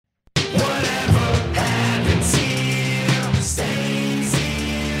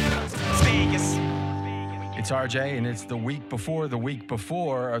RJ, and it's the week before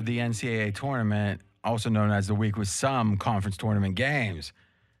of the NCAA tournament, also known as the week with some conference tournament games.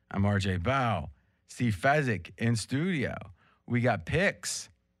 I'm RJ Bell, Steve Fezzik in studio. We got picks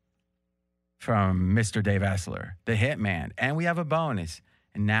from Mr. Dave Essler, the Hitman, and we have a bonus.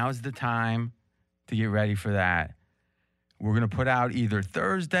 And now's the time to get ready for that. We're going to put out either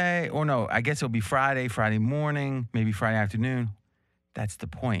Thursday, or no, I guess it'll be Friday morning, maybe Friday afternoon. That's the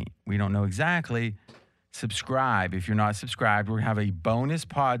point. We don't know exactly. Subscribe. If you're not subscribed, we're going to have a bonus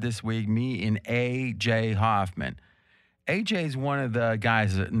pod this week, me and A.J. Hoffman. A.J. is one of the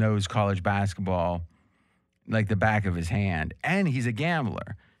guys that knows college basketball like the back of his hand, and he's a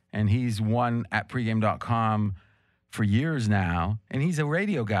gambler, and he's won at pregame.com for years now, and he's a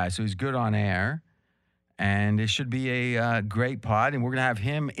radio guy, so he's good on air, and it should be a great pod, and we're going to have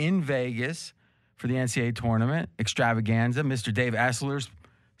him in Vegas for the NCAA tournament extravaganza. Mr. Dave Essler's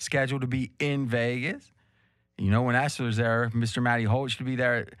scheduled to be in Vegas. You know, when Essler's there, Mr. Matty Holt should be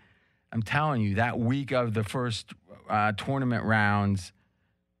there. I'm telling you, that week of the first tournament rounds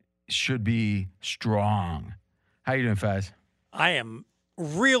should be strong. How you doing, Fez? I am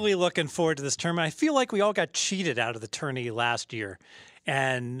really looking forward to this tournament. I feel like we all got cheated out of the tourney last year.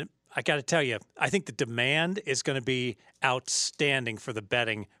 And I got to tell you, I think the demand is going to be outstanding for the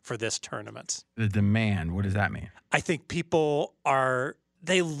betting for this tournament. The demand, what does that mean? I think people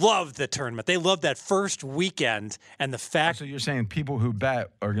they love the tournament. They love that first weekend and the fact. So you're saying people who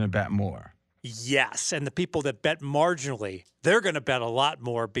bet are going to bet more? Yes, and the people that bet marginally, they're going to bet a lot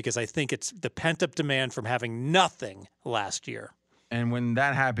more because I think it's the pent-up demand from having nothing last year. And when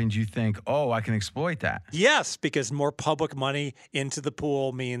that happens, you think, oh, I can exploit that. Yes, because more public money into the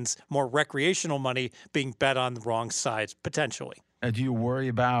pool means more recreational money being bet on the wrong sides, potentially. Do you worry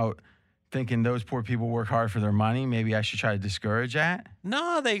about thinking those poor people work hard for their money? Maybe I should try to discourage that?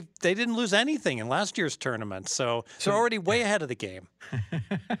 No, they didn't lose anything in last year's tournament, so they're already way ahead of the game.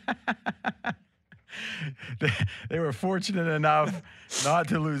 They were fortunate enough not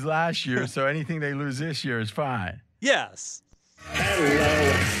to lose last year, so anything they lose this year is fine. Yes.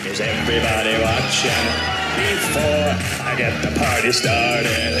 Hello, is everybody watching? Before I get the party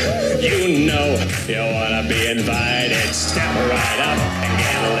started, you know you want to be invited. Step right up and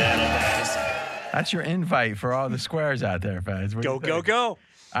get a little bit. That's your invite for all the squares out there, Fez. Go, go, go. All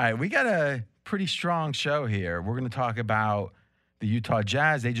right, we got a pretty strong show here. We're going to talk about the Utah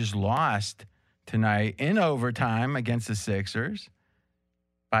Jazz. They just lost tonight in overtime against the Sixers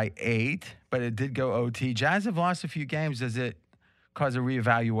by 8, but it did go OT. Jazz have lost a few games. Does it cause a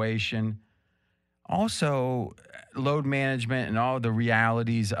reevaluation? Also, load management and all the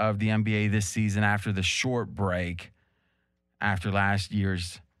realities of the NBA this season after the short break after last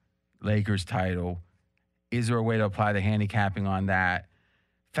year's Lakers title. Is there a way to apply the handicapping on that?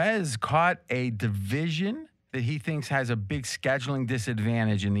 Fez caught a division that he thinks has a big scheduling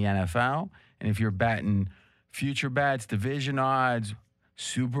disadvantage in the NFL. And if you're betting future bets, division odds,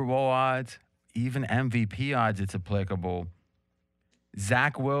 Super Bowl odds, even MVP odds, it's applicable.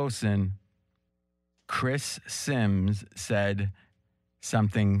 Zach Wilson, Chris Sims said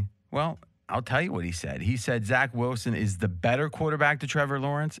something, well, I'll tell you what he said. He said Zach Wilson is the better quarterback to Trevor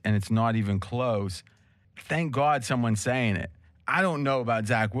Lawrence, and it's not even close. Thank God someone's saying it. I don't know about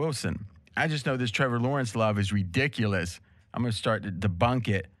Zach Wilson. I just know this Trevor Lawrence love is ridiculous. I'm going to start to debunk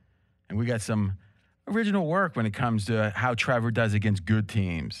it. And we got some original work when it comes to how Trevor does against good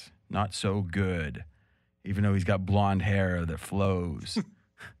teams. Not so good, even though he's got blonde hair that flows.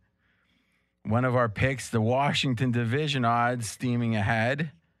 One of our picks, the Washington division odds, steaming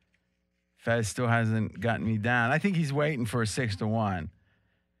ahead. Fez still hasn't gotten me down. I think he's waiting for a 6-1.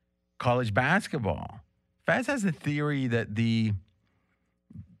 College basketball. Fez has a theory that the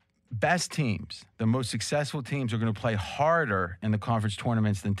best teams, the most successful teams, are going to play harder in the conference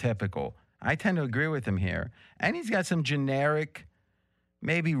tournaments than typical. I tend to agree with him here. And he's got some generic,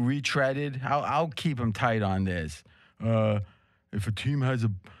 maybe retreaded. I'll keep him tight on this. If a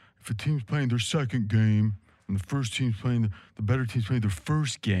team's playing their second game and the first team's playing the better team's playing their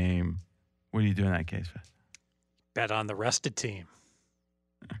first game, what do you do in that case, Fez? Bet on the rested team.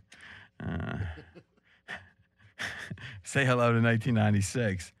 Say hello to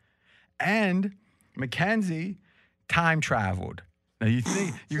 1996. And Mackenzie time traveled. Now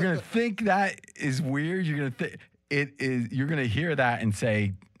you're gonna think that is weird. You're gonna think it is. You're gonna hear that and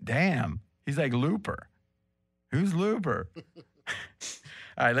say, "Damn, he's like Looper." Who's Looper?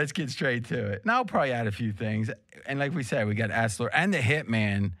 All right, let's get straight to it. Now I'll probably add a few things. And like we said, we got Essler and the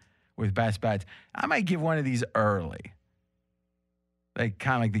Hitman with best bets. I might give one of these early. Like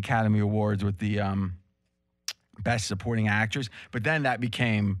kind of like the Academy Awards with the best supporting actress. But then that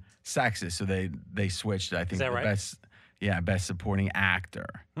became sexist, so they switched. I think that the right? best supporting actor.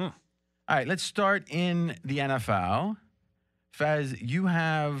 All right, let's start in the NFL. Fez, you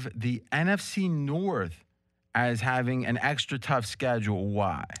have the NFC North as having an extra tough schedule.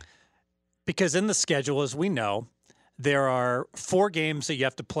 Why? Because in the schedule, as we know, there are 4 games that you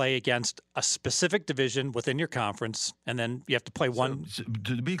have to play against a specific division within your conference, and then you have to play one. So,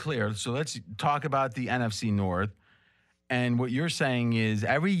 to be clear, so let's talk about the NFC North. And what you're saying is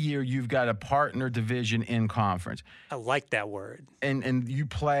every year you've got a partner division in conference. I like that word. And you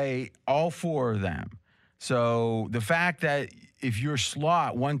play all 4 of them. So the fact that if your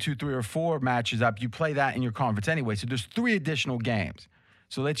slot 1, 2, 3, or 4 matches up, you play that in your conference anyway. So there's 3 additional games.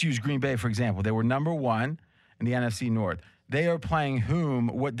 So let's use Green Bay, for example. They were number 1 in the NFC North. They are playing whom?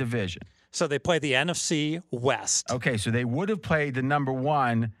 What division? So they play the NFC West. Okay, so they would have played the number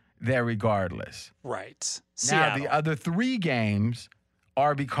 1 there regardless. Right. Now, Seattle. the other 3 games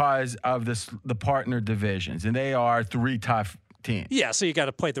are because of the partner divisions, and they are 3 tough teams. Yeah, so you got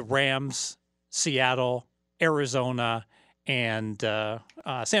to play the Rams, Seattle, Arizona, and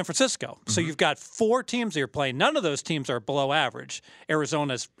San Francisco. So you've got 4 teams that you're playing. None of those teams are below average.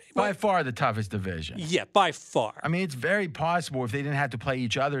 Arizona's By far the toughest division. Yeah, by far. I mean, it's very possible if they didn't have to play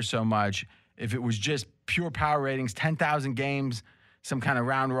each other so much, if it was just pure power ratings, 10,000 games, some kind of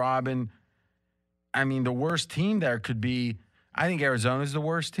round robin. I mean, the worst team there could be, I think Arizona's the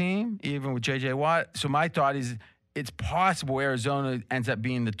worst team, even with J.J. Watt. So my thought is it's possible Arizona ends up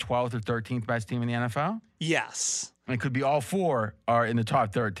being the 12th or 13th best team in the NFL. Yes. And it could be all 4 are in the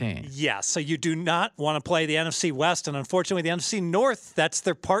top 13. Yes. So you do not want to play the NFC West. And unfortunately, the NFC North, that's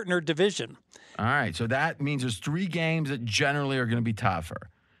their partner division. All right. So that means there's 3 games that generally are going to be tougher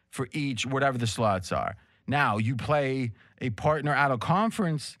for each, whatever the slots are. Now, you play a partner out of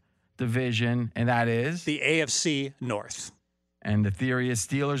conference division, and that is? The AFC North. And the theory is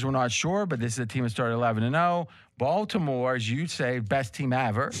Steelers were not sure, but this is a team that started 11-0. Baltimore, as you say, best team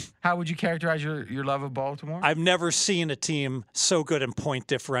ever. How would you characterize your love of Baltimore? I've never seen a team so good in point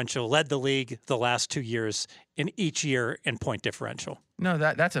differential. Led the league the last 2 years in each year in point differential. No,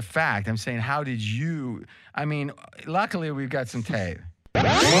 that's a fact. I'm saying, how did you? I mean, luckily we've got some tape.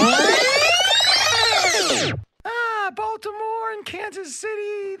 Baltimore and Kansas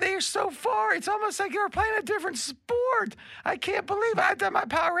City, they are so far. It's almost like you're playing a different sport. I can't believe I've done my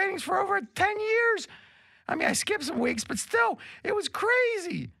power ratings for over 10 years. I mean, I skipped some weeks, but still, it was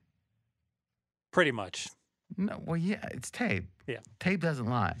crazy. Pretty much. No, well, yeah, it's tape. Yeah. Tape doesn't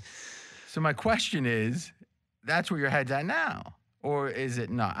lie. So my question is, that's where your head's at now? Or is it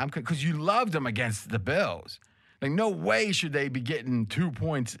not? Because you loved them against the Bills. Like, no way should they be getting 2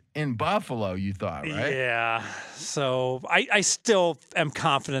 points in Buffalo, you thought, right? Yeah. So I still am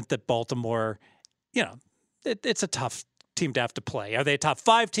confident that Baltimore, it's a tough team to have to play. Are they a top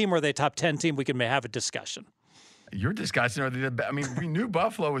 5 team or are they a top 10 team? We can have a discussion. You're discussing, we knew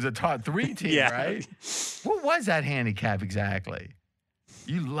Buffalo was a top 3 team, Yeah. right? What was that handicap exactly?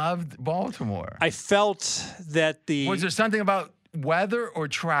 You loved Baltimore. I felt that Was there something about weather or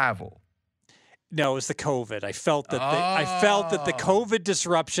travel? No, it was the COVID. I felt that the COVID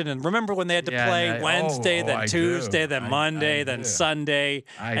disruption, and remember when they had to play Wednesday, then Tuesday, then Monday, then Sunday.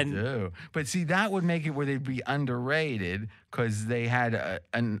 I do. But see, that would make it where they'd be underrated because they had a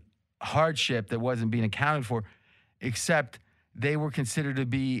hardship that wasn't being accounted for, except they were considered to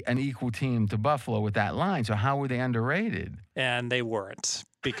be an equal team to Buffalo with that line. So how were they underrated? And they weren't.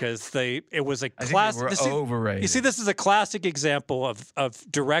 Because it was a classic. They were overrated. You see, this is a classic example of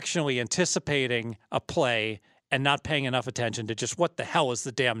directionally anticipating a play and not paying enough attention to just what the hell is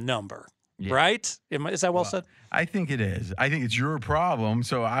the damn number, right? Is that well said? I think it is. I think it's your problem,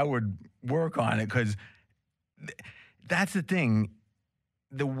 so I would work on it because that's the thing.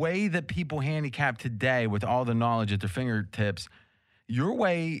 The way that people handicap today with all the knowledge at their fingertips, your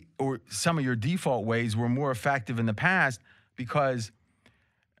way or some of your default ways were more effective in the past because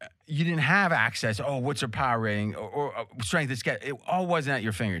you didn't have access. Oh, what's their power rating or strength of schedule? It all wasn't at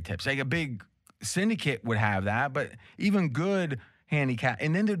your fingertips. Like a big syndicate would have that, but even good handicap.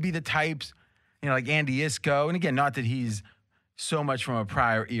 And then there'd be the types, like Andy Isco. And again, not that he's so much from a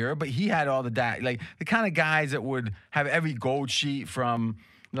prior era, but he had all the like the kind of guys that would have every gold sheet from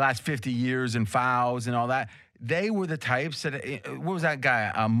the last 50 years and fouls and all that. They were the types that, what was that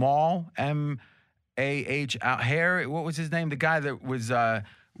guy? Maul, M-A-H, Hair. What was his name? The guy that was,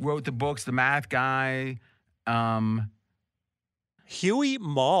 wrote the books, the math guy. Huey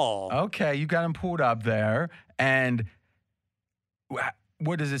Mall. Okay, you got him pulled up there. And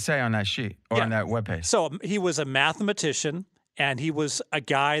what does it say on that sheet or on that webpage? So he was a mathematician And he was a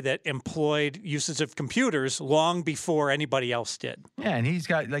guy that employed usage of computers long before anybody else did. Yeah, and he's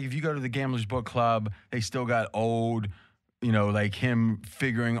got, like, if you go to the Gamblers Book Club, they still got old, like him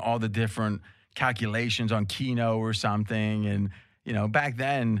figuring all the different calculations on Keno or something. And, back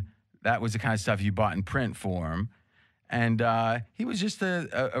then, that was the kind of stuff you bought in print for him. And he was just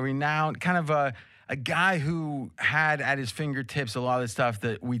a renowned, kind of a guy who had at his fingertips a lot of stuff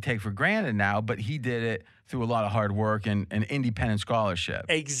that we take for granted now, but he did it through a lot of hard work and independent scholarship.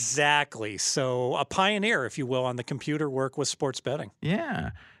 Exactly. So a pioneer, if you will, on the computer work with sports betting. Yeah.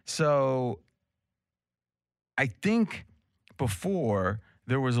 So I think before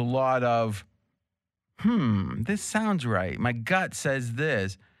there was a lot of, this sounds right. My gut says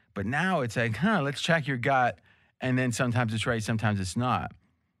this. But now it's like, let's check your gut. And then sometimes it's right, sometimes it's not.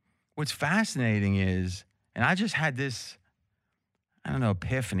 What's fascinating is, and I just had this, I don't know,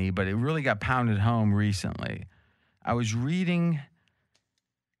 epiphany, but it really got pounded home recently. I was reading,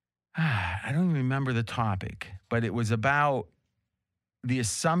 I don't even remember the topic, but it was about the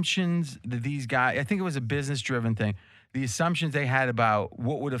assumptions that these guys, I think it was a business-driven thing, the assumptions they had about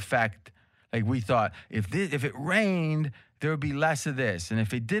what would affect, like we thought, if it rained, there would be less of this. And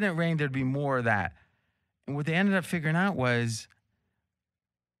if it didn't rain, there'd be more of that. And what they ended up figuring out was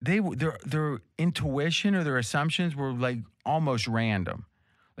their intuition or their assumptions were like almost random.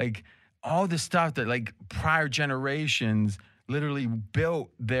 Like all the stuff that like prior generations literally built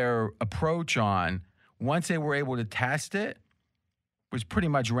their approach on, once they were able to test it, was pretty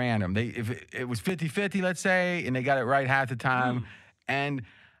much random. If it was 50-50, let's say, and they got it right half the time. And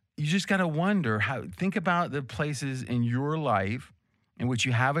you just got to wonder think about the places in your life in which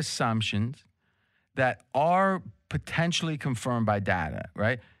you have assumptions that are potentially confirmed by data,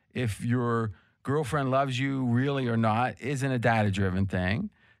 right? If your girlfriend loves you really or not isn't a data-driven thing.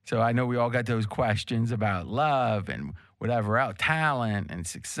 So I know we all got those questions about love and whatever else, talent and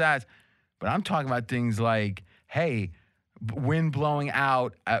success. But I'm talking about things like, hey, wind blowing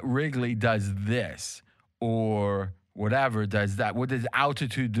out at Wrigley does this, or whatever does that. What does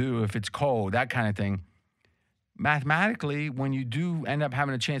altitude do if it's cold? That kind of thing. Mathematically, when you do end up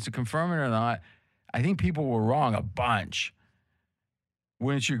having a chance to confirm it or not, I think people were wrong a bunch.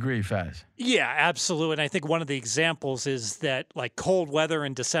 Wouldn't you agree, Fez? Yeah, absolutely. And I think one of the examples is that, like, cold weather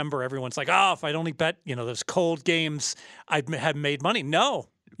in December, everyone's like, oh, if I'd only bet, those cold games, I'd have made money. No,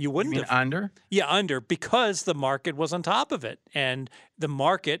 you wouldn't have. Under? Yeah, under, because the market was on top of it. And the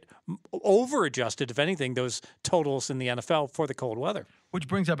market over-adjusted, if anything, those totals in the NFL for the cold weather. Which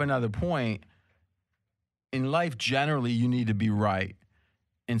brings up another point. In life, generally, you need to be right.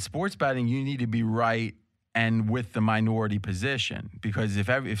 In sports betting, you need to be right and with the minority position. Because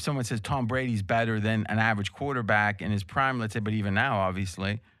if someone says Tom Brady's better than an average quarterback in his prime, let's say, but even now,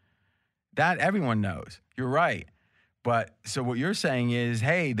 obviously, that everyone knows. You're right. But so what you're saying is,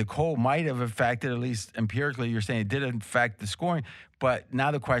 hey, the cold might have affected, at least empirically, you're saying it did affect the scoring. But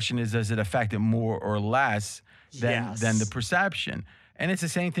now the question is, does it affect it more or less than the perception? And it's the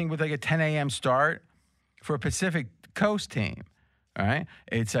same thing with like a 10 a.m. start for a Pacific Coast team. All right.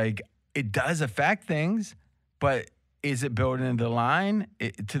 It's like, it does affect things, but is it built into the line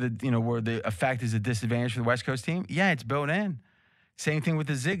to the, where the effect is a disadvantage for the West Coast team? Yeah, it's built in. Same thing with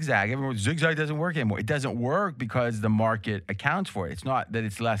the zigzag. Zigzag doesn't work anymore. It doesn't work because the market accounts for it. It's not that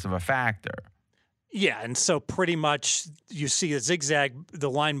it's less of a factor. Yeah, and so pretty much you see a zigzag, the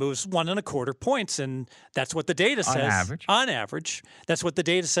line moves 1.25 points, and that's what the data says. On average. That's what the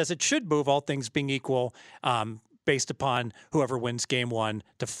data says it should move, all things being equal, based upon whoever wins game one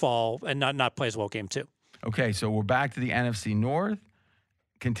to fall and not play as well game two. Okay, so we're back to the NFC North.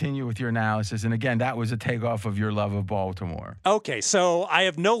 Continue with your analysis. And again, that was a takeoff of your love of Baltimore. Okay, so I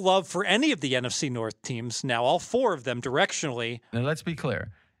have no love for any of the NFC North teams now, all four of them directionally. Now, let's be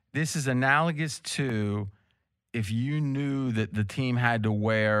clear. This is analogous to if you knew that the team had to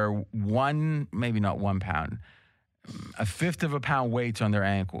wear maybe not 1 pound, a fifth of a pound weights on their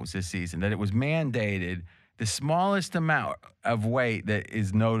ankles this season, that it was mandated the smallest amount of weight that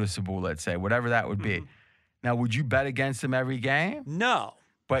is noticeable, let's say, whatever that would be. Now, would you bet against them every game? No.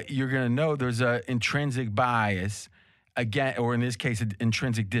 But you're going to know there's an intrinsic bias, again, or in this case, an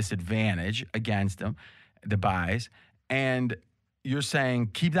intrinsic disadvantage against them, the bias. And you're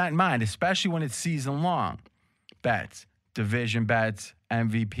saying keep that in mind, especially when it's season long. Bets, division bets,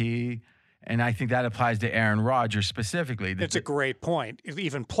 MVP. And I think that applies to Aaron Rodgers specifically. It's a great point.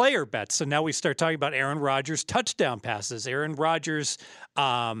 Even player bets. So now we start talking about Aaron Rodgers' touchdown passes. Aaron Rodgers,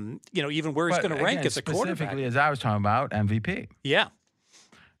 even where he's going to rank as a quarterback. Specifically, as I was talking about, MVP. Yeah.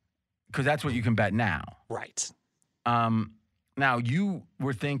 Because that's what you can bet now. Right. Now, you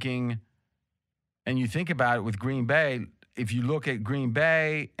were thinking, and you think about it with Green Bay, if you look at Green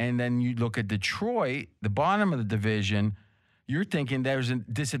Bay and then you look at Detroit, the bottom of the division, you're thinking there's a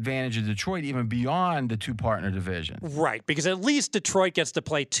disadvantage of Detroit even beyond the two partner divisions. Right, because at least Detroit gets to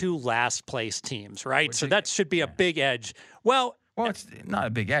play two last place teams, right? So that should be a big edge. Well, it's not a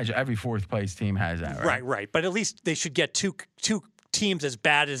big edge. Every fourth place team has that, right? Right. But at least they should get two teams as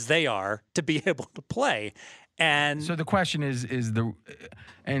bad as they are to be able to play. And so the question is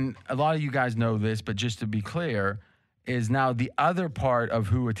and a lot of you guys know this, but just to be clear, is now the other part of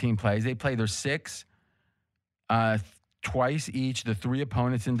who a team plays. They play their six twice each, the three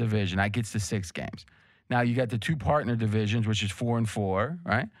opponents in division. That gets to 6 games. Now you got the two partner divisions, which is 4 and 4,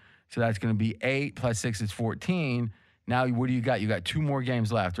 right? So that's going to be 8 plus 6 is 14. Now what do you got? You got 2 more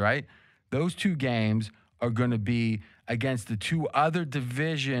games left, right? Those 2 games are going to be against the 2 other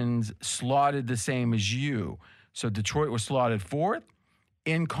divisions slotted the same as you. So Detroit was slotted 4th.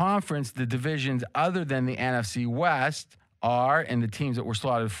 In conference, the divisions other than the NFC West are, and the teams that were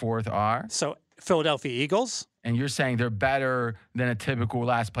slotted 4th are. So Philadelphia Eagles. And you're saying they're better than a typical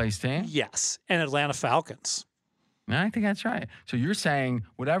last place team? Yes. And Atlanta Falcons. I think that's right. So you're saying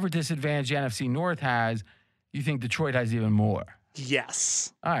whatever disadvantage the NFC North has, you think Detroit has even more?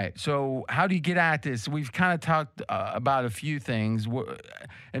 Yes. All right. So how do you get at this? We've kind of talked about a few things,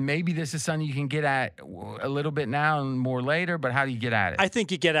 and maybe this is something you can get at a little bit now and more later, but how do you get at it? I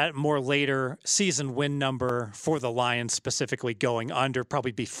think you get at it more later. Season win number for the Lions specifically going under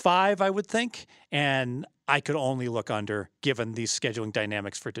probably be 5, I would think. And I could only look under given these scheduling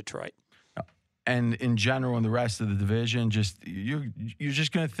dynamics for Detroit. And in general, in the rest of the division, you're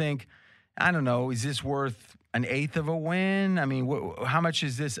just going to think, I don't know, is this worth an 1/8 of a win? I mean, how much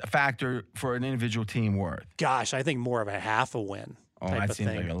is this a factor for an individual team worth? Gosh, I think more of a half a win. Oh, that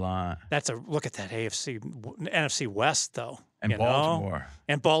seems like a lot. Look at that NFC West though. And Baltimore.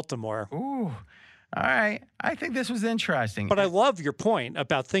 And Baltimore. Ooh. All right. I think this was interesting. But I love your point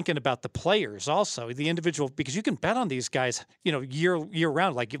about thinking about the players also, the individual, because you can bet on these guys, year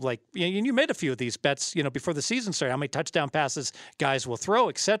round. Like you made a few of these bets, before the season started, how many touchdown passes guys will throw,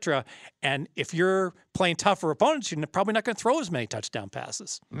 et cetera. And if you're playing tougher opponents, you're probably not going to throw as many touchdown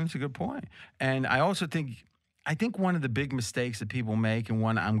passes. That's a good point. And I also think one of the big mistakes that people make, and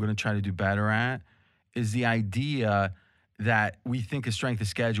one I'm going to try to do better at, is the idea that we think a strength of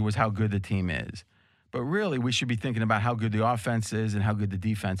schedule is how good the team is. But really, we should be thinking about how good the offense is and how good the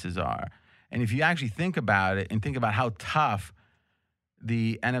defenses are. And if you actually think about it and think about how tough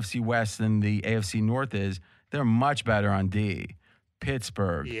the NFC West and the AFC North is, they're much better on D.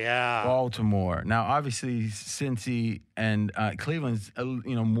 Pittsburgh, Baltimore. Now, obviously, Cincy and Cleveland's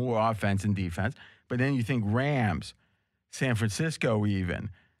more offense and defense. But then you think Rams, San Francisco,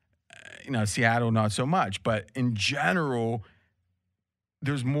 even Seattle, not so much. But in general,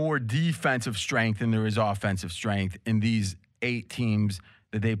 there's more defensive strength than there is offensive strength in these 8 teams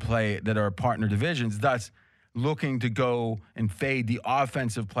that they play that are partner divisions, thus looking to go and fade the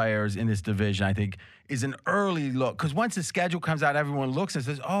offensive players in this division, I think, is an early look. Because once the schedule comes out, everyone looks and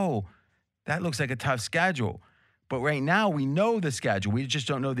says, oh, that looks like a tough schedule. But right now, we know the schedule. We just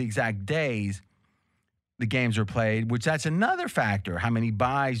don't know the exact days the games are played, which that's another factor. How many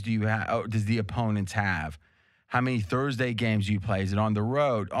buys do you have? Does the opponents have? How many Thursday games do you play? Is it on the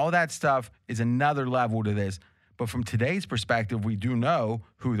road? All that stuff is another level to this. But from today's perspective, we do know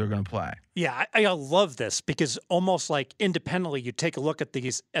who they're going to play. Yeah, I love this because almost like independently, you take a look at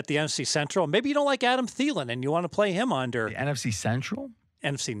these at the NFC Central. Maybe you don't like Adam Thielen and you want to play him under the NFC Central?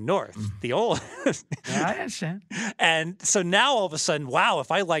 NFC North, the old. Yeah, I understand. And so now all of a sudden, wow,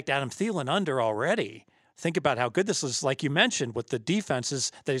 if I liked Adam Thielen under already, think about how good this is, like you mentioned, with the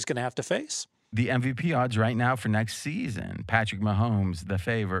defenses that he's going to have to face. The MVP odds right now for next season, Patrick Mahomes, the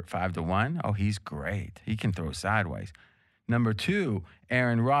favorite, 5-1. Oh, he's great. He can throw sideways. Number 2,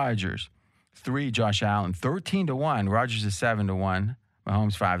 Aaron Rodgers. 3, Josh Allen, 13-1. Rodgers is 7-1.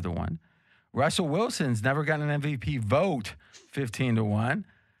 Mahomes 5-1. Russell Wilson's never gotten an MVP vote, 15-1.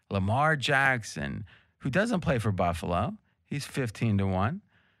 Lamar Jackson, who doesn't play for Buffalo, he's 15-1.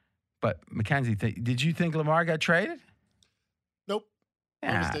 But Mackenzie, did you think Lamar got traded? Nope.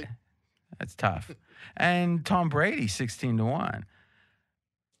 Yeah. No mistake. That's tough. And Tom Brady, 16-1.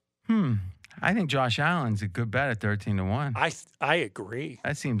 I think Josh Allen's a good bet at 13-1. I agree.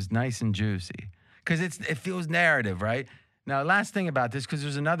 That seems nice and juicy because it feels narrative, right? Now, last thing about this, because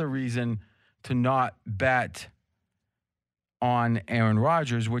there's another reason to not bet on Aaron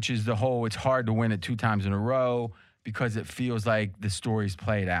Rodgers, which is the whole it's hard to win it 2 times in a row because it feels like the story's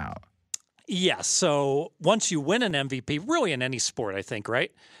played out. Yes. So once you win an MVP, really in any sport, I think,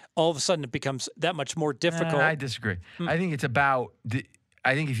 right? All of a sudden it becomes that much more difficult. I disagree. I think it's about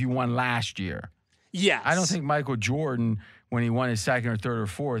I think if you won last year. Yes. I don't think Michael Jordan, when he won his second or third or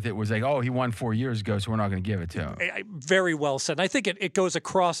fourth, it was like, oh, he won 4 years ago, so we're not going to give it to him. Very well said. And I think it goes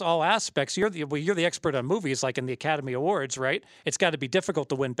across all aspects. You're the expert on movies, like in the Academy Awards, right? It's got to be difficult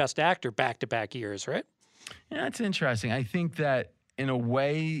to win Best Actor back-to-back years, right? Yeah, that's interesting. I think that in a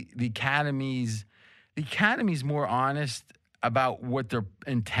way, the Academy's more honest about what their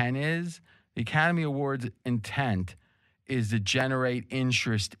intent is. The Academy Awards' intent is to generate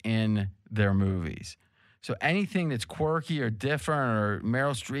interest in their movies. So anything that's quirky or different, or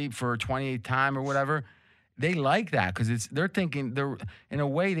Meryl Streep for her 28th time or whatever, they like that because they're thinking in a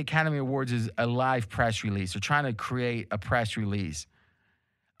way, the Academy Awards is a live press release. They're trying to create a press release.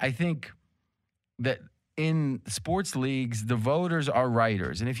 I think that in sports leagues, the voters are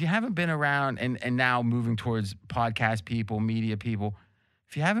writers. And if you haven't been around, and now moving towards podcast people, media people,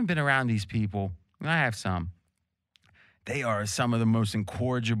 if you haven't been around these people, and I have some, they are some of the most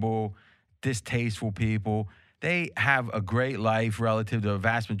incorrigible, distasteful people. They have a great life relative to the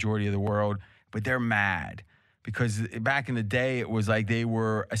vast majority of the world, but they're mad because back in the day, it was like they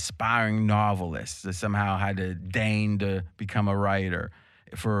were aspiring novelists that somehow had to deign to become a writer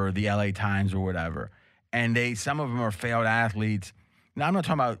for the LA Times or whatever. And some of them are failed athletes. Now, I'm not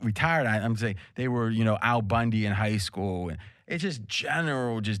talking about retired. I'm saying they were, Al Bundy in high school. And it's just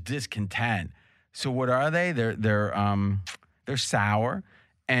general, just discontent. So what are they? They're sour,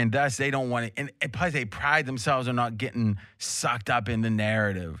 and thus they don't want to. And plus, they pride themselves on not getting sucked up in the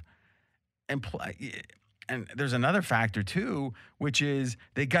narrative. And there's another factor too, which is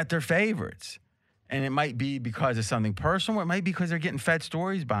they got their favorites, and it might be because of something personal. Or it might be because they're getting fed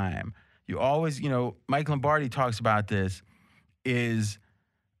stories by him. You always, Mike Lombardi talks about this. Is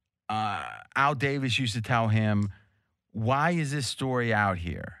Al Davis used to tell him, why is this story out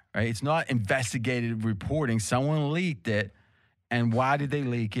here? Right? It's not investigative reporting. Someone leaked it. And why did they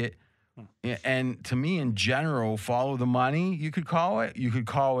leak it? And to me, in general, follow the money, you could call it. You could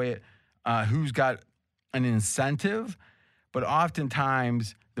call it who's got an incentive. But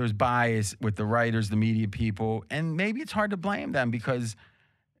oftentimes, there's bias with the writers, the media people. And maybe it's hard to blame them because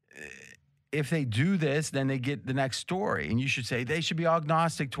if they do this, then they get the next story. And you should say they should be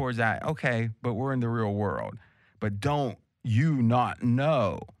agnostic towards that. Okay, but we're in the real world. But don't you not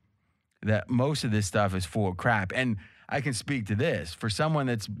know that most of this stuff is full of crap? And I can speak to this. For someone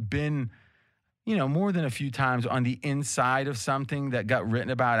that's been, more than a few times on the inside of something that got written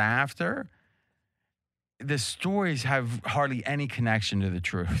about after, the stories have hardly any connection to the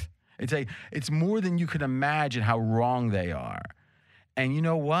truth. It's more than you could imagine how wrong they are. And you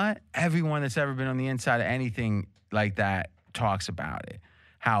know what? Everyone that's ever been on the inside of anything like that talks about it.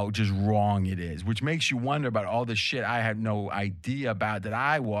 How just wrong it is, which makes you wonder about all the shit I had no idea about that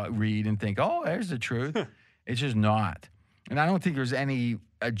I read and think, oh, there's the truth. It's just not. And I don't think there's any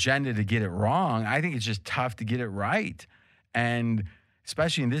agenda to get it wrong. I think it's just tough to get it right. And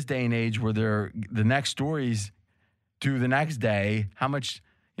especially in this day and age where the next stories due the next day, how much,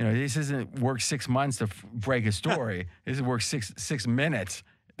 this isn't work 6 months to break a story. This is work six minutes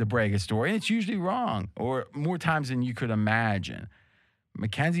to break a story. And it's usually wrong, or more times than you could imagine.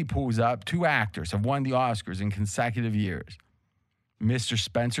 Mackenzie pulls up 2 actors have won the Oscars in consecutive years. Mr.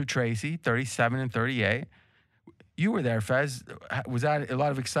 Spencer Tracy, 37 and 38. You were there, Fez. Was that a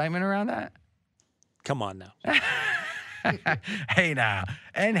lot of excitement around that? Come on now. Hey, now.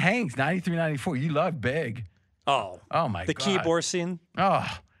 And Hanks, 93, 94. You love Big. Oh my God. The keyboard scene. Oh,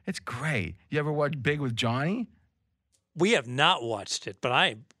 it's great. You ever watch Big with Johnny? We have not watched it, but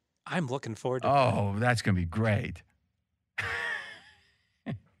I'm looking forward to it. Oh, that's going to be great.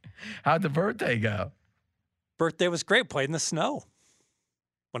 How'd the birthday go? Birthday was great. Played in the snow.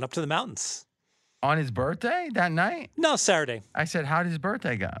 Went up to the mountains. On his birthday that night? No, Saturday. I said, how did his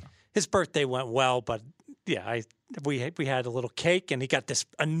birthday go? His birthday went well, but yeah, we had a little cake, and he got this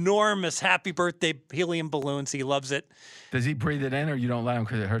enormous happy birthday helium balloons. He loves it. Does he breathe it in, or you don't let him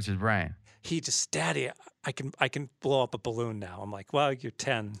because it hurts his brain? He just, Daddy, I can blow up a balloon now. I'm like, well, you're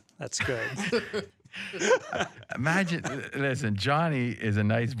 10. That's good. Imagine, listen, Johnny is a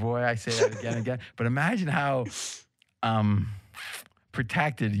nice boy. I say that again and again. But imagine how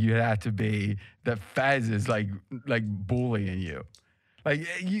protected you have to be that Fez is like bullying you. Like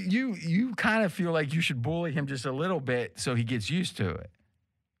you kind of feel like you should bully him just a little bit so he gets used to it,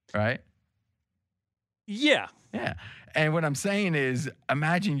 right? Yeah. Yeah. And what I'm saying is,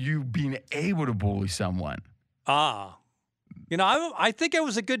 imagine you being able to bully someone. I think I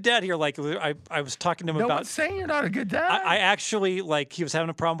was a good dad here. Like I was talking to him about. No one's saying you're not a good dad. I actually, he was having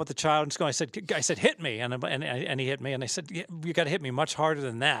a problem with the child in school. I said, hit me, and he hit me, and I said, yeah, you got to hit me much harder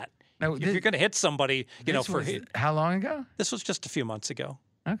than that. Now, if you're going to hit somebody, how long ago? This was just a few months ago.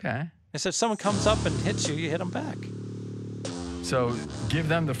 Okay. I said, someone comes up and hits you, you hit them back. So give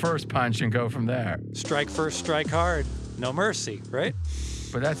them the first punch and go from there. Strike first, strike hard. No mercy, right?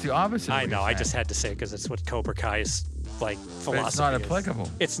 But that's the opposite. of I what know. you're I saying. just had to say it because it's what Cobra Kai's like philosophy But it's not is. applicable.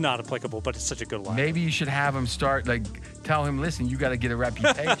 It's not applicable, but it's such a good line. Maybe you should have him start, like, tell him, listen, you got to get a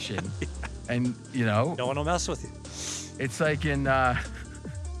reputation. And, you know, No one will mess with you. it's like in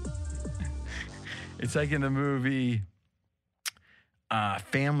it's like in the movie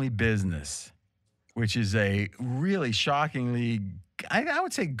Family Business, which is a really shockingly, I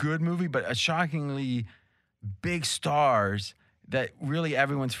would say good movie, but a shockingly big stars that really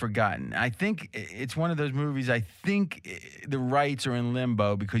everyone's forgotten. I think it's one of those movies, I think the rights are in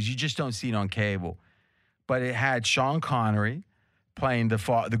limbo because you just don't see it on cable. But it had Sean Connery playing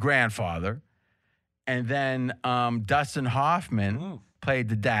the grandfather, and then Dustin Hoffman played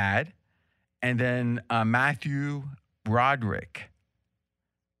the dad, and then Matthew Broderick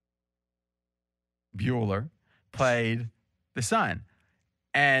Bueller played the son.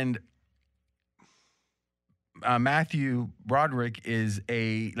 And Matthew Broderick is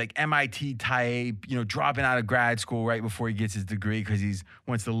a like MIT type, you know, dropping out of grad school right before he gets his degree because he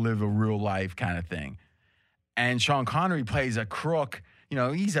wants to live a real life kind of thing. And Sean Connery plays a crook. You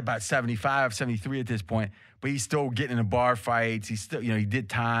know, he's about 75, 73 at this point, but he's still getting into bar fights. He's still, you know, he did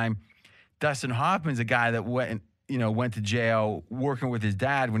time. Dustin Hoffman's a guy that went to jail working with his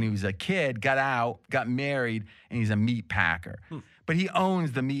dad when he was a kid, got out, got married, and he's a meat packer. But he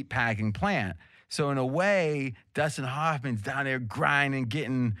owns the meat packing plant. So in a way, Dustin Hoffman's down there grinding,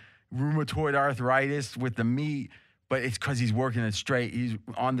 getting rheumatoid arthritis with the meat, but it's because he's working it straight. He's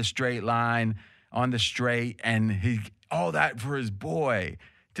on the straight line, on the straight, and he all that for his boy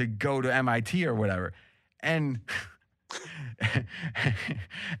to go to MIT or whatever. And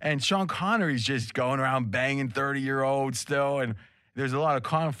and Sean Connery's just going around banging 30-year-olds still, and there's a lot of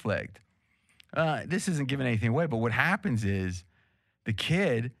conflict. This isn't giving anything away, but what happens is the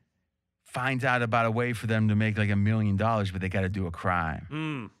kid finds out about a way for them to make like $1 million, but they got to do a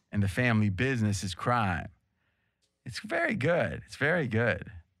crime. And the family business is crime. It's very good. It's very good.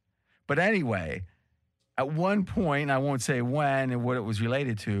 But anyway, at one point, I won't say when and what it was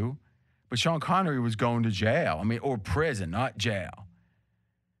related to, but Sean Connery was going to jail. Or prison, not jail.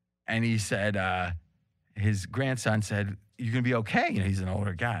 And he said, his grandson said, "You're going to be okay." You know, he's an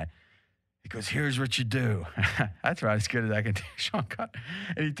older guy. He goes, "Here's what you do." That's about as good as I can do, Sean Connery.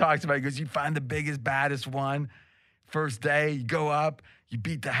 And he talks about, he goes, "You find the biggest, baddest one. First day, you go up, you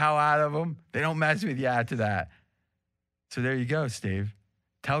beat the hell out of them. They don't mess with you after that." So there you go, Steve.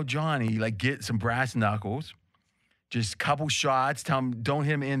 Tell Johnny, like, get some brass knuckles, just a couple shots. Tell him, don't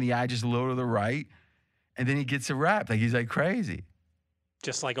hit him in the eye, just a little to the right. And then he gets a rap. Like, he's like crazy.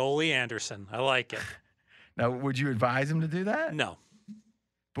 Just like Ole Anderson. I like it. Now, would you advise him to do that? No.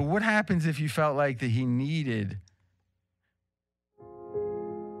 But what happens if you felt like that he needed,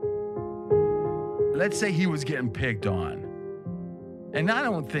 let's say he was getting picked on. And I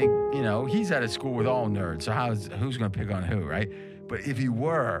don't think, you know, he's at a school with all nerds, so who's going to pick on who, right? But if you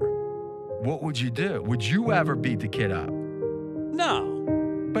were, what would you do? Would you ever beat the kid up? No.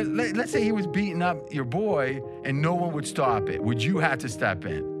 But let's say he was beating up your boy and no one would stop it. Would you have to step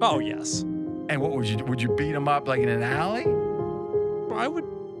in? Oh, yes. And what would you do? Would you beat him up like in an alley? I would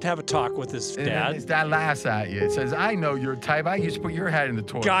have a talk with his And then dad. his dad laughs at you. It says, "I know your type. I used to put your head in the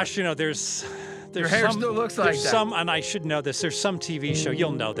toilet." Gosh, you know, there's Your hair still looks like there's that. some, and I should know this. There's some TV show,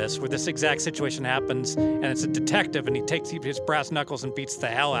 you'll know this, where this exact situation happens, and it's a detective, and he takes his brass knuckles and beats the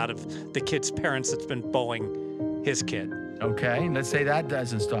hell out of the kid's parents that's been bullying his kid. Okay, and let's say that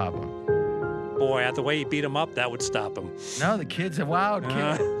doesn't stop him. Boy, the way he beat him up, that would stop him. No, the kid's a wild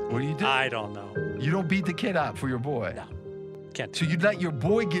kid. What do you do? I don't know. You don't beat the kid up for your boy. No, can't. So you'd let your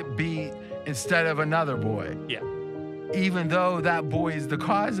boy get beat instead of another boy, Yeah, even though that boy is the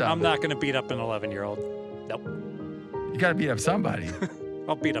cause of I'm it. not going to beat up an 11-year-old. Nope. You got to beat up somebody.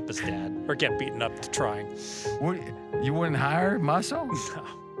 I'll beat up his dad or get beaten up trying. What, you wouldn't hire Muscle? No.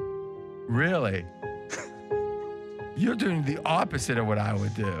 Really? You're doing the opposite of what I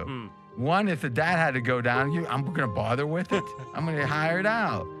would do. One, if the dad had to go down, I'm going to bother with it. I'm going to hire it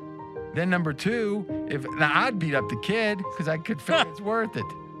out. Then number two, now I'd beat up the kid because I could figure it's worth it.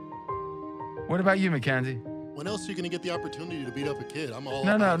 What about you, Mackenzie? When else are you going to get the opportunity to beat up a kid? I'm all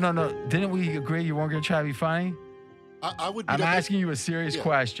No. about it. Didn't we agree you weren't going to try to be funny? I would beat I'm up asking you a serious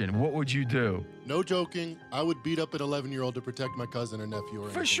question. What would you do? No joking. I would beat up an 11-year-old to protect my cousin or nephew. Or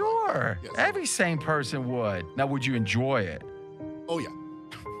For anything sure. Yes. Every sane person would. Now, would you enjoy it? Oh, yeah.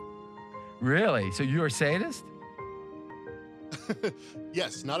 Really? So you're a sadist?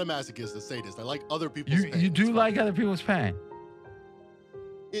 Yes, not a masochist, a sadist. I like other people's pain. You do It's like fun. other people's pain?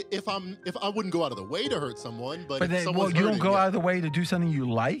 if I wouldn't go out of the way to hurt someone, but if then, someone's you don't hurting, go yeah. out of the way to do something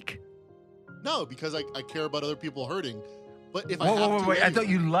you like? No, because I care about other people hurting. But if I Whoa, have whoa, to wait! I anyway, thought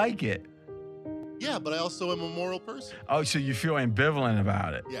you like it. Yeah, but I also am a moral person. Oh, so you feel ambivalent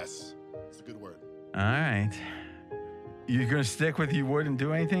about it? Yes, it's a good word. All right. You're gonna stick with you wouldn't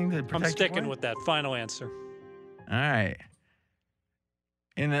do anything to protect I'm your sticking boy? with that final answer. All right.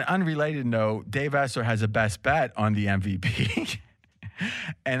 In an unrelated note, Dave Essler has a best bet on the MVP.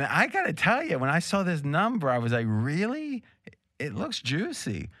 And I got to tell you, when I saw this number, I was like, really? It looks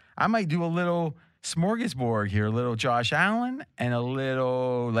juicy. I might do a little smorgasbord here, a little Josh Allen and a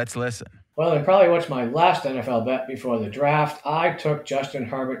little, let's listen. Well, and probably what's my last NFL bet before the draft, I took Justin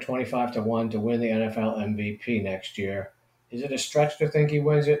Herbert 25-1 to win the NFL MVP next year. Is it a stretch to think he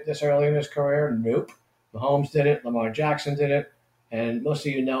wins it this early in his career? Nope. Mahomes did it. Lamar Jackson did it. And most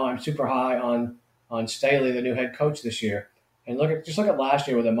of you know I'm super high on Staley, the new head coach this year. And just look at last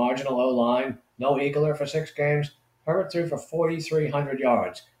year with a marginal O-line, no eagler for 6 games. Herbert threw for 4,300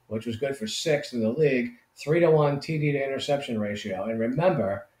 yards, which was good for 6th in the league, 3-1 TD to interception ratio. And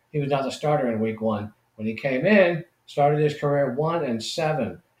remember, he was not the starter in week 1. When he came in, started his career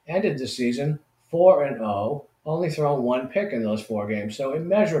 1-7, ended the season 4-0, only thrown 1 pick in those 4 games. So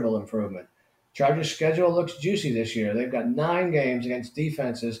immeasurable improvement. Chargers' schedule looks juicy this year. They've got 9 games against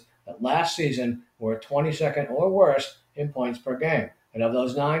defenses that last season were 22nd or worse in points per game. And of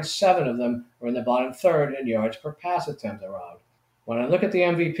those 9, 7 of them were in the bottom third in yards per pass attempt allowed. When I look at the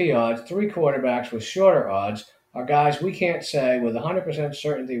MVP odds, 3 quarterbacks with shorter odds are guys we can't say with 100%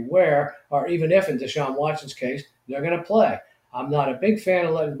 certainty where, or even if in Deshaun Watson's case, they're going to play. I'm not a big fan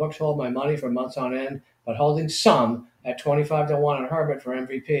of letting books hold my money for months on end, but holding some at 25-1 on Herbert for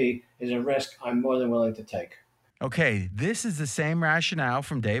MVP is a risk I'm more than willing to take. Okay, this is the same rationale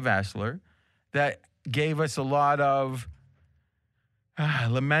from Dave Essler that gave us a lot of,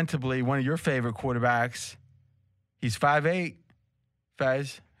 lamentably, one of your favorite quarterbacks. He's 5'8",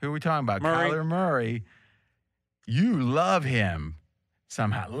 Fez. Who are we talking about? Murray. Kyler Murray. You love him.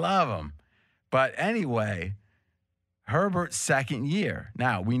 Somehow love him. But anyway, Herbert's second year.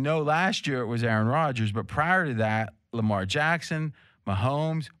 Now, we know last year it was Aaron Rodgers, but prior to that, Lamar Jackson,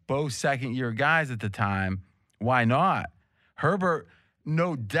 Mahomes, both second-year guys at the time. Why not? Herbert,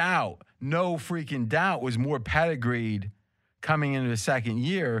 no doubt, no freaking doubt, was more pedigreed coming into his second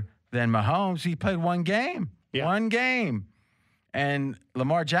year than Mahomes. He played 1 game. Yeah. 1 game. And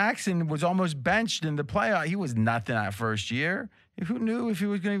Lamar Jackson was almost benched in the playoff. He was nothing that first year. Who knew if he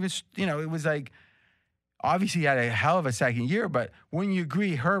was going to even, it was like, obviously he had a hell of a second year, but wouldn't you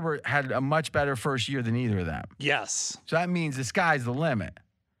agree Herbert had a much better first year than either of them? Yes. So that means the sky's the limit.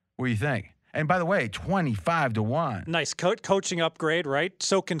 What do you think? And by the way, 25-1. Nice coaching upgrade, right?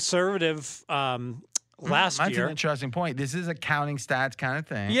 So conservative last That's year. an interesting point. This is a counting stats kind of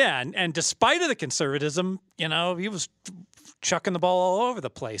thing. Yeah, and despite of the conservatism, he was chucking the ball all over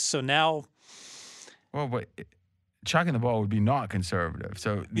the place. So now, Well, but chucking the ball would be not conservative.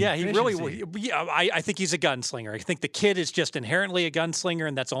 So the yeah, he efficiency- really. Yeah, I think he's a gunslinger. I think the kid is just inherently a gunslinger,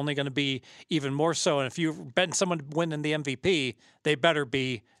 and that's only going to be even more so. And if you're betting someone winning the MVP, they better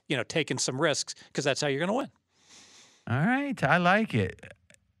be, taking some risks because that's how you're going to win. All right, I like it.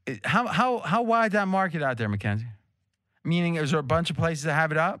 How wide that market out there, Mackenzie? Meaning, is there a bunch of places that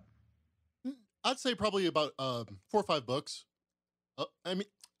have it up? I'd say probably about 4 or 5 books. Let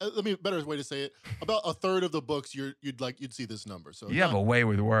me better way to say it. About a third of the books you'd see this number. So You have a way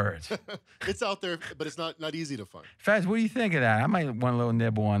with words. it's out there, but it's not easy to find. Fez, what do you think of that? I might want a little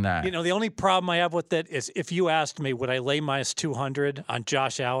nibble on that. The only problem I have with it is if you asked me, would I lay minus 200 on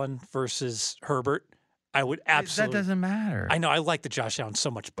Josh Allen versus Herbert? I would absolutely. That doesn't matter. I know. I like the Josh Allen so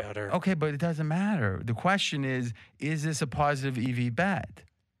much better. Okay, but it doesn't matter. The question is this a positive EV bet?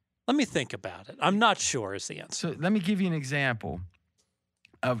 Let me think about it. I'm not sure is the answer. So let me give you an example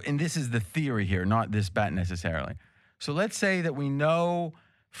and this is the theory here, not this bet necessarily. So let's say that we know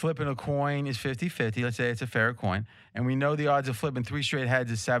flipping a coin is 50-50. Let's say it's a fair coin. And we know the odds of flipping 3 straight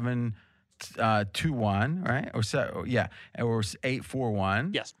heads is 7-2-1, right? Or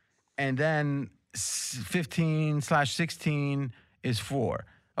 8-4-1. Yes. And then 15/16 is 4.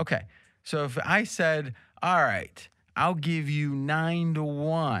 Okay. So if I said, all right, I'll give you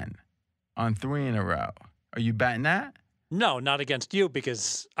 9-1 on 3 in a row. Are you betting that? No, not against you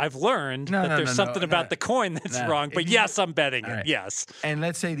because I've learned that there's something about the coin that's wrong. But yes, I'm betting it. Right. Yes. And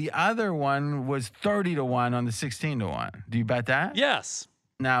let's say the other one was 30-1 on the 16-1. Do you bet that? Yes.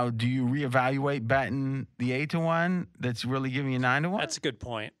 Now, do you reevaluate betting the 8-1 that's really giving you 9-1? That's a good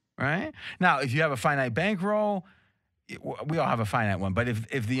point. Right? Now, if you have a finite bankroll, we all have a finite one, but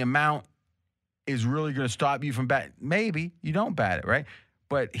if the amount is really going to stop you from betting, maybe you don't bet it, right?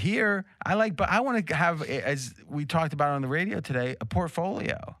 But here, but I want to have, as we talked about on the radio today, a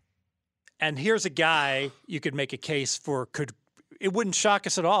portfolio. And here's a guy you could make a case for. It wouldn't shock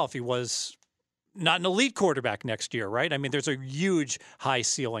us at all if he was not an elite quarterback next year, right? I mean, there's a huge high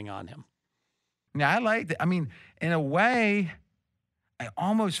ceiling on him. Yeah, I like that. I mean, in a way, I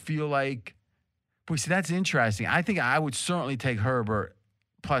almost feel like, boy, see, that's interesting. I think I would certainly take Herbert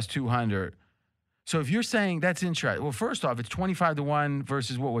plus 200. So if you're saying that's interesting, well, first off, it's 25-1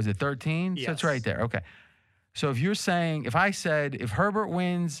 versus what was it, 13? Yes. So it's right there. Okay. So if you're saying, if I said, if Herbert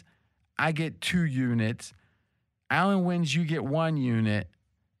wins, I get 2 units. Allen wins, you get 1 unit.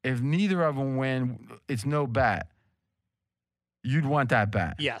 If neither of them win, it's no bet. You'd want that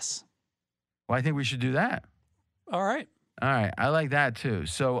bet. Yes. Well, I think we should do that. All right. All right. I like that too.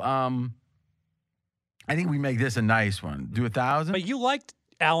 So I think we make this a nice one. Do 1,000? But you liked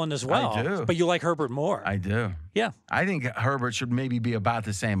Allen as well. I do. But you like Herbert more. I do. Yeah. I think Herbert should maybe be about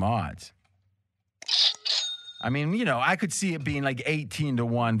the same odds. I mean, I could see it being like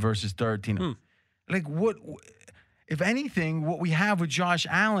 18-1 versus 13. Like what, if anything, what we have with Josh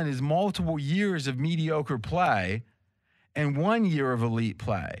Allen is multiple years of mediocre play and 1 year of elite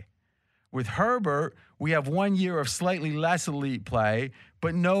play. With Herbert, we have 1 year of slightly less elite play,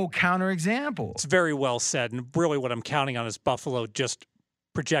 but no counterexamples. It's very well said. And really what I'm counting on is Buffalo just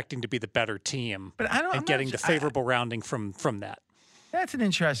projecting to be the better team and getting the favorable rounding from that. That's an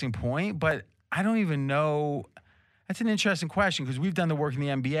interesting point, but I don't even know. That's an interesting question because we've done the work in the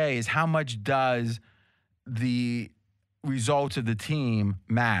NBA is how much does the results of the team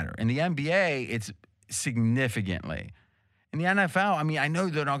matter? In the NBA, it's significantly. In the NFL, I mean, I know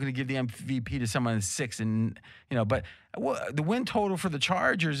they're not going to give the MVP to someone that's 6 and, but the win total for the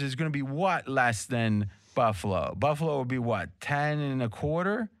Chargers is going to be what less than Buffalo? Buffalo would be what,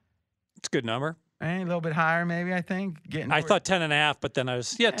 10.25? It's a good number. Right? A little bit higher, maybe, I think. I thought 10.5, but then I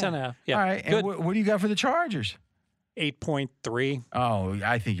was, 10.5. Yeah. All right. Good. And what do you got for the Chargers? 8.3. Oh,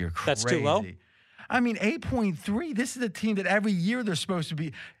 I think you're crazy. That's too low? I mean, 8.3, this is a team that every year they're supposed to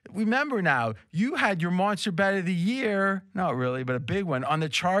be. Remember now, you had your monster bet of the year, not really, but a big one, on the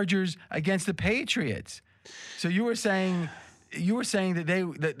Chargers against the Patriots. So you were saying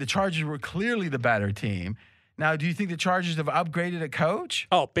that the Chargers were clearly the better team. Now, do you think the Chargers have upgraded a coach?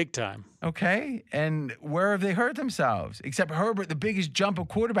 Oh, big time. Okay. And where have they hurt themselves? Except Herbert, the biggest jump of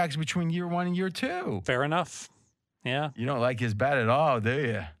quarterbacks between year 1 and year 2. Fair enough. Yeah. You don't like his bet at all, do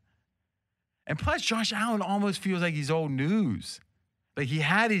you? And plus, Josh Allen almost feels like he's old news. Like he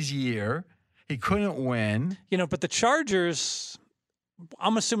had his year. He couldn't win. But the Chargers,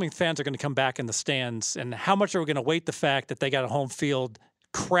 I'm assuming fans are going to come back in the stands. And how much are we going to weight the fact that they got a home field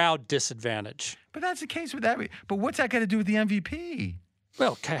crowd disadvantage? But that's the case with every. But what's that got to do with the MVP?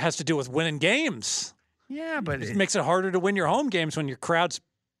 Well, it has to do with winning games. Yeah, but it makes it harder to win your home games when your crowd's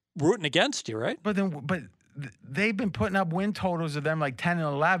rooting against you, right? But they've been putting up win totals of them like 10 and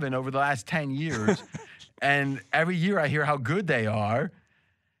 11 over the last 10 years. And every year I hear how good they are.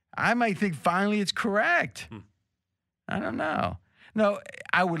 I might think finally it's correct. I don't know. No,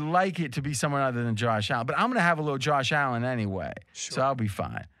 I would like it to be someone other than Josh Allen, but I'm going to have a little Josh Allen anyway. Sure. So I'll be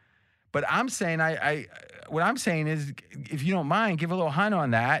fine. But I'm saying, what I'm saying is, if you don't mind, give a little hunt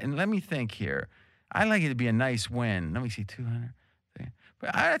on that. And let me think here. I'd like it to be a nice win. Let me see, 200.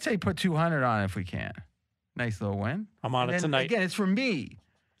 But I'd say put 200 on it if we can. Nice little win. I'm on it tonight. Again, it's for me.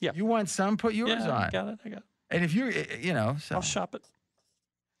 Yeah. You want some, put yours on. I got it. And if you're, so. I'll shop it.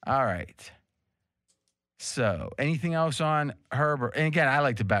 All right. So, anything else on Herbert? And again, I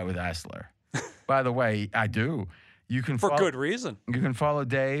like to bet with Essler. By the way, I do. You can for good reason. You can follow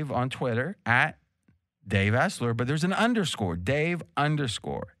Dave on Twitter at Dave Essler, but there's an underscore, Dave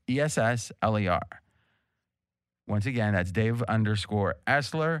 _ ESSLER. Once again, that's Dave _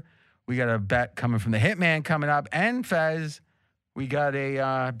 Essler. We got a bet coming from the Hitman coming up. And Fez, we got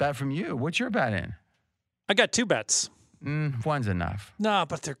a bet from you. What's your bet in? I got 2 bets. One's enough. No,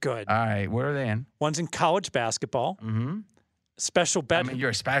 but they're good. All right. What are they in? One's in college basketball. Mm-hmm. Special bet. I mean, you're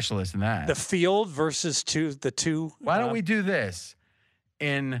a specialist in that. The field versus the two. Why don't we do this?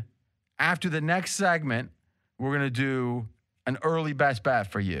 After the next segment, we're going to do an early best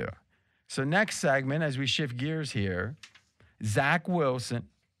bet for you. So next segment, as we shift gears here, Zach Wilson.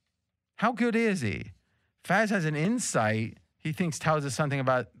 How good is he? Faz has an insight he thinks tells us something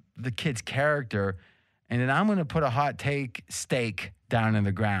about the kid's character. And then I'm going to put a hot take stake down in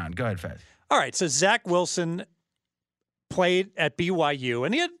the ground. Go ahead, Fez. All right. So Zach Wilson played at BYU,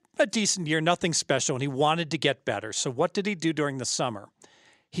 and he had a decent year, nothing special, and he wanted to get better. So what did he do during the summer?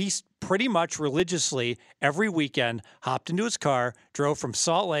 He pretty much religiously every weekend hopped into his car, drove from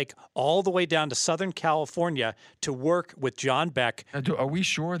Salt Lake all the way down to Southern California to work with John Beck. Are we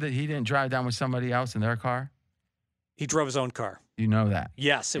sure that he didn't drive down with somebody else in their car? He drove his own car. You know that?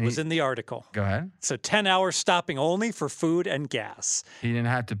 Yes, it was in the article. Go ahead. So 10 hours stopping only for food and gas. He didn't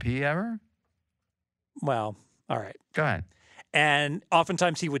have to pee ever? Well, all right. Go ahead. And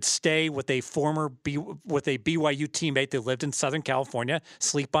oftentimes he would stay with a BYU teammate that lived in Southern California,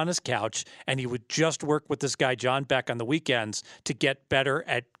 sleep on his couch, and he would just work with this guy, John Beck, on the weekends to get better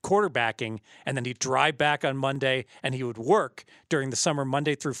at quarterbacking. And then he'd drive back on Monday, and he would work during the summer,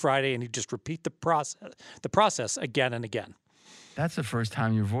 Monday through Friday, and he'd just repeat the process again and again. That's the first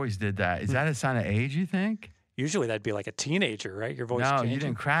time your voice did that. Is that a sign of age, you think? Usually that'd be like a teenager, right? Your voice No, changing. you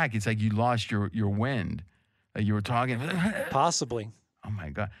didn't crack. It's like you lost your wind. Like you were talking. Possibly. Oh, my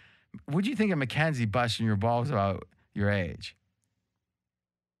God. What do you think of Mackenzie busting your balls about your age?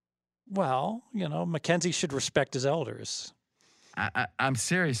 Well, Mackenzie should respect his elders. I'm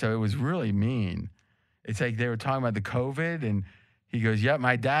serious, though. It was really mean. It's like they were talking about the COVID, and he goes, yep,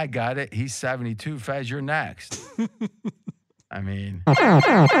 my dad got it. He's 72. Fez, you're next. I mean.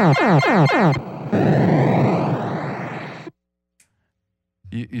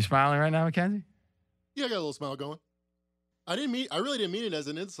 You smiling right now, Mackenzie? Yeah, I got a little smile going. I really didn't mean it as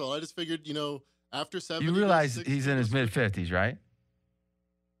an insult. I just figured, after 70. You realize he's in his mid-50s, right?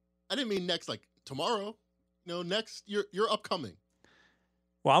 I didn't mean next, like tomorrow. Next, you're upcoming.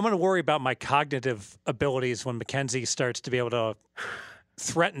 Well, I'm going to worry about my cognitive abilities when Mackenzie starts to be able to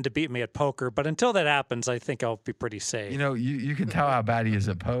threaten to beat me at poker. But until that happens, I think I'll be pretty safe. You can tell how bad he is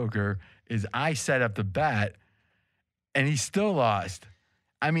at poker is I set up the bet, and he still lost.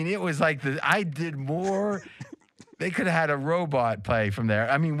 I mean, it was like I did more. They could have had a robot play from there.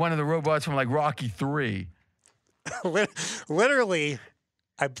 I mean, one of the robots from like Rocky 3. Literally,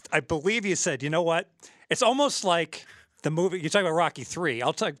 I believe you said, you know what? It's almost like the movie. You're talking about Rocky 3.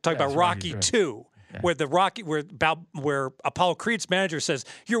 I'll talk about Rocky 2, yeah. where Apollo Creed's manager says,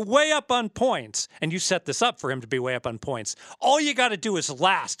 you're way up on points. And you set this up for him to be way up on points. All you got to do is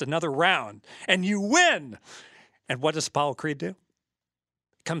last another round, and you win. And what does Apollo Creed do?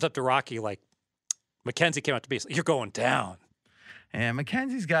 Comes up to Rocky like, Mackenzie came up to me. You're going down. And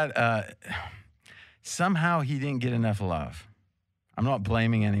Mackenzie's got, somehow he didn't get enough love. I'm not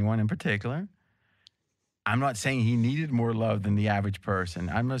blaming anyone in particular. I'm not saying he needed more love than the average person.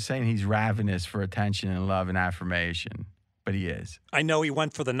 I'm not saying he's ravenous for attention and love and affirmation, but he is. I know he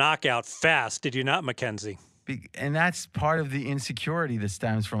went for the knockout fast. Did you not, Mackenzie? And that's part of the insecurity that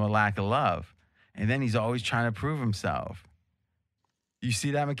stems from a lack of love. And then he's always trying to prove himself. You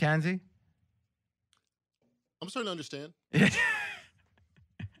see that, Mackenzie? I'm starting to understand.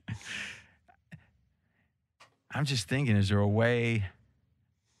 I'm just thinking, is there a way?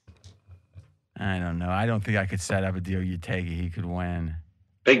 I don't know. I don't think I could set up a deal you'd take it. He could win.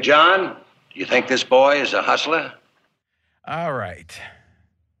 Big John, you think this boy is a hustler? All right.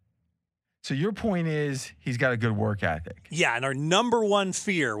 So your point is he's got a good work ethic. Yeah, and our number one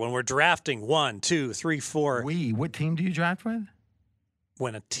fear when we're drafting 1, 2, 3, 4. What team do you draft with?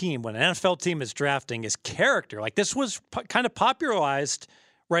 When an NFL team is drafting is character. Like this was kind of popularized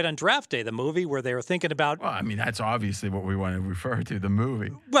right on draft day, the movie where they were thinking about. Well, I mean, that's obviously what we want to refer to, the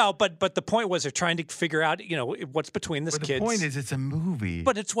movie. Well, but the point was they're trying to figure out, what's between this kid's. The point is it's a movie.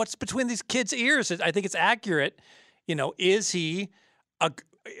 But it's what's between these kids' ears. I think it's accurate. Is he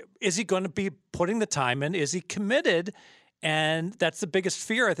going to be putting the time in? Is he committed? And that's the biggest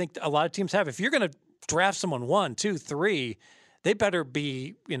fear I think a lot of teams have. If you're going to draft someone 1, 2, 3, they better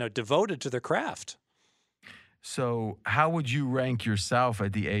be, devoted to their craft. So how would you rank yourself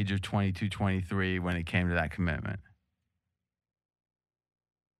at the age of 22, 23 when it came to that commitment?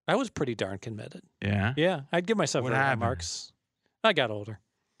 I was pretty darn committed. Yeah? Yeah. I'd give myself What very high happened? marks. I got older.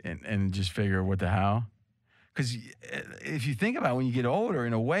 And just figure, what the hell? Because if you think about it, when you get older,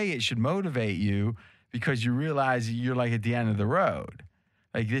 in a way, it should motivate you because you realize you're like at the end of the road.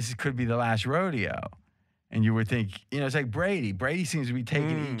 Like this could be the last rodeo. And you would think, it's like Brady. Brady seems to be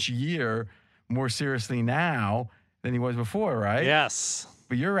taking each year more seriously now than he was before, right? Yes.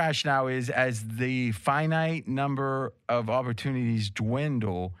 But your rationale is as the finite number of opportunities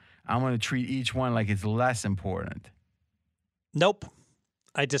dwindle, I'm going to treat each one like it's less important. Nope.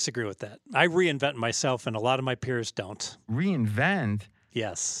 I disagree with that. I reinvent myself, and a lot of my peers don't. Reinvent?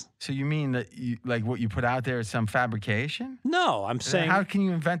 Yes. So you mean that what you put out there is some fabrication? No, I'm saying. How can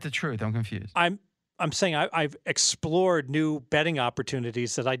you invent the truth? I'm confused. I'm I'm saying I've explored new betting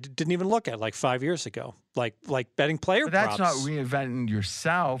opportunities that I didn't even look at like 5 years ago, like betting player But that's props. not reinventing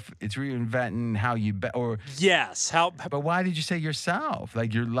yourself. It's reinventing how you bet. Or Yes, but why did you say yourself?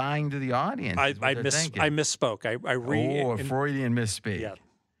 Like you're lying to the audience. I is what they're thinking. misspoke. a Freudian misspeak. Yeah,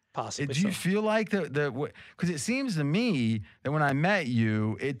 possibly. Do you so. feel like because it seems to me that when I met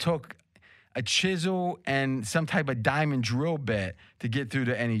you, it took a chisel and some type of diamond drill bit to get through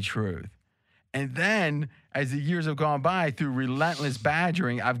to any truth. And then, as the years have gone by, through relentless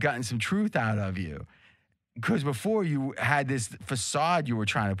badgering, I've gotten some truth out of you. Because before you had this facade you were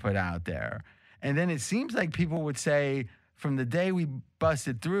trying to put out there. And then it seems like people would say, from the day we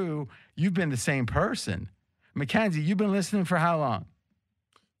busted through, you've been the same person. Mackenzie, you've been listening for how long?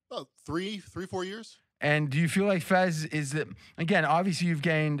 About 4 years. And do you feel like Fez is that, again, obviously you've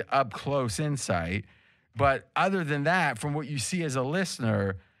gained up close insight, but other than that, from what you see as a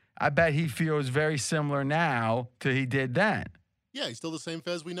listener, I bet he feels very similar now to he did then. Yeah, he's still the same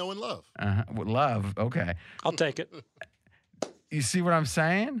Fez we know and love. Love, okay. I'll take it. You see what I'm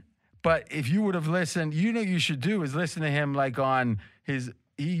saying? But if you would have listened, you know what you should do is listen to him like on he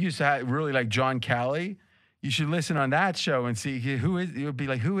used to have really like John Kelly. You should listen on that show and see you'll be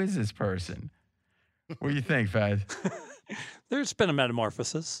like, who is this person? What do you think, Fez? There's been a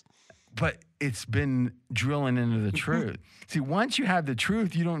metamorphosis. But it's been drilling into the truth. See, once you have the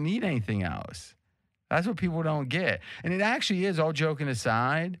truth, you don't need anything else. That's what people don't get. And it actually is, all joking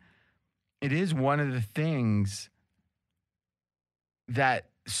aside, it is one of the things that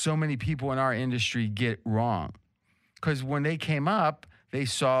so many people in our industry get wrong. Because when they came up, they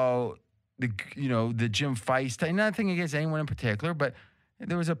saw the Jim Feist, nothing against anyone in particular, but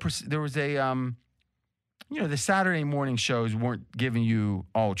there was a the Saturday morning shows weren't giving you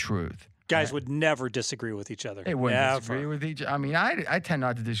all truth. Guys would never disagree with each other. They wouldn't disagree with each other. I mean, I tend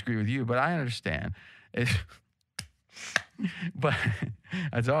not to disagree with you, but I understand. But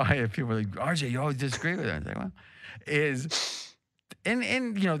that's all I have. People are like, RJ, you always disagree with them.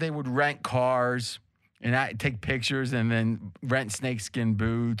 Well, they would rent cars and take pictures and then rent snakeskin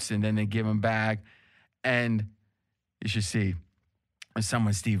boots and then they give them back. And you should see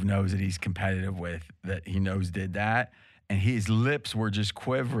someone Steve knows that he's competitive with, that he knows did that, and his lips were just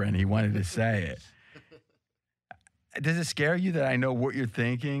quivering. He wanted to say it. Does it scare you that I know what you're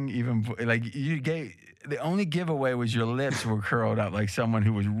thinking? Even like the only giveaway was your lips were curled up like someone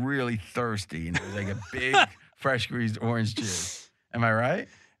who was really thirsty, and it was like a big fresh squeezed orange juice. Am I right?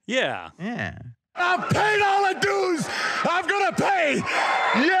 Yeah. Yeah. I've paid all the dues I'm gonna pay.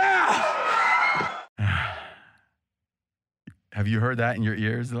 Yeah. Have you heard that in your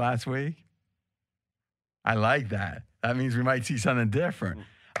ears the last week? I like that. That means we might see something different.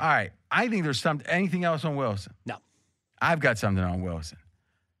 All right. I think there's anything else on Wilson? No. I've got something on Wilson.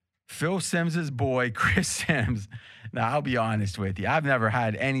 Phil Simms' boy, Chris Simms. Now, I'll be honest with you. I've never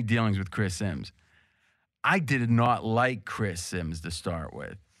had any dealings with Chris Simms. I did not like Chris Simms to start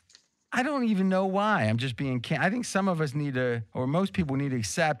with. I don't even know why. I'm just being I think some of us or most people need to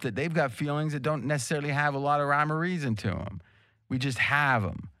accept that they've got feelings that don't necessarily have a lot of rhyme or reason to them. We just have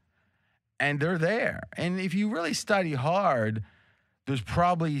them. And they're there. And if you really study hard, there's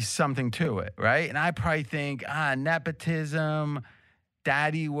probably something to it, right? And I probably think, nepotism,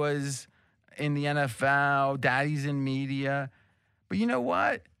 daddy was in the NFL, daddy's in media. But you know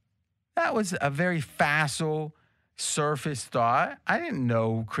what? That was a very facile, surface thought. I didn't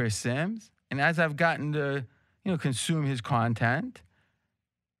know Chris Simms. And as I've gotten to, consume his content,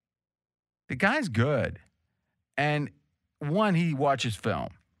 the guy's good. And one, he watches film.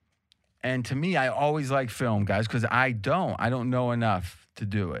 And to me, I always like film, guys, because I don't know enough to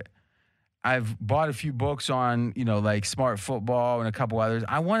do it. I've bought a few books on, like Smart Football and a couple others.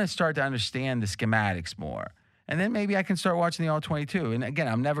 I want to start to understand the schematics more. And then maybe I can start watching the All-22. And again,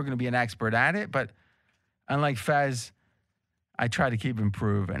 I'm never going to be an expert at it, but unlike Fez, I try to keep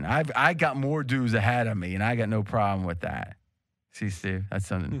improving. I got more dues ahead of me, and I got no problem with that. See, Steve, that's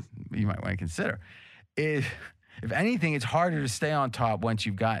something you might want to consider. If anything, it's harder to stay on top once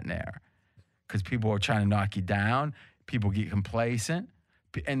you've gotten there because people are trying to knock you down. People get complacent.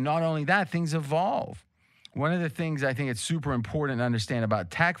 And not only that, things evolve. One of the things I think it's super important to understand about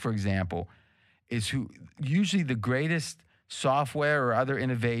tech, for example, is usually the greatest software or other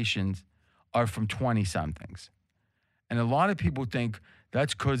innovations are from 20-somethings. And a lot of people think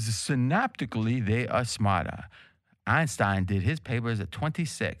that's because synaptically they are smarter. Einstein did his papers at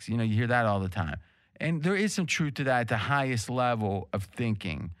 26. You hear that all the time. And there is some truth to that at the highest level of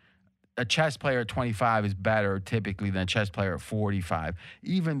thinking. A chess player at 25 is better typically than a chess player at 45,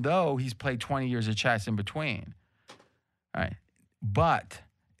 even though he's played 20 years of chess in between. All right. But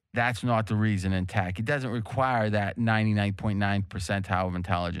That's not the reason in tech. It doesn't require that 99.9 percentile of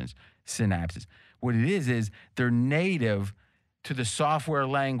intelligence synapses. What it is they're native to the software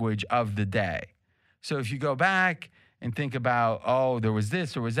language of the day. So if you go back and think about, oh, there was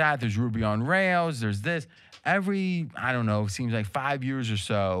this, there was that, there's Ruby on Rails, there's this. Every, I don't know, seems like 5 years or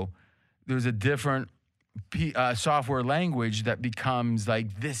so, there's a different software language that becomes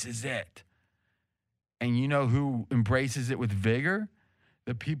like, this is it. And you know who embraces it with vigor?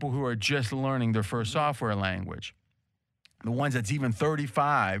 The people who are just learning their first software language. The ones that's even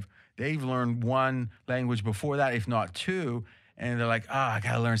 35, they've learned one language before that, if not two, and they're like, I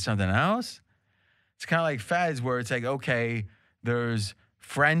got to learn something else. It's kind of like Fez, where it's like, okay, there's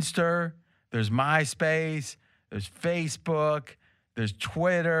Friendster, there's MySpace, there's Facebook, there's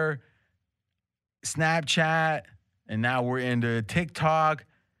Twitter, Snapchat, and now we're into TikTok.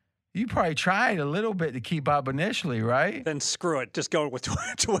 You probably tried a little bit to keep up initially, right? Then screw it. Just go with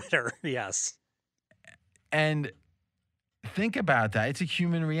Twitter. Yes. And think about that. It's a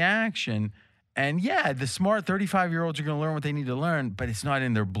human reaction. And yeah, the smart 35-year-olds are going to learn what they need to learn, but it's not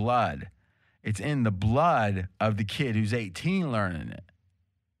in their blood. It's in the blood of the kid who's 18 learning it.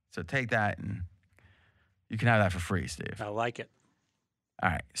 So take that and you can have that for free, Steve. I like it. All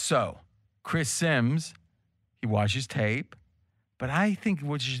right. So Chris Sims, he watches tape. But I think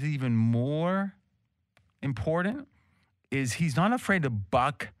which is even more important is he's not afraid to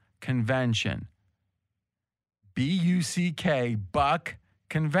buck convention. B-U-C-K, buck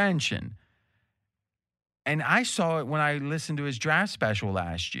convention. And I saw it when I listened to his draft special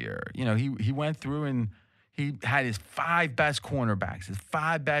last year. You know, he went through and he had his 5 best cornerbacks, his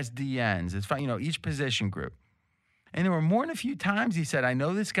 5 best DNs, his 5, each position group. And there were more than a few times he said, I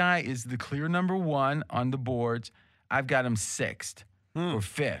know this guy is the clear number 1 on the boards. I've got him 6th or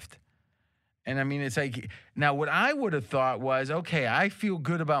 5th. And I mean, it's like, now what I would have thought was, okay, I feel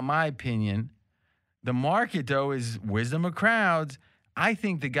good about my opinion. The market, though, is wisdom of crowds. I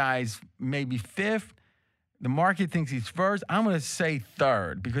think the guy's maybe 5th. The market thinks he's 1st. I'm going to say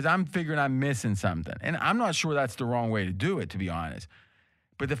 3rd because I'm figuring I'm missing something. And I'm not sure that's the wrong way to do it, to be honest.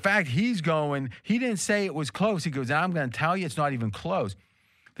 But the fact he's going, he didn't say it was close. He goes, and I'm going to tell you it's not even close.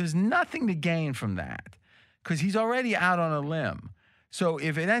 There's nothing to gain from that because he's already out on a limb. So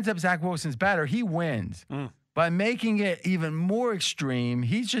if it ends up Zach Wilson's better, he wins. By making it even more extreme,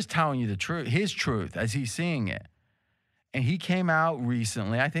 he's just telling you the truth, his truth as he's seeing it. And he came out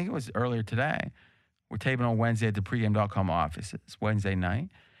recently, I think it was earlier today. We're taping on Wednesday at the pregame.com offices, Wednesday night.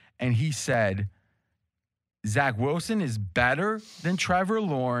 And he said, Zach Wilson is better than Trevor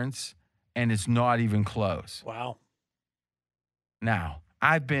Lawrence, and it's not even close. Wow. Now,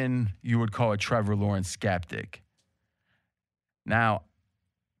 I've been, you would call a Trevor Lawrence skeptic. Now,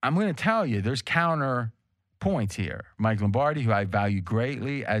 I'm going to tell you, there's counter points here. Mike Lombardi, who I value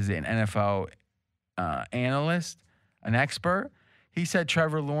greatly as an NFL analyst, an expert, he said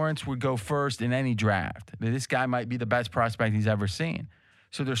Trevor Lawrence would go first in any draft. This guy might be the best prospect he's ever seen.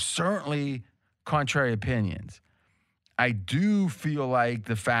 So there's certainly contrary opinions. I do feel like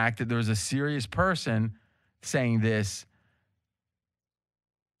the fact that there's a serious person saying this,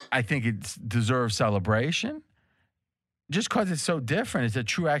 I think it deserves celebration. Just because it's so different. It's a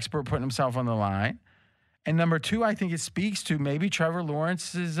true expert putting himself on the line. And number 2, I think it speaks to maybe Trevor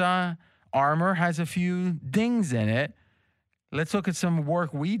Lawrence's armor has a few dings in it. Let's look at some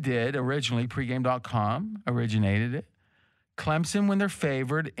work we did originally. Pregame.com originated it. Clemson, when they're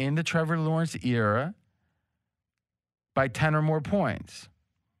favored in the Trevor Lawrence era by 10 or more points.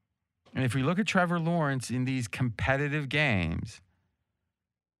 And if we look at Trevor Lawrence in these competitive games,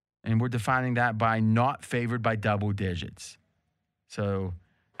 and we're defining that by not favored by double digits. So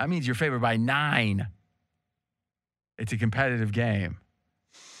that means you're favored by 9. It's a competitive game.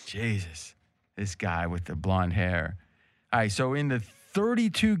 Jesus, this guy with the blonde hair. All right, so in the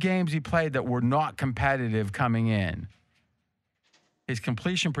 32 games he played that were not competitive coming in, his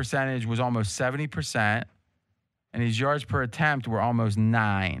completion percentage was almost 70%, and his yards per attempt were almost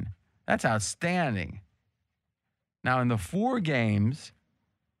 9. That's outstanding. Now, in the 4 games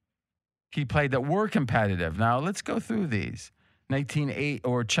he played that were competitive. Now, let's go through these.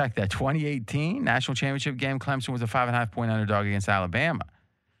 2018 national championship game, Clemson was a 5.5-point underdog against Alabama.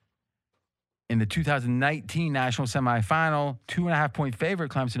 In the 2019 national semifinal, 2.5-point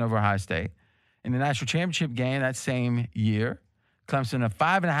favorite Clemson over Ohio State. In the national championship game that same year, Clemson a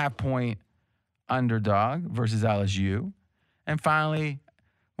 5.5-point underdog versus LSU. And finally,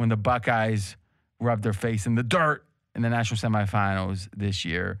 when the Buckeyes rubbed their face in the dirt in the national semifinals this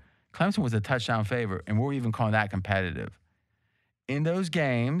year, Clemson was a touchdown favorite, and we're even calling that competitive. In those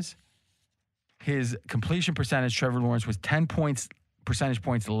games, his completion percentage, Trevor Lawrence, was 10 points percentage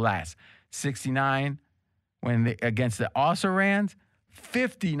points less. 69 against the also Rans.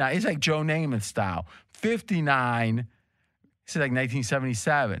 59. It's like Joe Namath style. 59. This is like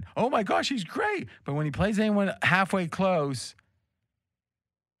 1977. Oh my gosh, he's great. But when he plays anyone halfway close,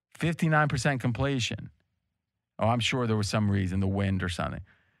 59% completion. Oh, I'm sure there was some reason, the wind or something.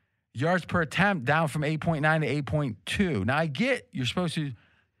 Yards per attempt down from 8.9 to 8.2. Now, I get you're supposed to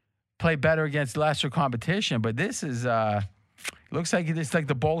play better against lesser competition, but this is looks like it's like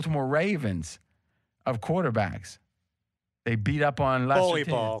the Baltimore Ravens of quarterbacks. They beat up on lesser Bully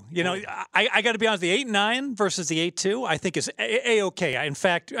teams. ball. You know, I got to be honest, the 8-9 versus the 8-2, I think is A-okay. In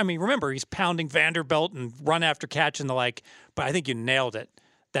fact, I mean, remember, he's pounding Vanderbilt and run after catch and the like, but I think you nailed it.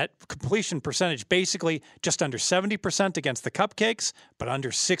 That completion percentage basically just under 70% against the Cupcakes, but under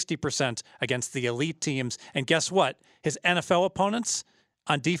 60% against the elite teams. And guess what? His NFL opponents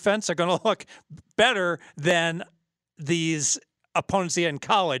on defense are going to look better than these opponents he had in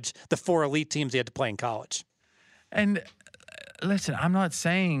college, the 4 elite teams he had to play in college. And listen, I'm not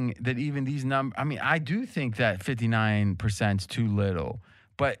saying that even these numbers, I mean, I do think that 59% is too little,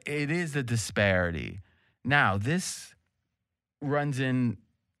 but it is the disparity. Now, this runs in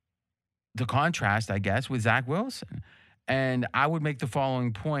the contrast, I guess, with Zach Wilson. And I would make the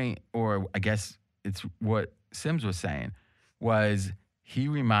following point, or I guess it's what Sims was saying, was he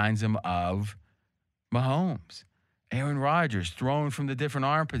reminds him of Mahomes, Aaron Rodgers, throwing from the different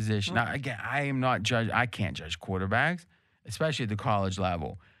arm position. Now, again, I can't judge quarterbacks, especially at the college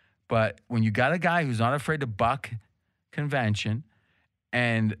level. But when you got a guy who's not afraid to buck convention,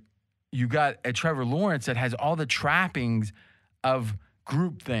 and you got a Trevor Lawrence that has all the trappings of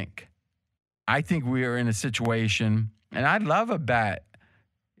groupthink, I think we are in a situation, and I'd love a bet.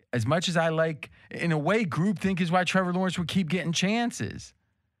 As much as I like, in a way, groupthink is why Trevor Lawrence would keep getting chances.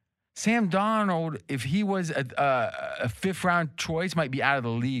 Sam Darnold, if he was a fifth-round choice, might be out of the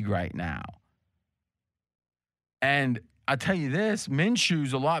league right now. And I'll tell you this,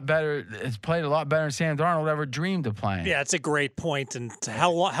 Minshew's has played a lot better than Sam Darnold ever dreamed of playing. Yeah, it's a great point. And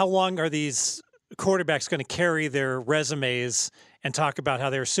how long are these quarterbacks going to carry their resumes and talk about how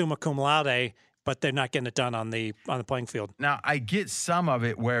they're summa cum laude, but they're not getting it done on the playing field? Now, I get some of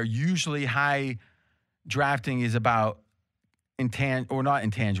it where usually high drafting is about not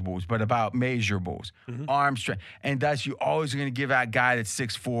intangibles, but about measurables, arm strength. And thus, you always going to give that guy that's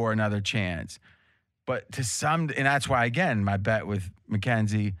 6'4" another chance. But and that's why, again, my bet with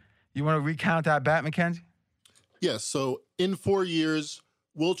Mackenzie, you want to recount that bet, Mackenzie? Yes. So in 4 years,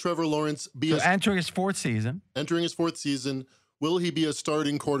 will Trevor Lawrence be entering his fourth season? Entering his fourth season, will he be a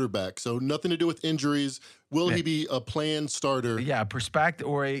starting quarterback? So nothing to do with injuries. Will he be a planned starter? Yeah,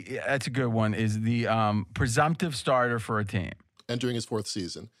 that's a good one, is the presumptive starter for a team. Entering his fourth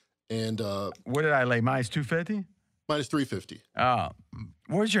season. And what did I lay? Minus 250? Minus 350. Oh.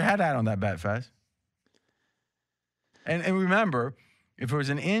 Where's your head at on that bet, Fez? And remember, if it was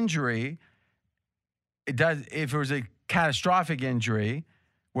an injury, if it was a catastrophic injury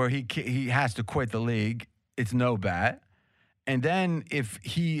where he has to quit the league, it's no bet. And then if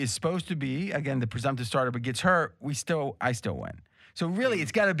he is supposed to be, again, the presumptive starter, but gets hurt, I still win. So really,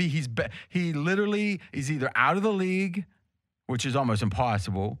 it's got to be he literally is either out of the league, which is almost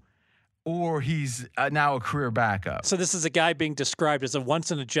impossible, or he's now a career backup. So this is a guy being described as a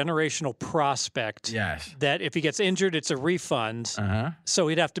once-in-a-generational prospect. Yes. That if he gets injured, it's a refund. So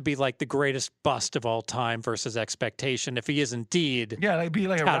he'd have to be like the greatest bust of all time versus expectation if he is indeed. Yeah, it'd be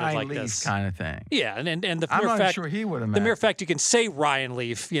like a Ryan like Leaf this kind of thing. Yeah, and the I'm mere not fact, sure he would have. The mere fact you can say Ryan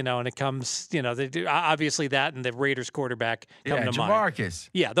Leaf, and it comes, obviously that and the Raiders quarterback come to mind. Jamarcus.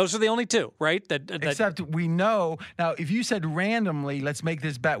 Yeah, those are the only two, right? Except we know now. If you said randomly, let's make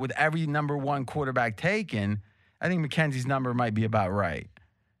this bet with every number one quarterback taken, I think Mackenzie's number might be about right.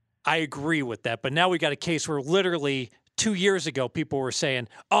 I agree with that. But now we got a case where literally 2 years ago, people were saying,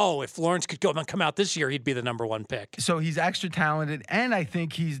 oh, if Lawrence could come out this year, he'd be the number one pick. So he's extra talented. And I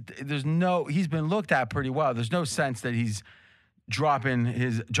think he's been looked at pretty well. There's no sense that he's dropping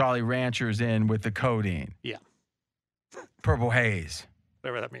his Jolly Ranchers in with the codeine. Yeah. Purple Haze.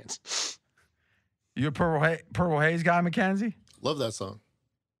 Whatever that means. You a Purple Haze guy, Mackenzie? Love that song.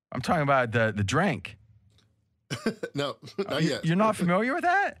 I'm talking about the drink. No, not yet. You're not familiar with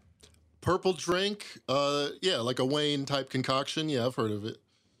that? Purple drink? Yeah, like a Wayne type concoction. Yeah, I've heard of it.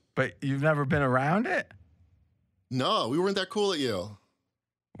 But you've never been around it? No, we weren't that cool at Yale.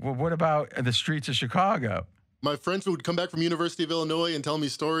 Well, what about the streets of Chicago? My friends would come back from University of Illinois and tell me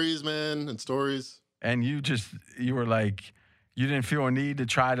stories, man, and stories. And you were like, you didn't feel a need to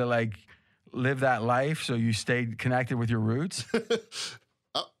try to like live that life, so you stayed connected with your roots?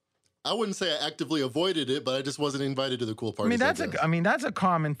 I wouldn't say I actively avoided it, but I just wasn't invited to the cool parties. That's a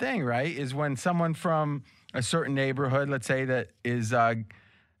common thing, right? Is when someone from a certain neighborhood, let's say that is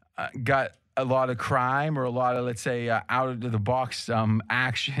got a lot of crime or a lot of, let's say, out of the box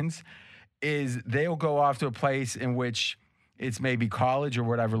actions, is they'll go off to a place in which it's maybe college or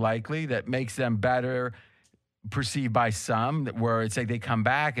whatever likely that makes them better perceived by some, where it's like they come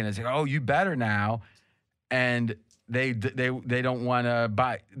back and it's like, oh, you better now, and they don't want to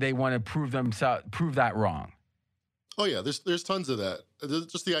buy. They want to prove that wrong. Oh yeah, there's tons of that. There's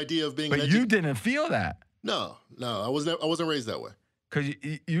just the idea of being. But you didn't feel that. No, I wasn't raised that way. Because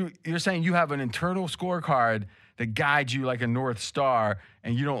you're saying you have an internal scorecard that guides you like a North Star,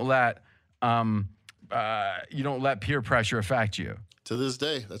 and you don't let peer pressure affect you. To this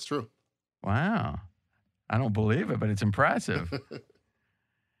day, that's true. Wow. I don't believe it, but it's impressive.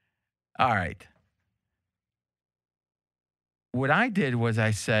 All right. What I did was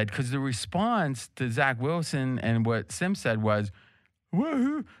I said, because the response to Zach Wilson and what Sim said was, well,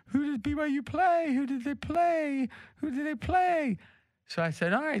 who did BYU play? Who did they play? Who did they play? So I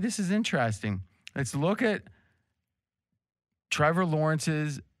said, all right, this is interesting. Let's look at Trevor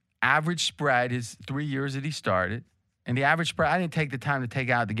Lawrence's average spread, his 3 years that he started. And the average spread, I didn't take the time to take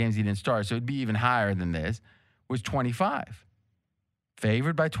out the games he didn't start, so it'd be even higher than this, was 25.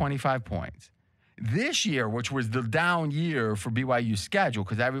 Favored by 25 points. This year, which was the down year for BYU's schedule,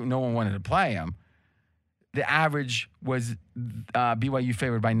 because no one wanted to play him, the average was BYU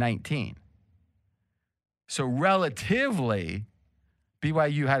favored by 19. So relatively,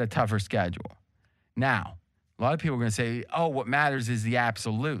 BYU had a tougher schedule. Now, a lot of people are going to say, oh, what matters is the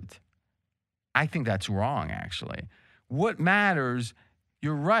absolute. I think that's wrong, actually. What matters,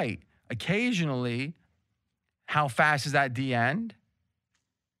 you're right, occasionally, how fast is that D end?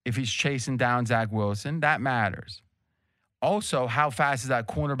 If he's chasing down Zach Wilson, that matters. Also, how fast is that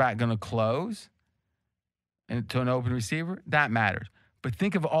cornerback going to close to an open receiver? That matters. But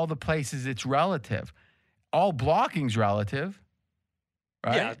think of all the places it's relative. All blocking's relative,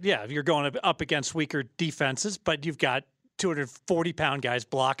 right? Yeah. You're going up against weaker defenses, but you've got 240-pound guys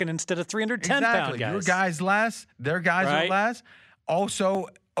blocking instead of 310-pound guys. Your guys less, their guys are less. Also,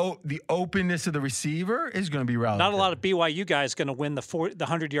 the openness of the receiver is going to be relative. Not a lot of BYU guys going to win the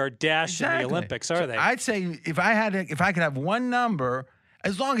 100-yard dash in the Olympics, are they? I'd say if I could have one number,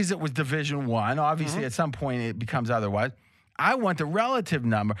 as long as it was Division I, obviously at some point it becomes otherwise. I want the relative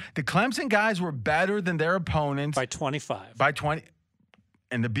number. The Clemson guys were better than their opponents by 25. By 20,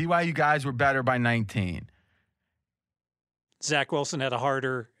 and the BYU guys were better by 19. Zach Wilson had a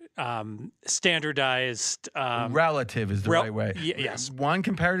harder, standardized. Relative is the right way. Yes. One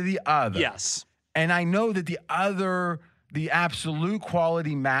compared to the other. Yes. And I know that the absolute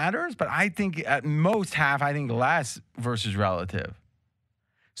quality matters, but I think at most half, I think less versus relative.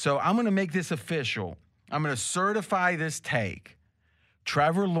 So I'm going to make this official. I'm going to certify this take.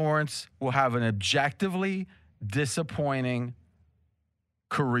 Trevor Lawrence will have an objectively disappointing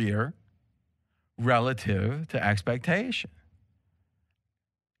career relative to expectation.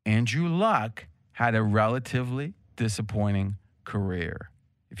 Andrew Luck had a relatively disappointing career.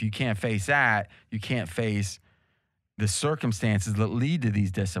 If you can't face that, you can't face the circumstances that lead to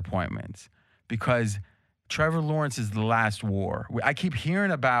these disappointments, because Trevor Lawrence is the last war. I keep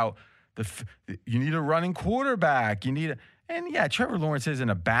hearing about you need a running quarterback. And yeah, Trevor Lawrence isn't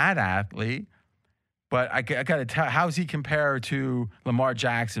a bad athlete, but I got to tell, how's he compare to Lamar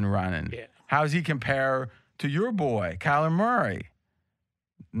Jackson running? Yeah. How's he compare to your boy, Kyler Murray?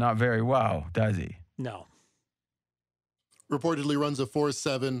 Not very well, does he? No. Reportedly runs a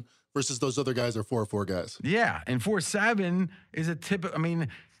 4.7 versus those other guys are 4.4 guys. Yeah, and 4.7 is a typical. I mean,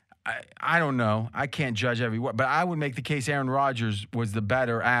 I don't know. I can't judge everyone, but I would make the case Aaron Rodgers was the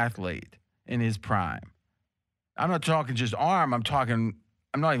better athlete in his prime. I'm not talking just arm. I'm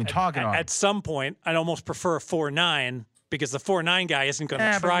not even talking arm. At some point, I'd almost prefer a 4.9 because the 4.9 guy isn't going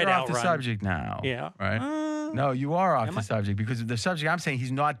to try to outrun. Off the subject now. Yeah. Right? No, you are off the subject, because the subject I'm saying,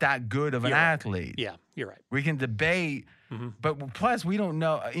 he's not that good of an athlete. Yeah, you're right. We can debate, but plus we don't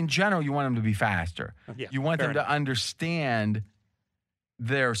know. In general, you want him to be faster. Yeah, you want them to understand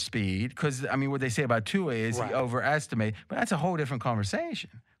their speed, because, I mean, what they say about Tua is he overestimates, but that's a whole different conversation.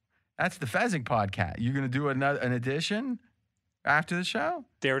 That's the Fezzik podcast. You're going to do an edition after the show?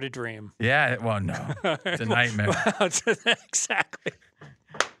 Dare to dream. Yeah, well, no. It's a nightmare. Exactly.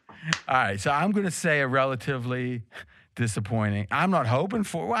 All right, so I'm going to say a relatively disappointing. I'm not hoping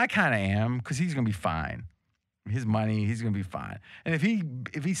for. Well, I kind of am, because he's going to be fine. His money, he's going to be fine. And if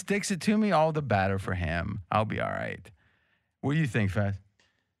he sticks it to me, all the better for him. I'll be all right. What do you think, Fez?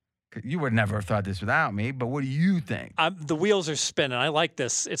 You would never have thought this without me, but what do you think? The wheels are spinning. I like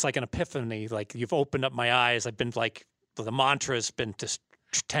this. It's like an epiphany. Like you've opened up my eyes. I've been like, the mantra has been just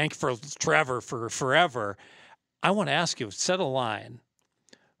tank for Trevor for forever. I want to ask you, set a line.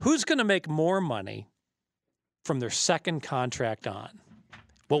 Who's going to make more money from their second contract on?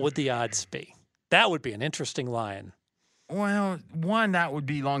 What would the odds be? That would be an interesting line. Well, one, that would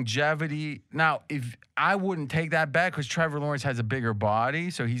be longevity. Now, if I wouldn't take that bet because Trevor Lawrence has a bigger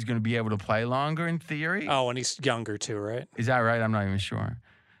body, so he's going to be able to play longer in theory. Oh, and he's younger too, right? Is that right? I'm not even sure.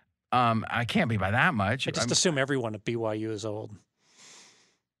 I can't be by that much. I just assume everyone at BYU is old.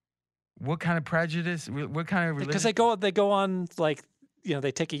 What kind of prejudice? What kind of religion? Because they go on like,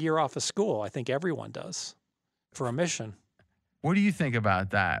 they take a year off of school. I think everyone does for a mission. What do you think about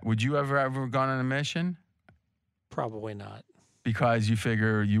that? Would you ever gone on a mission? Probably not. Because you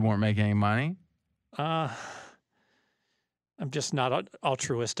figure you weren't making any money? I'm just not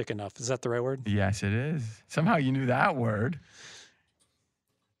altruistic enough. Is that the right word? Yes, it is. Somehow you knew that word.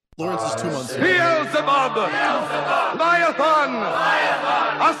 Lawrence is 2 months. Beelzebub! Leviathan!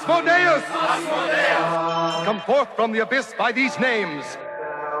 Asmodeus! Come forth from the abyss by these names.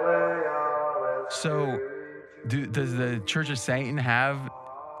 So, does the Church of Satan have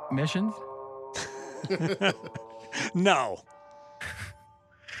missions? No.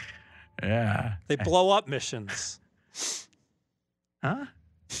 Yeah. They blow up missions. Huh?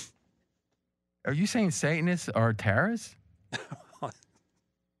 Are you saying Satanists are terrorists?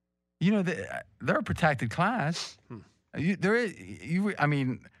 They're a protected class. I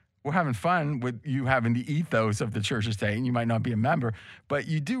mean, we're having fun with you having the ethos of the Church of Satan. You might not be a member, but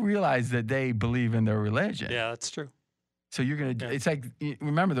you do realize that they believe in their religion. Yeah, that's true. So you're going to, it's like,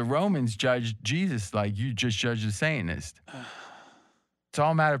 remember the Romans judged Jesus like you just judged a Satanist. It's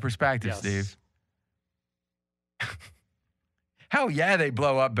all a matter of perspective, Yes. Steve. Hell yeah, they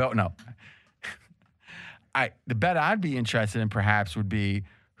blow up Bill. No. The bet I'd be interested in perhaps would be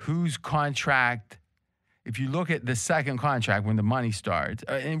whose contract, if you look at the second contract when the money starts,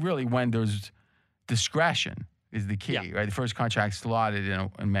 and really when there's discretion is the key, right? The first contract slotted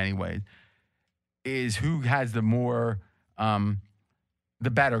in many ways, is who has the more, the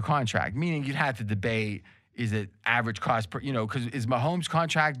better contract. Meaning you'd have to debate, is it average cost per, because is Mahomes'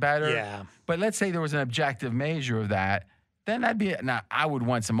 contract better? Yeah. But let's say there was an objective measure of that, then now I would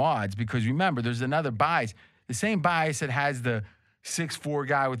want some odds because remember, there's another bias. The same bias that has the 6'4"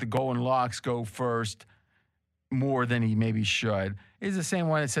 guy with the golden locks go first more than he maybe should is the same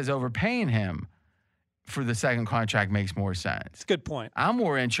one that says overpaying him for the second contract makes more sense. It's a good point. I'm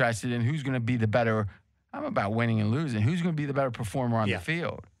more interested in who's going to be the better. I'm about winning and losing. Who's going to be the better performer on the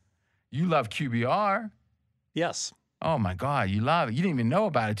field? You love QBR. Yes. Oh, my God. You love it. You didn't even know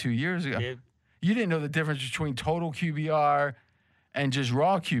about it 2 years ago. You didn't know the difference between total QBR and just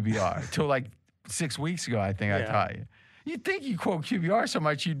raw QBR until like 6 weeks ago, I think I taught you. You'd think you quote QBR so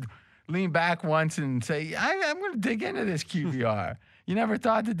much you'd lean back once and say, I'm going to dig into this QBR. You never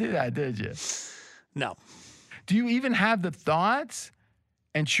thought to do that, did you? No. Do you even have the thoughts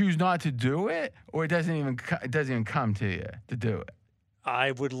and choose not to do it, or it doesn't even come to you to do it?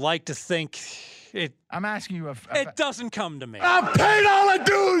 I would like to think it. I'm asking you It doesn't come to me. I've paid all the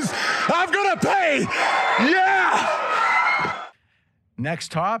dues I'm gonna pay. Yeah.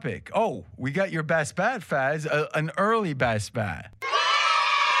 Next topic. Oh, we got your best bet, Faz. An early best bet.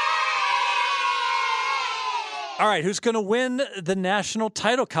 All right, who's going to win the national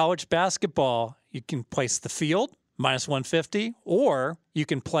title, college basketball? You can place the field, -150, or you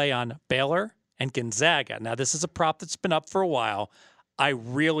can play on Baylor and Gonzaga. Now, this is a prop that's been up for a while. I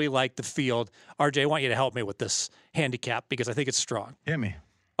really like the field. RJ, I want you to help me with this handicap because I think it's strong. Hit me.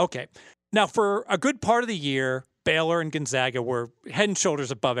 Okay. Now, for a good part of the year, Baylor and Gonzaga were head and shoulders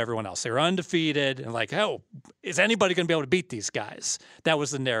above everyone else. They were undefeated and like, oh, is anybody going to be able to beat these guys? That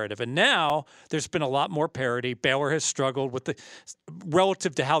was the narrative. And now there's been a lot more parity. Baylor has struggled with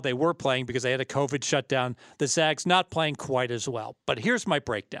relative to how they were playing because they had a COVID shutdown. The Zags not playing quite as well. But here's my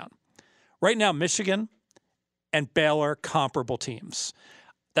breakdown. Right now, Michigan and Baylor, comparable teams.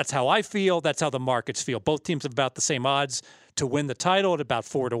 That's how I feel. That's how the markets feel. Both teams have about the same odds to win the title at about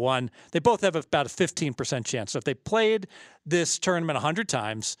 4-1. They both have about a 15% chance. So if they played this tournament 100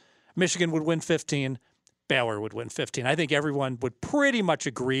 times, Michigan would win 15, Baylor would win 15. I think everyone would pretty much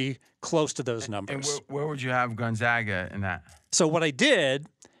agree close to those numbers. And where would you have Gonzaga in that? So what I did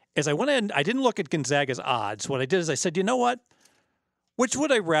is I went in, I didn't look at Gonzaga's odds. What I did is I said, you know what? Which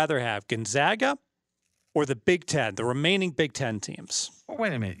would I rather have, Gonzaga or the Big Ten, the remaining Big Ten teams? Well,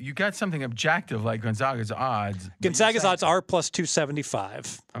 wait a minute. You got something objective like Gonzaga's odds. Gonzaga's odds are plus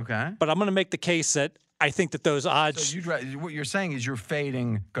 275. Okay. But I'm going to make the case that I think that those odds. So what you're saying is you're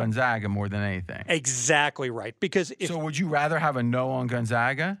fading Gonzaga more than anything. Exactly right. Because so would you rather have a no on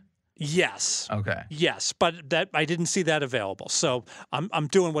Gonzaga? Yes. Okay. Yes, but that I didn't see that available. So I'm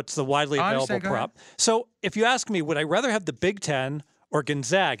doing what's the widely available prop. So if you ask me, would I rather have the Big Ten or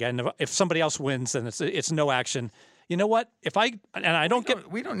Gonzaga? And if somebody else wins, then it's no action. You know what?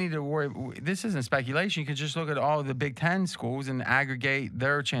 We don't need to worry. This isn't speculation. You can just look at all of the Big Ten schools and aggregate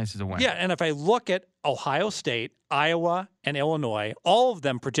their chances of winning. Yeah, and if I look at Ohio State, Iowa, and Illinois, all of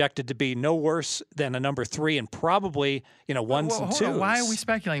them projected to be no worse than a number 3 and probably, ones and twos. Why are we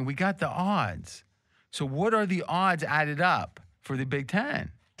speculating? We got the odds. So what are the odds added up for the Big Ten?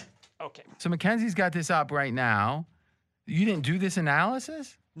 Okay. So Mackenzie's got this up right now. You didn't do this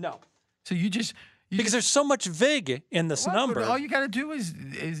analysis? No. So you just... Because there's so much VIG in this number. All you got to do is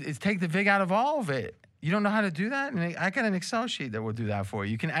take the VIG out of all of it. You don't know how to do that? And I got an Excel sheet that will do that for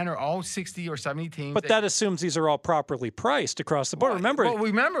you. You can enter all 60 or 70 teams. But that assumes these are all properly priced across the board.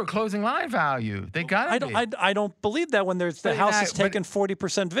 Remember closing line value. They got it. I don't believe that when the house is taking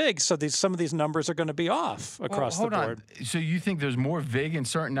 40% VIG. So some of these numbers are going to be off across the board. Hold on. So you think there's more VIG in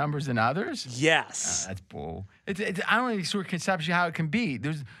certain numbers than others? Yes. That's bull. I don't really sort of conceptually how it can be.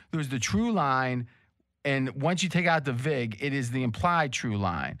 There's the true line. And once you take out the VIG, it is the implied true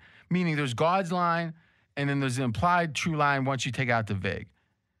line, meaning there's God's line, and then there's the implied true line once you take out the VIG.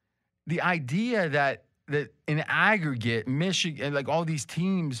 The idea that in aggregate, Michigan, like all these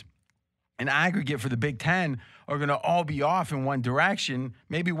teams in aggregate for the Big Ten are going to all be off in one direction.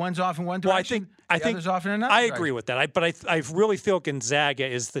 Maybe one's off in one direction. I think others off in another. I agree with that. But I really feel Gonzaga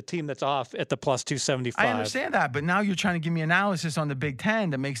is the team that's off at the plus 275. I understand that, but now you're trying to give me analysis on the Big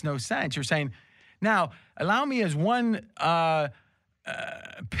Ten that makes no sense. You're saying, now allow me as one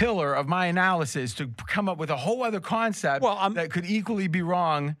pillar of my analysis to come up with a whole other concept that could equally be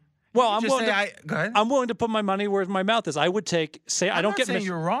wrong. Well, go ahead. I'm willing to put my money where my mouth is. I would I'm not saying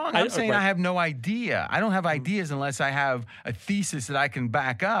you're wrong. I'm saying I have no idea. I don't have ideas unless I have a thesis that I can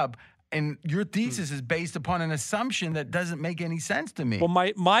back up. And your thesis is based upon an assumption that doesn't make any sense to me.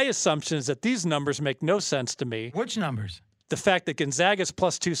 Well, my assumption is that these numbers make no sense to me. Which numbers? The fact that Gonzaga's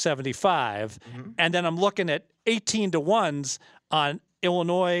plus 275, and then I'm looking at 18 to 1s on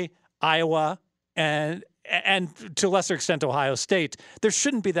Illinois, Iowa, and to a lesser extent Ohio State. There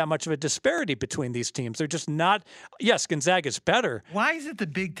shouldn't be that much of a disparity between these teams. They're just not. Yes, Gonzaga's better. Why is it the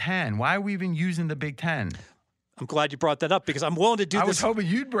Big Ten? Why are we even using the Big Ten? I'm glad you brought that up because I'm willing to do this. I was hoping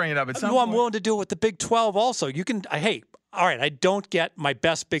you'd bring it up at some point. I'm willing to do it with the Big 12 also. You can. All right, I don't get my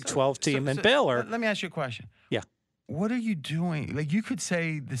best Big 12 team in Baylor. Let me ask you a question. Yeah. What are you doing? Like, you could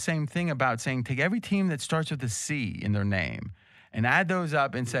say the same thing about saying take every team that starts with a C in their name and add those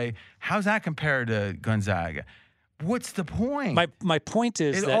up and say, how's that compared to Gonzaga? What's the point? My point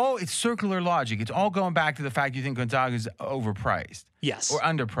is it's circular logic. It's all going back to the fact you think Gonzaga is overpriced. Yes. Or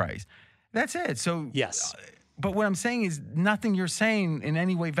underpriced. That's it. So yes. But what I'm saying is nothing you're saying in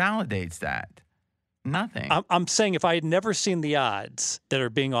any way validates that. Nothing. I'm saying if I had never seen the odds that are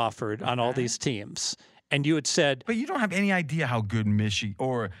being offered on all these teams, and you had said... But you don't have any idea how good Michigan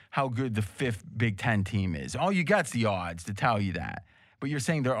or how good the 5th Big Ten team is. All you got's the odds to tell you that. But you're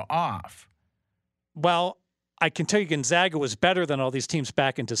saying they're off. Well, I can tell you Gonzaga was better than all these teams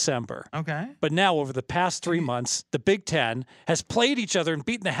back in December. Okay. But now, over the past 3 months, the Big Ten has played each other and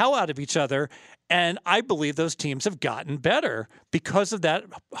beaten the hell out of each other. And I believe those teams have gotten better because of that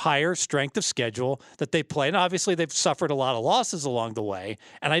higher strength of schedule that they play. And obviously, they've suffered a lot of losses along the way.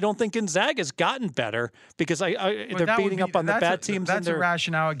 And I don't think Gonzaga's gotten better because they're beating up on the bad teams. That's a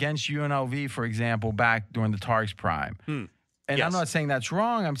rationale against UNLV, for example, back during the Tarks prime. And yes. I'm not saying that's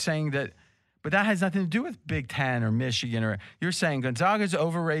wrong. I'm saying that, but that has nothing to do with Big Ten or Michigan. You're saying Gonzaga's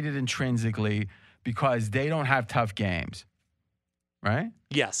overrated intrinsically because they don't have tough games, right?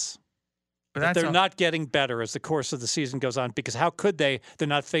 Yes. But they're not getting better as the course of the season goes on because how could they? They're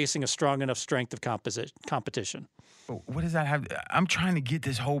not facing a strong enough strength of competition. What does that have? I'm trying to get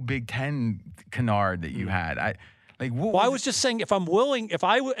this whole Big Ten canard that you had. I was just saying if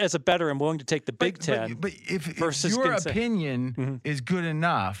I as a bettor am willing to take the Big Ten. But if your opinion is good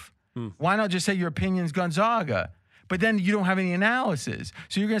enough, why not just say your opinion's Gonzaga? But then you don't have any analysis.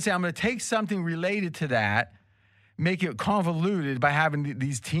 So you're going to say I'm going to take something related to that, make it convoluted by having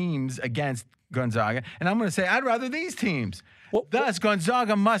these teams against Gonzaga, and I'm going to say I'd rather these teams. Thus,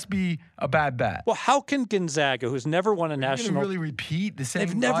 Gonzaga must be a bad bet. Well, how can Gonzaga, who's never won a national... really repeat the same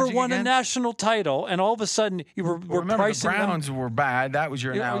They've never won a national title, and all of a sudden we're pricing the Browns were bad. That was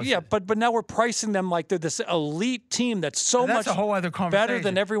your analysis. Yeah, but now we're pricing them like they're this elite team that's much a whole other conversation. better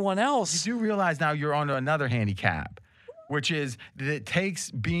than everyone else. You do realize now you're on to another handicap. which is that it takes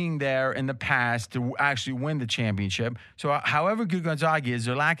being there in the past to actually win the championship. So however good Gonzaga is,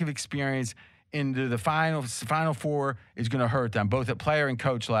 their lack of experience into the Final Four is going to hurt them, both at player and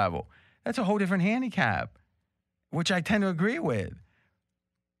coach level. That's a whole different handicap, which I tend to agree with.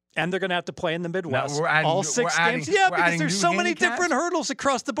 And they're going to have to play in the Midwest. No, all 6 games. Yeah, because there's so many handicaps? different hurdles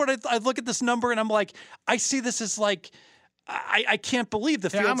across the board. I look at this number and I'm like, I see this as like, I can't believe the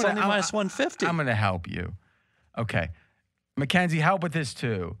field's only minus 150. I'm going to help you. Okay. Mackenzie, help with this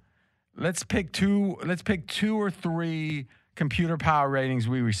too. Let's pick two or three computer power ratings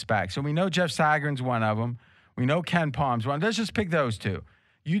we respect. So we know Jeff Sagarin's one of them. We know Ken Palm's one. Let's just pick those two.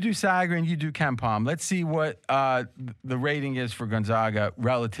 You do Sagarin, you do Ken Palm. Let's see what the rating is for Gonzaga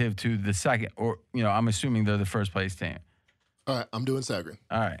relative to the second, or, I'm assuming they're the first place team. All right, I'm doing Sagarin.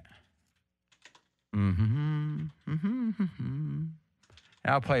 All right.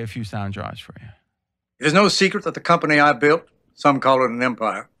 I'll play a few sound draws for you. It is no secret that the company I built, some call it an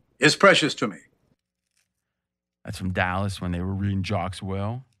empire, is precious to me. That's from Dallas when they were reading Jock's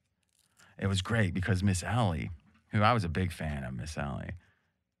will. It was great because Miss Ellie, who I was a big fan of, Miss Ellie.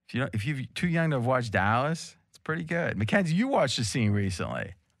 If you're too young to have watched Dallas, it's pretty good. Mackenzie, you watched the scene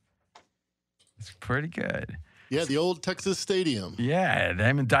recently. It's pretty good. Yeah, the old Texas Stadium. Yeah,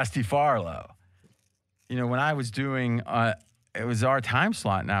 them and Dusty Farlow. When I was doing, it was our time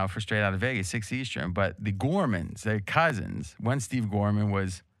slot now for Straight Out of Vegas, 6 Eastern, but the Gormans, their cousins, when Steve Gorman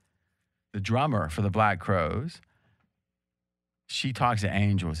was the drummer for the Black Crowes, She Talks to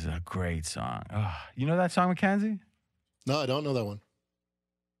Angels is a great song. Oh, you know that song, Mackenzie? No, I don't know that one.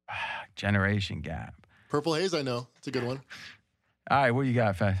 Generation Gap. Purple Haze, I know. It's a good one. All right, what you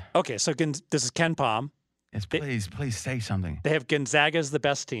got, Fed? Okay, so this is Ken Palm. Yes, please say something. They have Gonzaga as the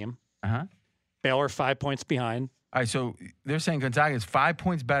best team. Uh-huh. Baylor 5 points behind. All right, so they're saying Gonzaga is 5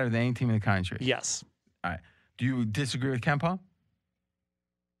 points better than any team in the country. Yes. All right. Do you disagree with Ken Palm?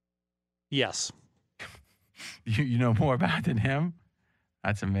 Yes. You know more about it than him?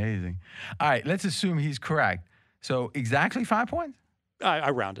 That's amazing. All right, let's assume he's correct. So exactly 5 points?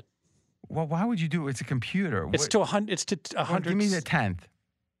 I rounded. Well, why would you do it? It's a computer. It's to 100. It's to 100. Give me the 10th.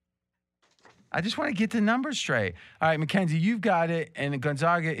 I just want to get the numbers straight. All right, Mackenzie, you've got it, and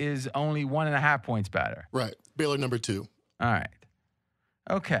Gonzaga is only 1.5 points better. Right. Baylor number 2. All right.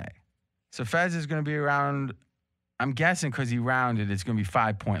 Okay. So Fez is going to be around, I'm guessing because he rounded, it's going to be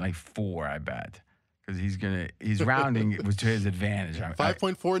 5.4, I bet. Because he's rounding it was to his advantage.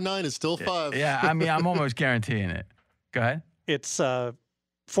 5.49 is still 5. Yeah, I mean, I'm almost guaranteeing it. Go ahead. It's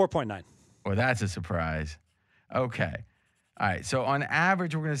 4.9. Well, that's a surprise. Okay. All right. So on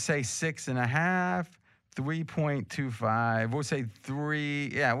average, we're going to say 6.5, 3.25. We'll say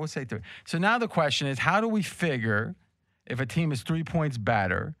 3. Yeah, we'll say 3. So now the question is, how do we figure if a team is 3 points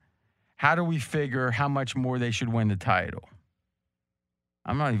better? How do we figure how much more they should win the title?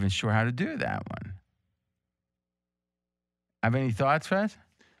 I'm not even sure how to do that one. Have any thoughts, Fez?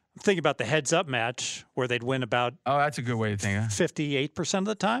 I'm thinking about the heads-up match where they'd win about Oh, that's a good way to think. 58% of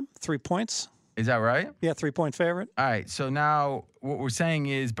the time, 3 points. Is that right? Yeah, 3-point favorite. All right. So now what we're saying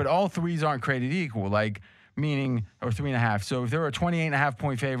is, but all threes aren't created equal, like meaning, or 3.5. So if there were a 28.5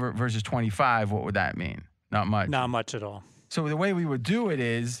 point favorite versus 25, what would that mean? Not much. Not much at all. So the way we would do it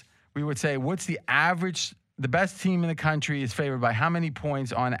is we would say, what's the average? The best team in the country is favored by how many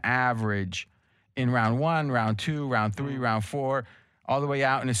points on average in round 1, round 2, round 3, round 4, all the way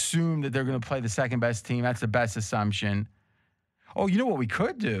out, and assume that they're going to play the second best team. That's the best assumption. Oh, you know what we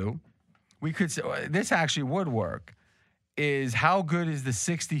could do? We could say, this actually would work, is how good is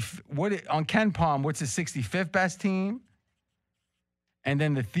the on Ken Palm, what's the 65th best team? And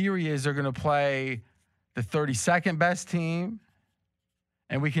then the theory is they're going to play the 32nd best team,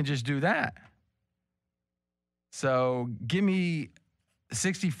 and we can just do that. So give me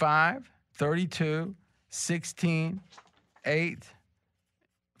 65, 32, 16, 8,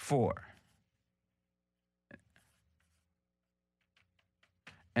 4.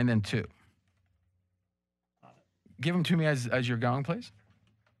 And then 2. Give them to me as you're going, please.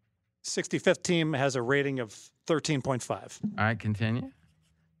 65th team has a rating of 13.5. All right, continue.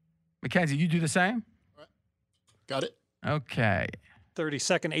 Mackenzie, you do the same? All right. Got it. Okay.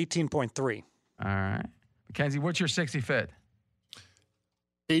 32nd, 18.3. All right. Mackenzie, what's your 65th?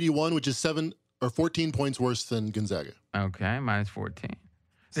 81, which is 7 or 14 points worse than Gonzaga. Okay, minus 14.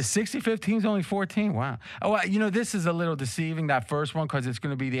 The 65th team's only 14? Wow. Oh, this is a little deceiving, that first one, because it's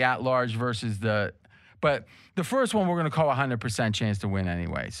going to be the at-large versus but the first one we're going to call 100% chance to win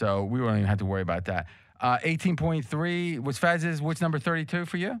anyway, so we won't even have to worry about that. 18.3, what's Fez's? What's number 32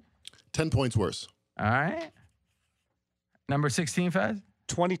 for you? 10 points worse. All right. Number 16, Fez?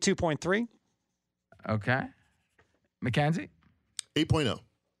 22.3. Okay. Mackenzie? 8.0. All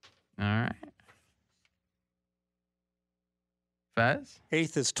right. Fez?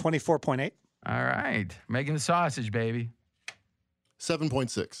 8th is 24.8. All right. Making the sausage, baby.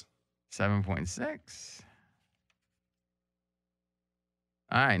 7.6. 7.6.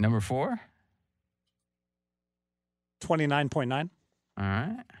 All right. Number 4? 29.9. All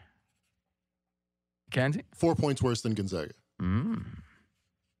right. Mackenzie? 4 points worse than Gonzaga.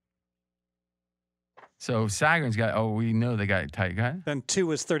 So Sagarin's got, we know they got it tight. Go ahead. Then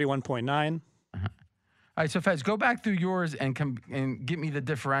 2 is 31.9. All right, so Fez, go back through yours and get me the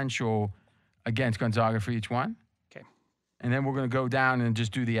differential against Gonzaga for each one. Okay. And then we're going to go down and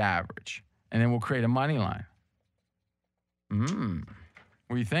just do the average. And then we'll create a money line.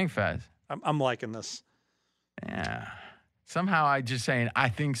 What do you think, Fez? I'm liking this. Yeah. Somehow I just saying, I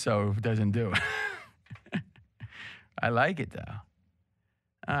think so doesn't do it. I like it, though.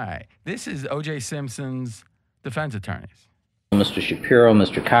 All right. This is O.J. Simpson's defense attorneys. Mr. Shapiro,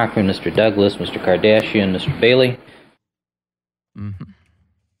 Mr. Cochran, Mr. Douglas, Mr. Kardashian, Mr. Bailey.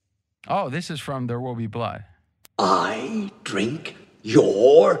 Oh, this is from There Will Be Blood. I drink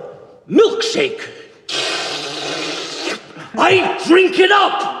your milkshake. I drink it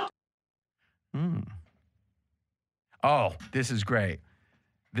up. Oh, this is great.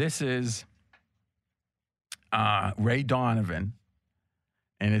 This is Ray Donovan.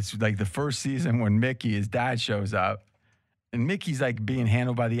 And it's like the first season when Mickey, his dad, shows up. And Mickey's like being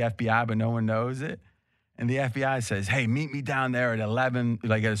handled by the FBI, but no one knows it. And the FBI says, hey, meet me down there at 11,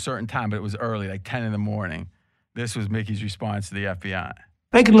 like at a certain time, but it was early, like 10 in the morning. This was Mickey's response to the FBI.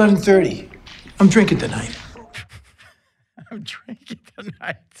 Make it 11:30. I'm drinking tonight. I'm drinking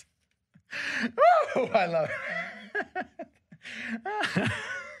tonight. Oh, I love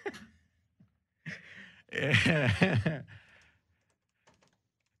it.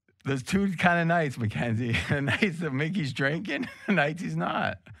 There's two kind of nights, Mackenzie. The nights that Mickey's drinking, the nights he's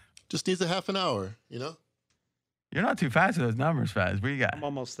not. Just needs a half an hour, you know? You're not too fast with those numbers, Faz. What do you got? I'm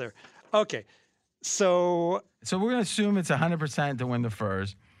almost there. Okay. So we're going to assume it's 100% to win the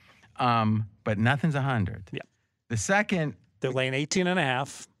first, but nothing's 100. Yeah. The second. They're laying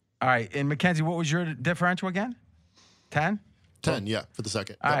 18.5. All right. And Mackenzie, what was your differential again? 10? 10, yeah, for the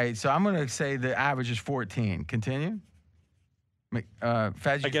second. All right. So I'm going to say the average is 14. Continue.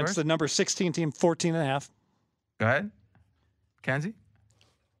 Faz, against first? the number 16 team, 14.5. Go ahead. Mackenzie?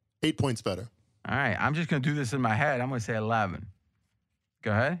 8 points better. All right. I'm just going to do this in my head. I'm going to say 11.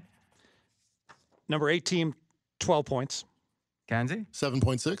 Go ahead. Number 8 team, 12 points. Kenzie?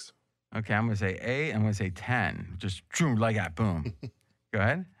 7.6. Okay, I'm going to say 8. I'm going to say 10. Just boom, like that. Boom. Go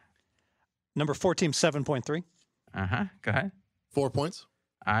ahead. Number 4 team, 7.3. Go ahead. 4 points.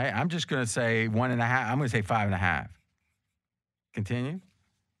 All right. I'm just going to say 1.5. I'm going to say 5.5. Continue.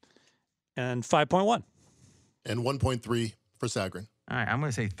 And 5.1. And 1.3 for Sagarin. All right. I'm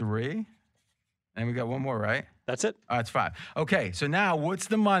going to say 3. And we got one more, right? That's it. Oh, that's 5. Okay. So now what's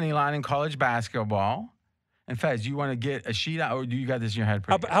the money line in college basketball? And Fez, do you want to get a sheet out or do you got this in your head?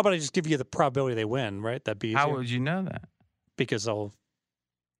 How about I just give you the probability they win, right? That'd be easier. How would you know that? Because it'll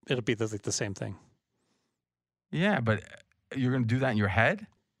be the same thing. Yeah, but you're going to do that in your head?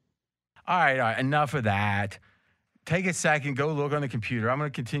 All right. Enough of that. Take a second. Go look on the computer. I'm going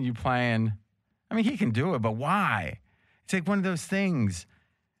to continue playing. I mean, he can do it, but why? It's like one of those things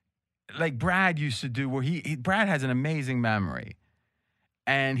like Brad used to do where Brad has an amazing memory.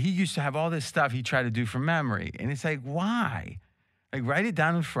 And he used to have all this stuff he tried to do from memory. And it's like, why? Like, write it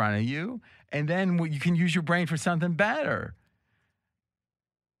down in front of you, and then you can use your brain for something better.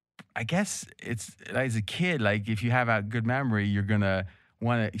 I guess it's, as a kid, like, if you have a good memory, you're going to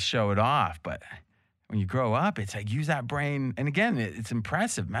want to show it off. But when you grow up, it's like, use that brain. And again, it's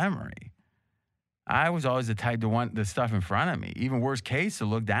impressive memory. I was always the type to want the stuff in front of me. Even worst case, to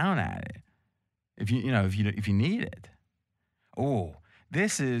look down at it. If you need it. Oh,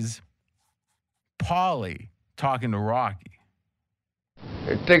 this is Paulie talking to Rocky.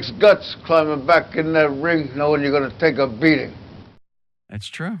 It takes guts climbing back in that ring knowing you're going to take a beating. That's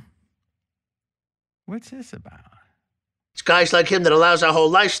true. What's this about? It's guys like him that allows our whole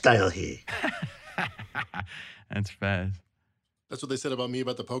lifestyle here. That's fast. That's what they said about me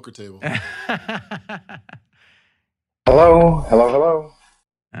about the poker table. Hello.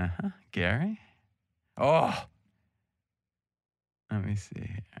 Gary? Oh. Let me see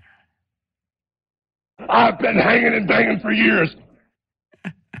here. I've been hanging and banging for years.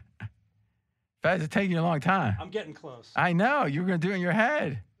 Faz, it's taking you a long time. I'm getting close. I know. You were going to do it in your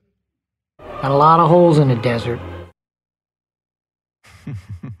head. Got a lot of holes in the desert.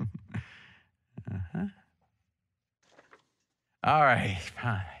 All right.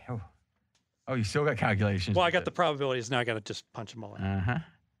 Fine. Oh. Oh, you still got calculations. Well, I got the probabilities. Now I got to just punch them all in. Uh-huh.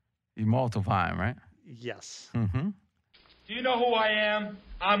 You multiply them, right? Yes. Mm-hmm. Do you know who I am?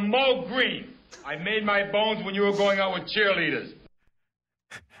 I'm Mo Green. I made my bones when you were going out with cheerleaders.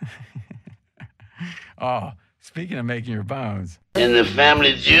 Oh, speaking of making your bones. In the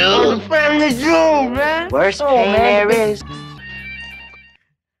family jewel. Worst pain there is.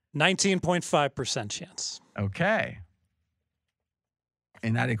 19.5% chance. Okay.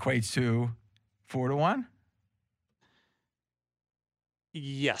 And that equates to 4-1?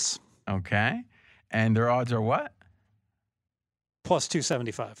 Yes. Okay. And their odds are what? Plus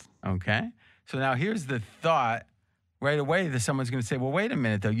 275. Okay. So now here's the thought. Right away, that someone's going to say, well, wait a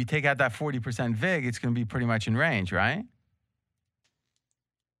minute, though. You take out that 40% VIG, it's going to be pretty much in range, right?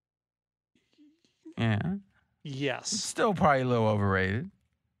 Yeah. Yes. It's still probably a little overrated.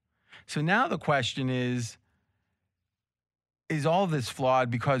 So now the question is all this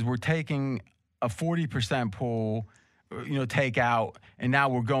flawed because we're taking a 40% pool, take out, and now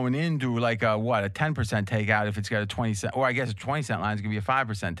we're going into like a 10% takeout if it's got a 20 cent, or I guess a 20 cent line is going to be a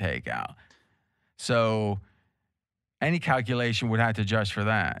 5% takeout. So any calculation would have to adjust for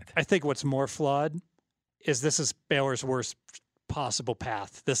that. I think what's more flawed is this is Baylor's worst possible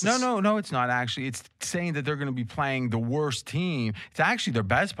path. No, it's not actually. It's saying that they're going to be playing the worst team. It's actually their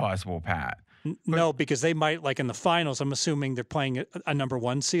best possible path. No, because they might, like in the finals, I'm assuming they're playing a number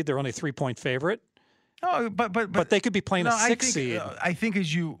 1 seed. They're only a 3-point favorite. Oh, but they could be playing a 6 seed. I think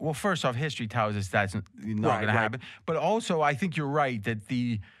first off, history tells us that's not going to happen. But also, I think you're right that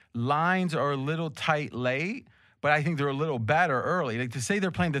the lines are a little tight late, but I think they're a little better early. Like to say they're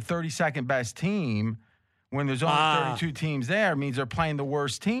playing the 32nd best team when there's only 32 teams there means they're playing the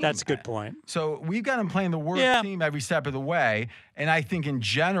worst team. That's a good point. So we've got them playing the worst team every step of the way. And I think in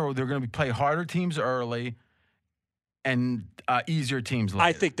general, they're going to play harder teams early and easier teams later.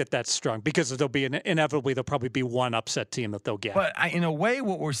 I think that's strong because there'll probably be one upset team that they'll get. But in a way,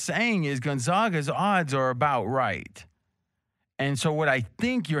 what we're saying is Gonzaga's odds are about right. And so what I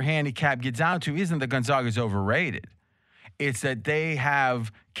think your handicap gets down to isn't that Gonzaga's overrated. It's that they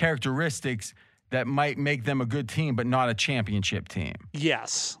have characteristics that might make them a good team, but not a championship team.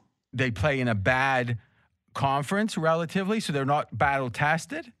 Yes. They play in a bad conference relatively, so they're not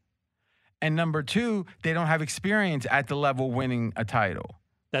battle-tested. And number 2, they don't have experience at the level winning a title.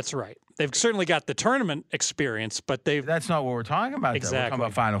 That's right. They've certainly got the tournament experience, but that's not what we're talking about. Exactly. Though. We're talking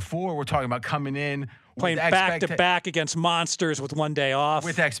about Final Four. We're talking about coming in playing back-to-back against monsters with one day off.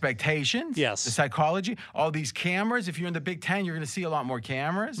 With expectations. Yes. The psychology. All these cameras. If you're in the Big Ten, you're going to see a lot more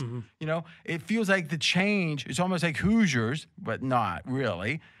cameras. Mm-hmm. It feels like the change. It's almost like Hoosiers, but not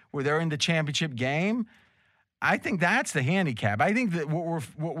really, where they're in the championship game. I think that's the handicap. I think that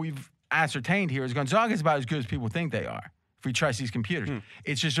what we've ascertained here is Gonzaga is about as good as people think they are, if we trust these computers.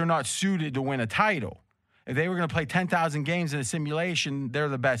 It's just they're not suited to win a title. If they were going to play 10,000 games in a simulation, they're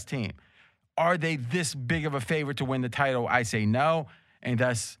the best team. Are they this big of a favorite to win the title? I say no, and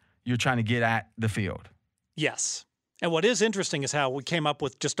thus you're trying to get at the field. Yes. And what is interesting is how we came up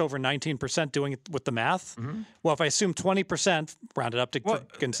with just over 19% doing it with the math. Mm-hmm. Well, if I assume 20% rounded up to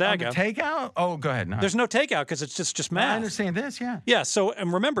Gonzaga. On the takeout? Oh, go ahead. No. There's no takeout because it's just math. I understand this, yeah. Yeah, so,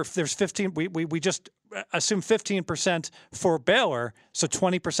 and remember, if there's 15, we just assume 15% for Baylor, so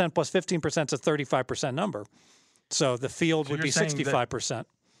 20% plus 15% is a 35% number. So the field would be 65%.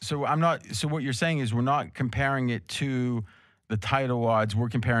 So what you're saying is we're not comparing it to the title odds, we're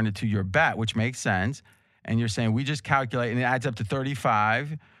comparing it to your bet, which makes sense. And you're saying we just calculate, and it adds up to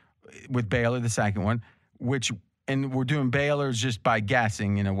 35 with Baylor, the second one, and we're doing Baylor's just by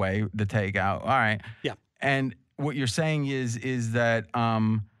guessing in a way, the takeout. All right. Yeah. And what you're saying is that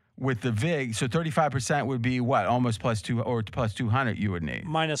with the VIG, so 35% would be what? Almost plus 200 you would need.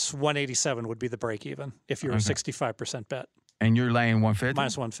 Minus 187 would be the break even if you're a 65% bet. And you're laying 150?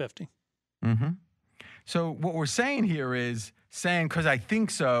 Minus 150. Mm-hmm. So what we're saying here is saying, because I think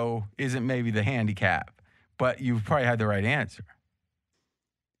so, isn't maybe the handicap. But you've probably had the right answer.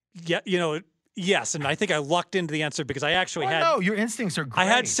 Yeah, yes, and I think I lucked into the answer because I actually had. No, your instincts are great. I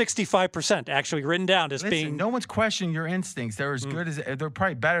had 65% actually written down as being. No one's questioning your instincts. They're as good as they're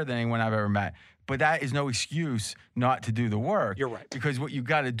probably better than anyone I've ever met. But that is no excuse not to do the work. You're right. Because what you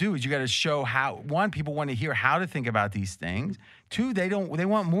got to do is you got to show how. One, people want to hear how to think about these things. Two, they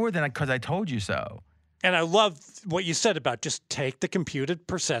want more than because I told you so. And I love what you said about just take the computed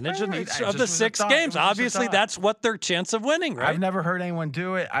percentage in each of the 6 games. Obviously, that's what their chance of winning, right? I've never heard anyone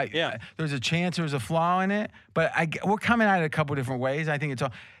do it. There's a chance there's a flaw in it, but we're coming at it a couple different ways. I think it's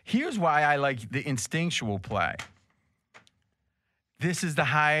all. Here's why I like the instinctual play. This is the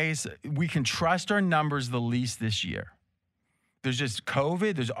highest. We can trust our numbers the least this year. There's just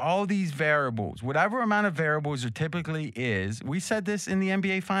COVID. There's all these variables. Whatever amount of variables there typically is, we said this in the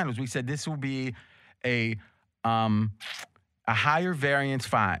NBA Finals. We said this will be a higher variance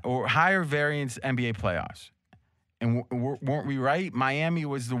higher variance NBA playoffs. And weren't we right? Miami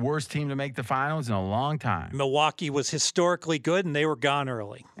was the worst team to make the finals in a long time. Milwaukee was historically good, and they were gone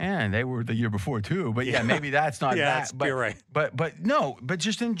early. And they were the year before too. But yeah, maybe that's not that. You're right. But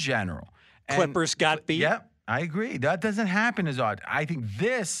just in general. Clippers got beat. Yep, I agree. That doesn't happen as odd. I think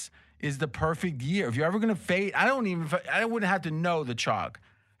this is the perfect year. If you're ever going to fade, I wouldn't have to know the chalk.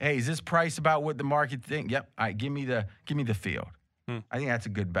 Hey, is this price about what the market thinks? Yep. All right, give me the field. I think that's a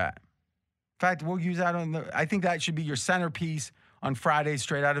good bet. In fact, we'll use that I think that should be your centerpiece on Friday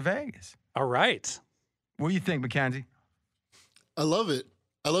straight out of Vegas. All right. What do you think, Mackenzie? I love it.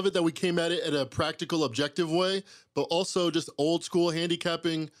 I love it that we came at it in a practical, objective way, but also just old school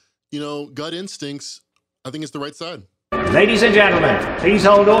handicapping, gut instincts. I think it's the right side. Ladies and gentlemen, please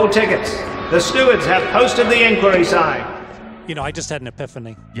hold all tickets. The stewards have posted the inquiry sign. I just had an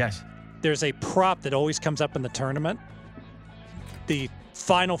epiphany. Yes. There's a prop that always comes up in the tournament. The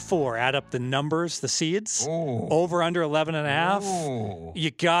Final Four, add up the numbers, the seeds, over, under 11.5.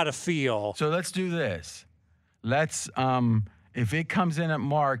 You got to feel. So let's do this. Let's, if it comes in at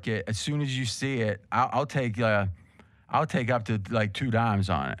market, as soon as you see it, I'll take up to like 2 dimes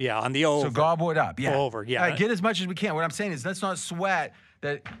on it. Yeah, on the over. So gobble it up. Yeah. Over, yeah. All right, get as much as we can. What I'm saying is let's not sweat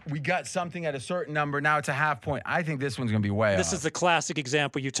that we got something at a certain number. Now it's a half point. I think this one's going to be way This off. is the classic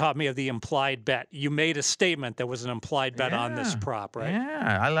example you taught me of the implied bet. You made a statement that was an implied bet on this prop, right?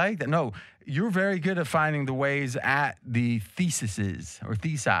 Yeah, I like that. No, you're very good at finding the ways at the theses or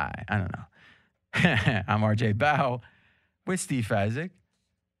thesi. I don't know. I'm RJ Bell with Steve Fezzik.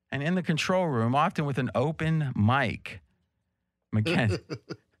 And in the control room, often with an open mic, McKenna.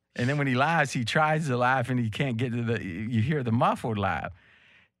 And then when he laughs, he tries to laugh and he can't get to you hear the muffled laugh.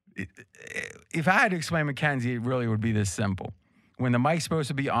 If I had to explain Mackenzie, it really would be this simple. When the mic's supposed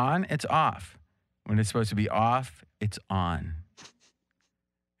to be on, it's off. When it's supposed to be off, it's on.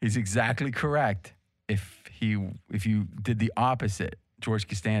 He's exactly correct if you did the opposite, George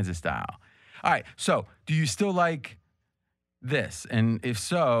Costanza style. All right, so do you still like this? And if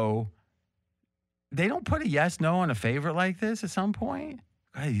so, they don't put a yes, no on a favorite like this at some point?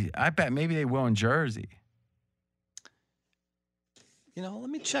 I bet maybe they will in Jersey.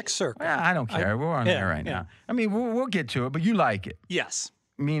 Let me check Circle. Well, I don't care. We're on there right now. I mean, we'll get to it, but you like it. Yes.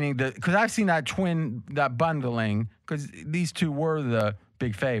 Meaning because I've seen that bundling, because these two were the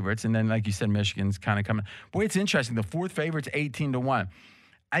big favorites, and then, like you said, Michigan's kind of coming. Boy, it's interesting. The fourth favorite's 18-1.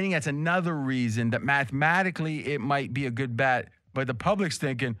 I think that's another reason that mathematically it might be a good bet, but the public's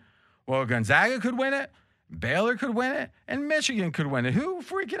thinking, well, Gonzaga could win it, Baylor could win it, and Michigan could win it. Who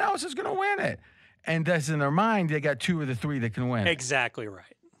freaking else is going to win it? And that's in their mind, they got 2 of the 3 that can win. Exactly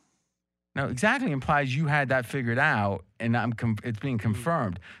right. Now, exactly implies you had that figured out, and it's being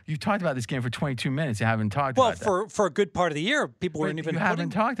confirmed. You've talked about this game for 22 minutes. You haven't talked about that. Well, for a good part of the year, people weren't even. You haven't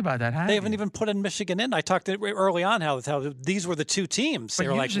talked about that, have They you? haven't even put in Michigan in. I talked early on how these were the 2 teams. They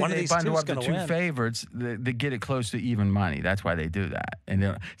were like, one of these two is going to win. But usually they bundle up the 2 favorites. They get it close to even money. That's why they do that.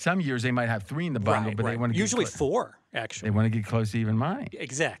 And some years they might have 3 in the bundle, but they want to usually 4 actually. They want to get close to even money.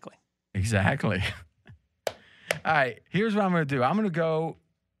 Exactly. All right, here's what I'm going to do. I'm going to go.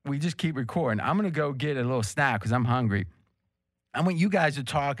 We just keep recording. I'm going to go get a little snack because I'm hungry. I want you guys to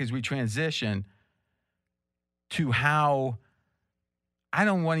talk as we transition to how, I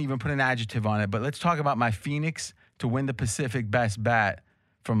don't want to even put an adjective on it, but let's talk about my Phoenix to win the Pacific best bet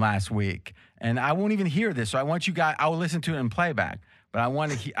from last week. And I won't even hear this, so I want you guys, I'll listen to it in playback, but I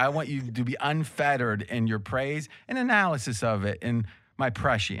want you to be unfettered in your praise and analysis of it and my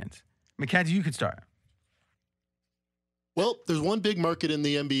prescience. Mackenzie, you could start. Well, there's one big market in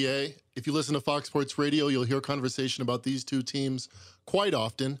the NBA. If you listen to Fox Sports Radio, you'll hear conversation about these 2 teams quite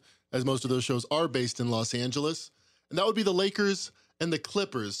often, as most of those shows are based in Los Angeles. And that would be the Lakers and the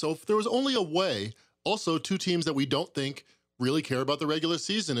Clippers. So if there was only a way, also 2 teams that we don't think really care about the regular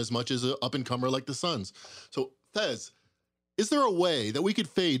season as much as an up-and-comer like the Suns. So, Fez, is there a way that we could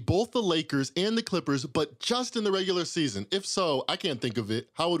fade both the Lakers and the Clippers, but just in the regular season? If so, I can't think of it.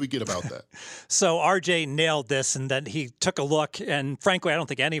 How would we get about that? So RJ nailed this, and then he took a look, and frankly, I don't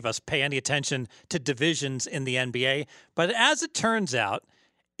think any of us pay any attention to divisions in the NBA. But as it turns out,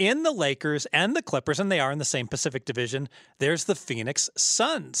 in the Lakers and the Clippers, and they are in the same Pacific Division, there's the Phoenix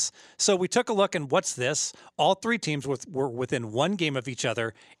Suns. So we took a look, and what's this? All 3 teams were within 1 game of each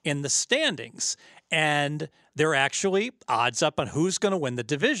other in the standings. And they're actually odds up on who's going to win the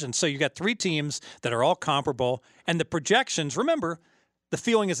division. So you got 3 teams that are all comparable. And the projections, remember, the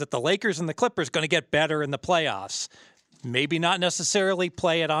feeling is that the Lakers and the Clippers are going to get better in the playoffs. maybe not necessarily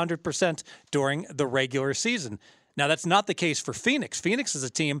play at 100% during the regular season. Now, that's not the case for Phoenix. Phoenix is a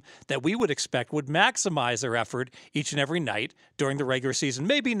team that we would expect would maximize their effort each and every night during the regular season.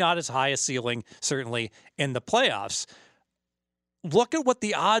 Maybe not as high a ceiling, certainly, in the playoffs. Look at what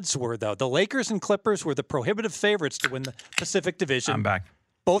the odds were, though. The Lakers and Clippers were the prohibitive favorites to win the Pacific Division. I'm back.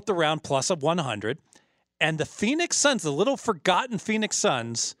 Both around plus of 100. And the Phoenix Suns, the little forgotten Phoenix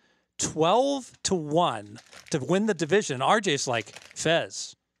Suns, 12-1 to win the division. RJ's like,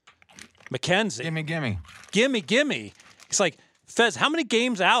 Fez, Mackenzie. Gimme. It's like, Fez, how many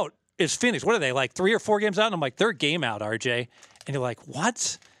games out is Phoenix? What are they, like 3 or 4 games out? And I'm like, they're a game out, RJ. And you're like,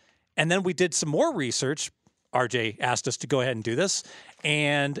 what? And then we did some more research. RJ asked us to go ahead and do this.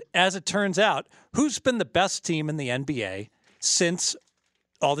 And as it turns out, who's been the best team in the NBA since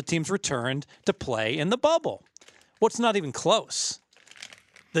all the teams returned to play in the bubble? Well, it's not even close.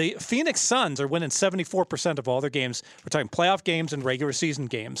 The Phoenix Suns are winning 74% of all their games. We're talking playoff games and regular season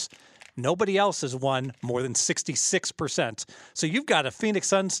games. Nobody else has won more than 66%. So you've got a Phoenix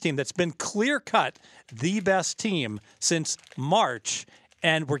Suns team that's been clear-cut the best team since March,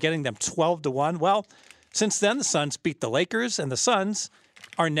 and we're getting them 12-1. Well, since then, the Suns beat the Lakers, and the Suns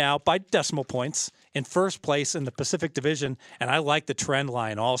are now, by decimal points, in first place in the Pacific Division. And I like the trend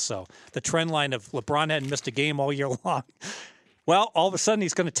line also. The trend line of LeBron hadn't missed a game all year long. Well, all of a sudden,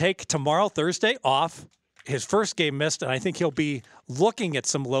 he's going to take tomorrow, Thursday, off. His first game missed, and I think he'll be looking at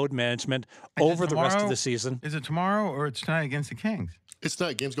some load management over the rest of the season. Is it tomorrow or it's tonight against the Kings? It's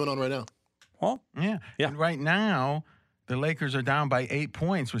tonight. Game's going on right now. Well, yeah. And right now, the Lakers are down by 8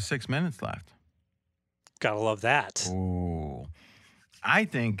 points with 6 minutes left. Gotta love that. Ooh. I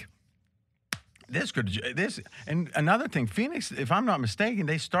think and another thing, Phoenix, if I'm not mistaken,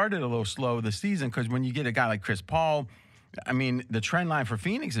 they started a little slow this season because when you get a guy like Chris Paul, I mean, the trend line for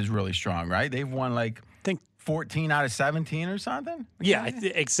Phoenix is really strong, right? They've won like 14 out of 17 or something. Yeah,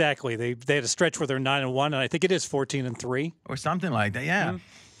 exactly. They had a stretch where they're 9-1, and I think it is 14-3 or something like that. Yeah. Mm-hmm.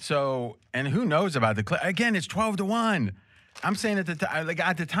 So, and who knows about again? It's 12-1. I'm saying at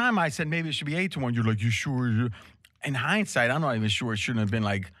the time I said maybe it should be 8-1. You're like, you sure? In hindsight, I'm not even sure it shouldn't have been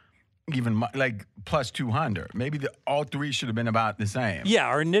like even like plus 200. Maybe all three should have been about the same.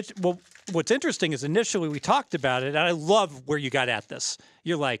 Yeah. Well, what's interesting is initially we talked about it, and I love where you got at this.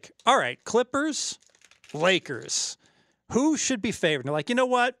 You're like, all right, Clippers, Lakers, who should be favored? And they're like, you know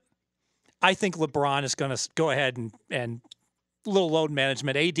what? I think LeBron is going to go ahead and little load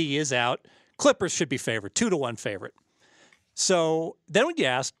management. AD is out. Clippers should be favored, 2-1 favorite. So then when you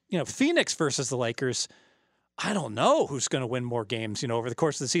ask, Phoenix versus the Lakers, I don't know who's going to win more games, over the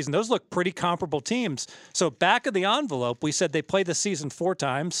course of the season. Those look pretty comparable teams. So back of the envelope, we said they play the season 4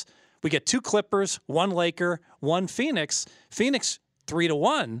 times. We get 2 Clippers, 1 Laker, 1 Phoenix. Phoenix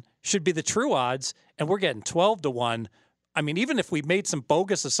 3-1 should be the true odds, and we're getting 12-1. I mean, even if we made some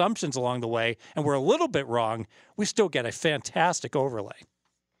bogus assumptions along the way and we're a little bit wrong, we still get a fantastic overlay.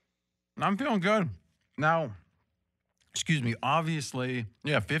 I'm feeling good. Now, obviously,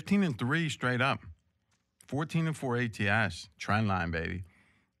 15-3 straight up. 14-4 ATS. Trend line, baby.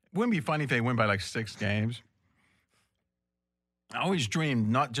 Wouldn't be funny if they win by like 6 games. I always dreamed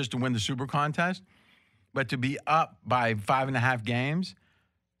not just to win the Super Contest, but to be up by 5.5 games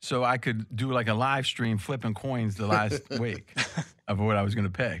so I could do like a live stream flipping coins the last week of what I was going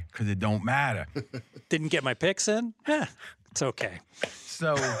to pay because it don't matter. Didn't get my picks in? It's okay.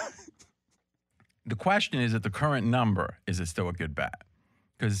 So the question is, at the current number, is it still a good bet?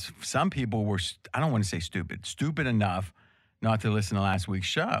 Because some people were, I don't want to say stupid enough not to listen to last week's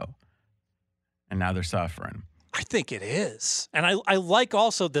show. And now they're suffering. I think it is. And I like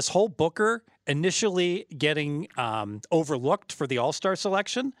also this whole Booker initially getting overlooked for the All-Star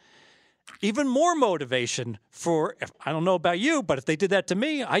selection. Even more motivation for, I don't know about you, but if they did that to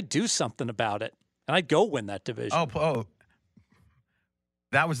me, I'd do something about it. And I'd go win that division. Oh,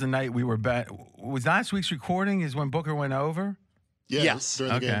 that was the night we were bet. Was last week's recording is when Booker went over? Yeah, yes.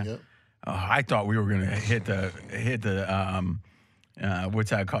 During the game, yeah. Oh, I thought we were going to hit the what's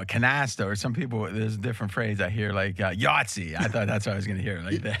that called? Canasta, or some people, there's a different phrase I hear, like Yahtzee. I thought that's what I was going to hear.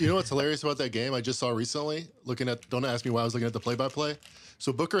 Like that. You know what's hilarious about that game? I just saw recently, don't ask me why I was looking at the play-by-play.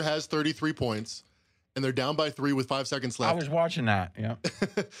 So Booker has 33 points, and they're down by 3 with 5 seconds left. I was watching that, yeah.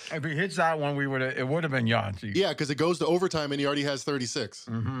 If he hits that one, it would have been Yahtzee. Yeah, because it goes to overtime, and he already has 36.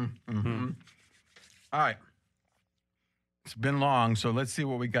 All right. It's been long, so let's see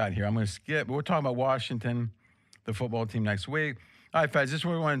what we got here. I'm going to skip. We're talking about Washington, the football team, next week. All right, Fez, this is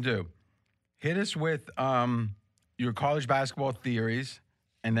what we want to do. Hit us with your college basketball theories,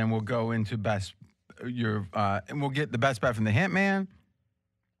 and then we'll go into and we'll get the best bet from the Hint Man.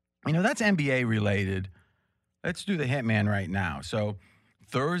 That's NBA related, Let's do the Hitman right now. So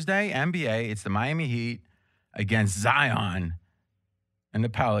Thursday, NBA, it's the Miami Heat against Zion and the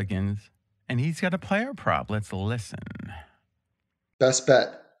Pelicans. And he's got a player prop. Let's listen. Best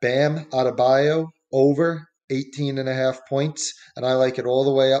bet, Bam Adebayo over 18.5 points, and I like it all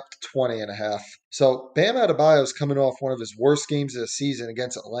the way up to 20.5. So Bam Adebayo is coming off one of his worst games of the season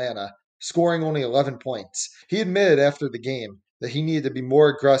against Atlanta, scoring only 11 points. He admitted after the game that he needed to be more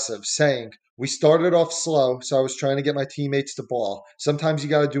aggressive, saying, "We started off slow, so I was trying to get my teammates to ball. Sometimes you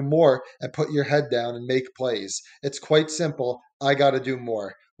got to do more and put your head down and make plays. It's quite simple. I got to do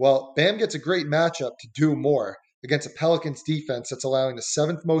more." Well, Bam gets a great matchup to do more against a Pelicans defense that's allowing the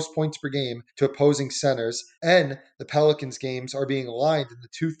 7th most points per game to opposing centers, and the Pelicans games are being lined in the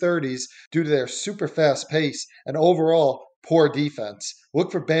 230s due to their super fast pace and overall poor defense.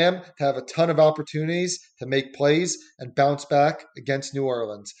 Look for Bam to have a ton of opportunities to make plays and bounce back against New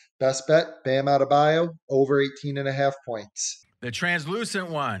Orleans. Best bet, Bam Adebayo, over 18.5 points. The translucent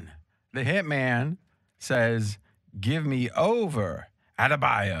one, the Hitman, says, give me over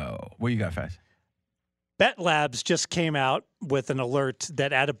Adebayo. What you got, Fez? Bet Labs just came out with an alert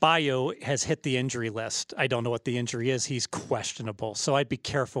that Adebayo has hit the injury list. I don't know what the injury is. He's questionable. So I'd be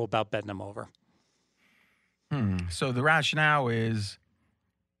careful about betting him over. So the rationale is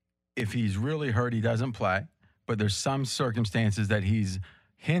if he's really hurt, he doesn't play. But there's some circumstances that he's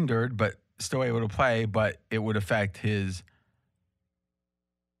hindered but still able to play, but it would affect his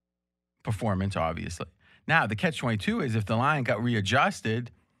performance, obviously. Now, the catch-22 is if the line got readjusted,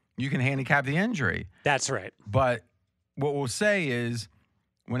 you can handicap the injury. That's right. But what we'll say is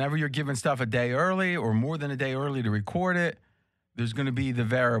whenever you're giving stuff a day early or more than a day early to record it, there's going to be the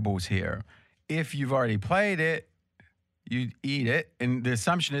variables here. If you've already played it, you eat it. And the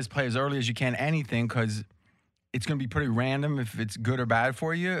assumption is play as early as you can anything because it's going to be pretty random if it's good or bad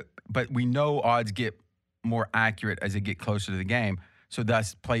for you. But we know odds get more accurate as they get closer to the game. So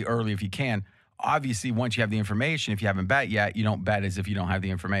thus, play early if you can. Obviously, once you have the information, if you haven't bet yet, you don't bet as if you don't have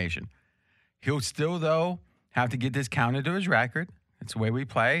the information. He'll still, though, have to get this counted to his record. It's the way we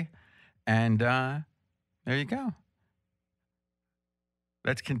play. And there you go.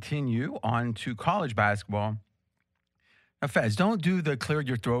 Let's continue on to college basketball. Now, Fez, don't do the clear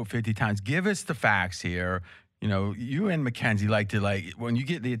your throat 50 times. Give us the facts here. You know, you and Mackenzie like to, when you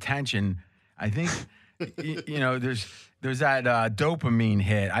get the attention, I think, there's that dopamine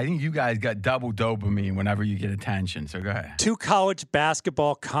hit. I think you guys got double dopamine whenever you get attention. So go ahead. 2 college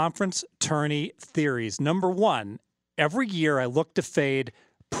basketball conference tourney theories. Number 1, every year I look to fade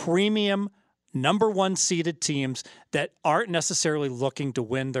premium number 1 seeded teams that aren't necessarily looking to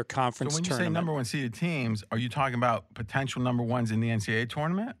win their conference tournament. So when you say number 1 seeded teams, are you talking about potential number 1s in the NCAA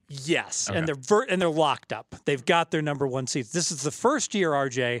tournament? Yes, okay. and they're locked up. They've got their number 1 seeds. This is the first year,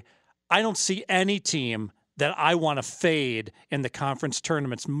 RJ, I don't see any team that I want to fade in the conference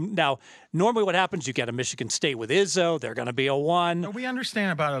tournaments. Now, normally what happens, you get a Michigan State with Izzo. They're going to be a 1. No, we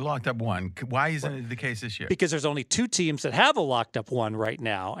understand about a locked up 1. Why isn't it the case this year? Because there's only 2 teams that have a locked up 1 right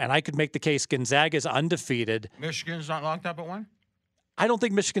now, and I could make the case Gonzaga's undefeated. Michigan's not locked up at 1? I don't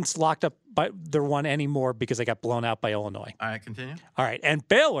think Michigan's locked up by their 1 anymore because they got blown out by Illinois. All right, continue. All right, and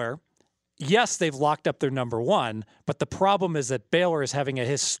Baylor, yes, they've locked up their number 1, but the problem is that Baylor is having a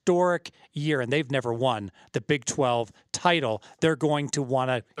historic year, and they've never won the Big 12 title. They're going to want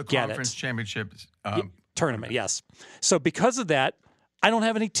to get it. The conference championship tournament, yes. So because of that, I don't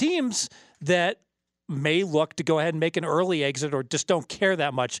have any teams that may look to go ahead and make an early exit or just don't care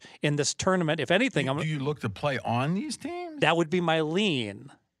that much in this tournament. If anything, do you look to play on these teams? That would be my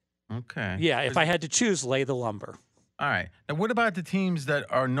lean. Okay. Yeah, if I had to choose, lay the lumber. All right. Now, what about the teams that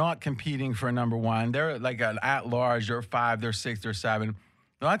are not competing for a number 1? They're like an at-large. They're 5, they're 6, they're 7.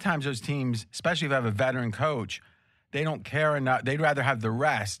 A lot of times those teams, especially if they have a veteran coach, they don't care enough. They'd rather have the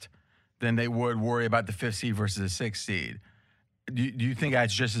rest than they would worry about the 5th seed versus the 6th seed. Do you think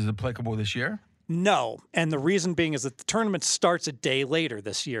that's just as applicable this year? No. And the reason being is that the tournament starts a day later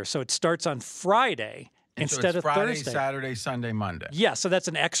this year. So it starts on Friday. Instead of Friday, Thursday. Saturday, Sunday, Monday. Yeah, so that's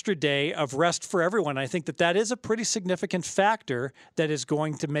an extra day of rest for everyone. I think that is a pretty significant factor that is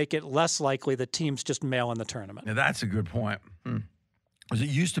going to make it less likely that teams just mail in the tournament. Now, that's a good point. Because it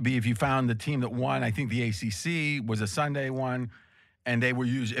used to be if you found the team that won, I think the ACC was a Sunday one, and they were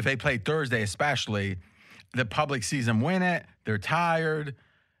if they played Thursday especially, the public sees them win it, they're tired,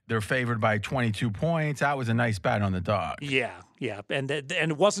 they're favored by 22 points. That was a nice bet on the dog. Yeah. And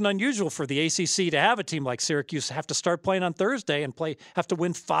it wasn't unusual for the ACC to have a team like Syracuse have to start playing on Thursday and have to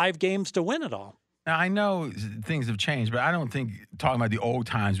win 5 games to win it all. Now, I know things have changed, but I don't think talking about the old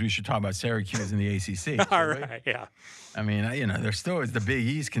times, we should talk about Syracuse and the ACC. All right, yeah. I mean, there still is the Big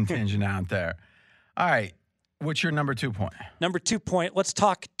East contingent out there. All right. What's your number 2 point? Number 2 point, let's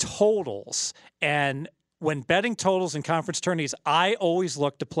talk totals. And when betting totals in conference tourneys, I always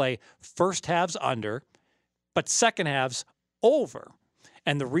look to play first halves under, but second halves over.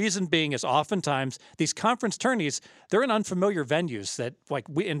 And the reason being is oftentimes these conference tourneys, they're in unfamiliar venues that, like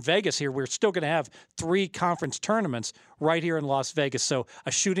we in Vegas here, we're still going to have 3 conference tournaments right here in Las Vegas. So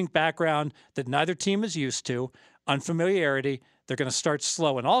a shooting background that neither team is used to, unfamiliarity, they're going to start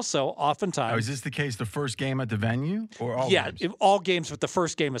slow. And also, oftentimes... Oh, is this the case the first game at the venue or all games? Yeah, all games, but the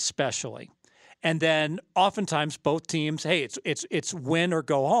first game especially. And then oftentimes both teams, hey, it's win or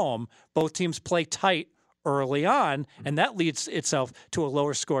go home. Both teams play tight early on, and that leads itself to a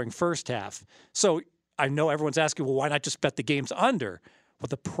lower scoring first half. So I know everyone's asking, well, why not just bet the games under? Well,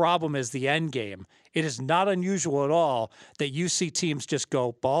 the problem is the end game. It is not unusual at all that you see teams just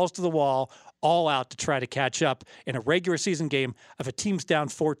go balls to the wall, all out to try to catch up in a regular season game. If a team's down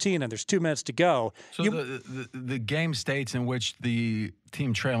 14 and there's 2 minutes to go. So the game states in which the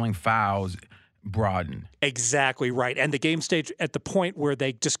team trailing fouls broaden. Exactly right. And the game stage at the point where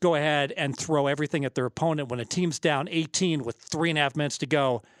they just go ahead and throw everything at their opponent when a team's down 18 with 3.5 minutes to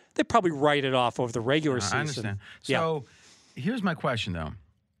go, they probably write it off over the regular season. I understand. So here's my question, though.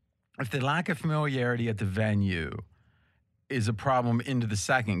 If the lack of familiarity at the venue is a problem into the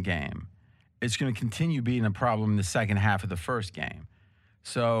second game, it's going to continue being a problem in the second half of the first game.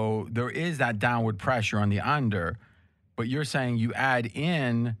 So there is that downward pressure on the under, but you're saying you add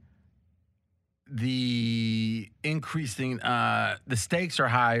in the increasing, the stakes are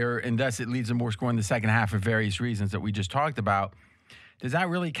higher, and thus it leads to more scoring in the second half for various reasons that we just talked about. Does that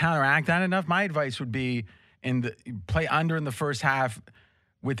really counteract that enough? My advice would be play under in the first half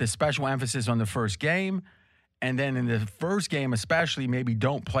with a special emphasis on the first game. And then in the first game especially, maybe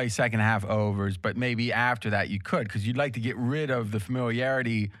don't play second half overs, but maybe after that you could, because you'd like to get rid of the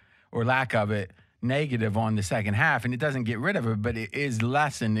familiarity or lack of it negative on the second half. And it doesn't get rid of it, but it is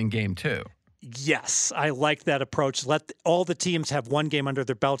lessened in game 2. Yes, I like that approach. Let all the teams have one game under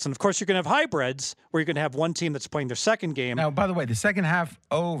their belts. And, of course, you're going to have hybrids where you're going to have one team that's playing their second game. Now, by the way, the second half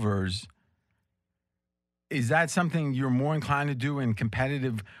overs, is that something you're more inclined to do in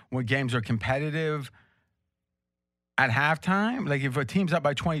competitive, when games are competitive at halftime? Like if a team's up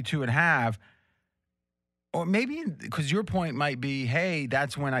by 22 at half, or maybe because your point might be, hey,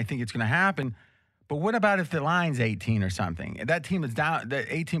 that's when I think it's going to happen. But what about if the line's 18 or something? That team is down, the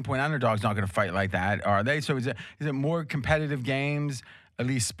 18-point underdog's not going to fight like that, are they? So is it more competitive games, at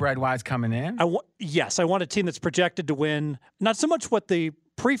least spread-wise, coming in? Yes, I want a team that's projected to win, not so much what the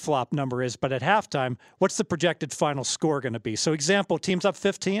pre-flop number is, but at halftime, what's the projected final score going to be? So example, team's up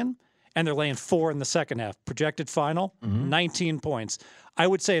 15, and they're laying 4 in the second half. Projected final, 19 points. I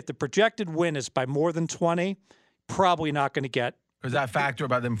would say if the projected win is by more than 20, probably not going to get. Because that factor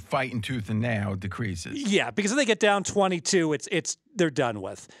about them fighting tooth and nail decreases. Yeah, because if they get down 22, they're done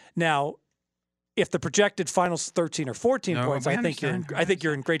with. Now, if the projected final's 13 or 14 points, I think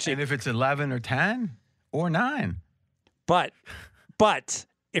you're in great shape. And if it's 11 or 10 or 9. But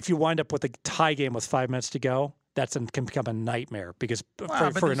if you wind up with a tie game with 5 minutes to go, can become a nightmare because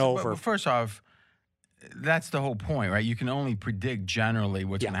for an over. First off, that's the whole point, right? You can only predict generally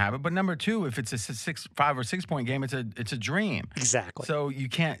what's going to happen. But number 2, if it's a 5 or 6 point game, it's a dream. Exactly. So you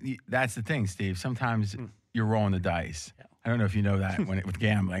can't. That's the thing, Steve. Sometimes you're rolling the dice. Yeah. I don't know if you know that with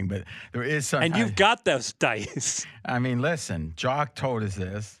gambling, but there is sometimes. And you've got those dice. I mean, listen, Jock told us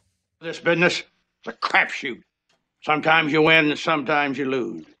this. This business is a crapshoot. Sometimes you win and sometimes you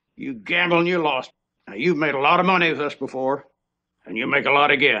lose. You gamble and you lost. Now, you've made a lot of money with us before, and you make a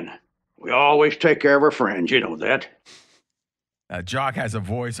lot again. We always take care of our friends, you know that. Jock has a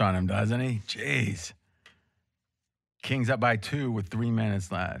voice on him, doesn't he? Jeez. Kings up by 2 with 3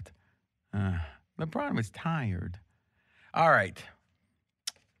 minutes left. LeBron was tired. All right.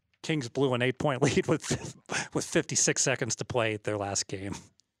 Kings blew an 8-point lead with 56 seconds to play their last game.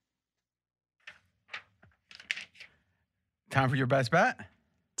 Time for your best bet?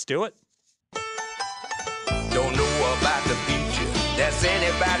 Let's do it. Don't know about the future, that's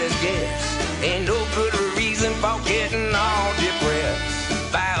anybody's guess. Ain't no good reason for getting all depressed.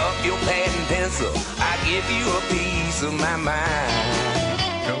 Fire up your pad and pencil, I give you a piece of my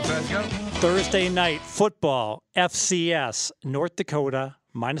mind. Go, Fez, go. Thursday night football, FCS, North Dakota,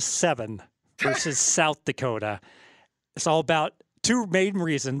 -7 versus South Dakota. It's all about 2 main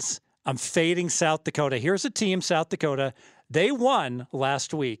reasons. I'm fading South Dakota. Here's a team, South Dakota. They won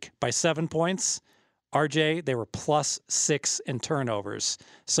last week by 7 points. RJ, they were +6 in turnovers.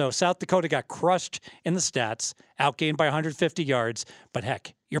 So South Dakota got crushed in the stats, outgained by 150 yards. But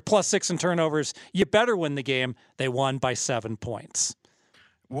heck, you're +6 in turnovers. You better win the game. They won by 7 points.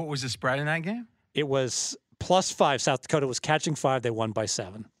 What was the spread in that game? It was +5. South Dakota was catching 5. They won by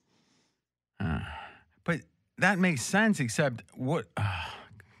 7. But that makes sense, except what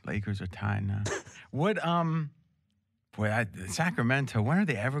Lakers are tied now. Sacramento, when are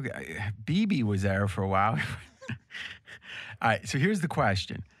they ever BB was there for a while. All right, so here's the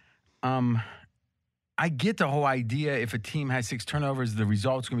question. I get the whole idea if a team has 6 turnovers, the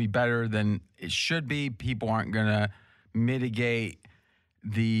result's going to be better than it should be. People aren't going to mitigate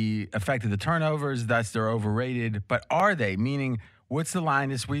the effect of the turnovers, thus they're overrated. But are they? Meaning, what's the line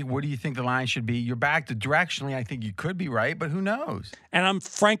this week? What do you think the line should be? You're back to directionally. I think you could be right, but who knows? And I'm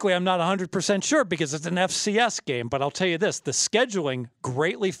not 100% sure because it's an FCS game. But I'll tell you this, the scheduling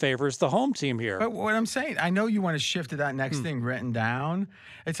greatly favors the home team here. But what I'm saying, I know you want to shift to that next thing written down.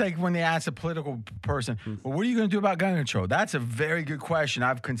 It's like when they ask a political person, well, what are you going to do about gun control? That's a very good question.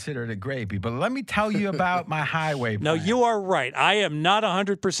 I've considered it great. But let me tell you about my highway plan. No, you are right. I am not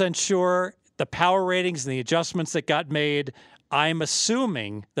 100% sure the power ratings and the adjustments that got made. I'm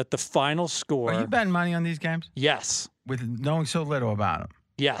assuming that the final score. Are you betting money on these games? Yes. With knowing so little about them?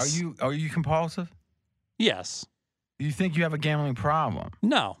 Yes. Are you compulsive? Yes. Do you think you have a gambling problem?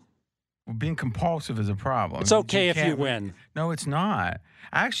 No. Well, being compulsive is a problem. It's okay if you win. No, it's not.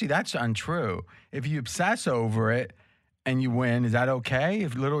 Actually, that's untrue. If you obsess over it and you win, is that okay?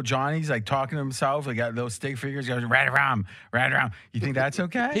 If little Johnny's like talking to himself, like got those stick figures, goes right around. You think that's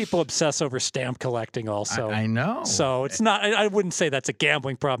okay? People obsess over stamp collecting also. I know. So it's not, I wouldn't say that's a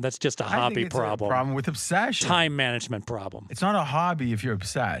gambling problem. That's just a hobby problem. A problem with obsession. Time management problem. It's not a hobby if you're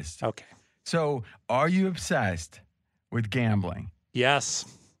obsessed. Okay. So are you obsessed with gambling? Yes.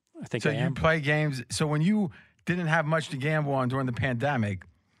 I think I am. So you play games. So when you didn't have much to gamble on during the pandemic,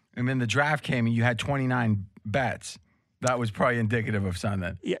 and then the draft came and you had 29 bets, that was probably indicative of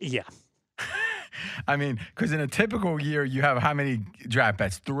something. Yeah. I mean, because in a typical year, you have how many draft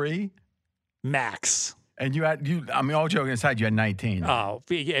bets? 3? Max. And all joking aside, you had 19. Oh,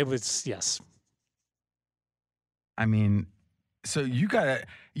 it was, yes. I mean, so you got to,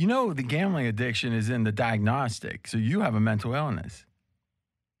 the gambling addiction is in the diagnostic. So you have a mental illness.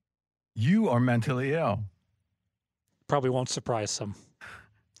 You are mentally ill. Probably won't surprise some.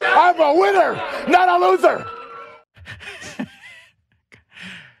 I'm a winner, not a loser.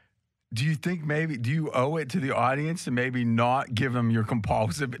 Do you think do you owe it to the audience to maybe not give them your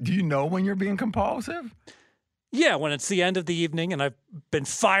compulsive? Do you know when you're being compulsive? Yeah, when it's the end of the evening and I've been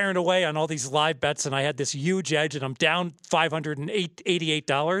firing away on all these live bets and I had this huge edge and I'm down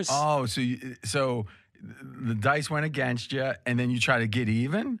 $588. Oh, so the dice went against you and then you try to get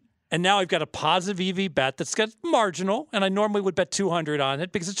even? And now I've got a positive EV bet that's got marginal, and I normally would bet 200 on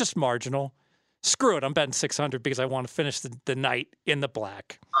it because it's just marginal. Screw it, I'm betting 600 because I want to finish the night in the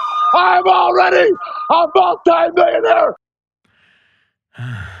black. I'm already a multi-millionaire.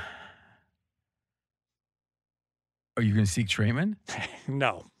 Are you going to seek treatment?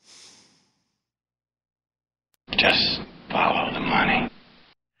 No. Just follow the money.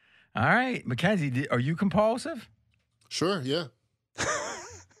 All right. Mackenzie, are you compulsive? Sure, yeah.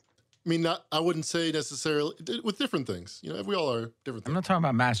 I mean, I wouldn't say necessarily with different things. We all are different things. I'm not talking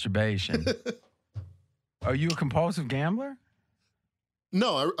about masturbation. Are you a compulsive gambler?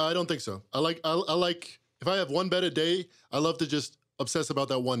 No, I don't think so. I like if I have one bet a day, I love to just obsess about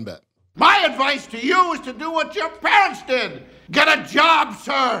that one bet. My advice to you is to do what your parents did. Get a job,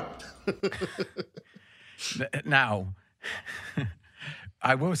 sir. Now,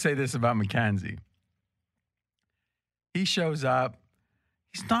 I will say this about Mackenzie. He shows up.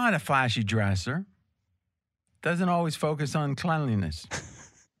 He's not a flashy dresser. Doesn't always focus on cleanliness.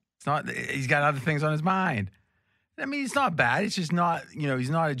 He's got other things on his mind. I mean, it's not bad. It's just not, he's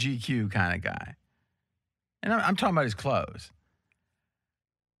not a GQ kind of guy. And I'm talking about his clothes.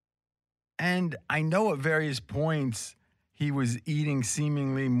 And I know at various points he was eating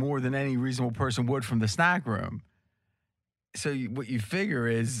seemingly more than any reasonable person would from the snack room. So what you figure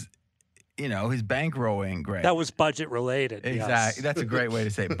is, his bankroll ain't great. That was budget related. Exactly. Yes. That's a great way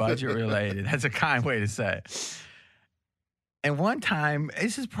to say it. Budget related. That's a kind way to say it. And one time,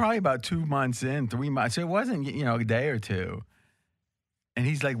 this is probably about 2 months in, 3 months. So it wasn't, a day or two. And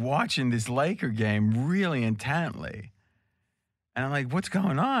he's like watching this Laker game really intently. And I'm like, what's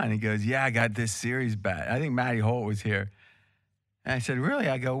going on? He goes, yeah, I got this series bet. I think Matty Holt was here. And I said, really?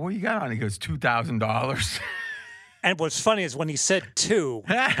 I go, what you got on? He goes, $2,000. And what's funny is when he said 2,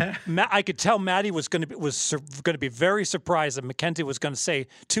 I could tell Matty was going to be very surprised that Mackenzie was going to say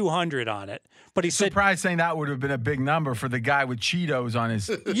 200 on it. But he said surprised saying that would have been a big number for the guy with Cheetos on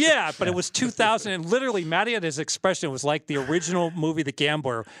his. Yeah, but it was 2,000, and literally Matty had his expression. It was like the original movie The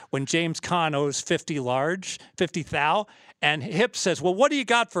Gambler when James Caan owes 50 thou, and Hip says, "Well, what do you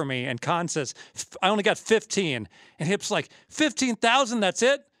got for me?" And Caan says, "I only got 15." And Hip's like, 15,000, that's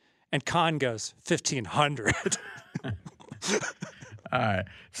it? And Caan goes, 1,500. All right.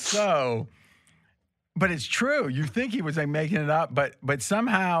 So, but it's true. You think he was like making it up, but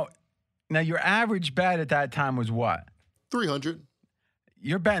somehow, now your average bet at that time was what? 300.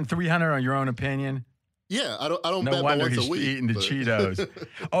 You're betting 300 on your own opinion? Yeah, I don't no bet wonder once he's a week. Eating the Cheetos.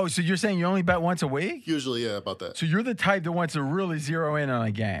 Oh, so you're saying you only bet once a week? Usually, yeah, about that. So you're the type that wants to really zero in on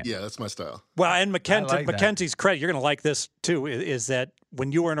a game. Yeah, that's my style. Well, and like Mackenzie's credit, you're going to like this too, is that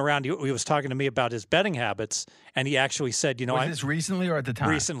when you weren't around, he was talking to me about his betting habits, and he actually said, was this recently or at the time?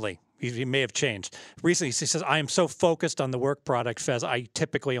 Recently. He may have changed. Recently, he says, I am so focused on the work product, Fez, I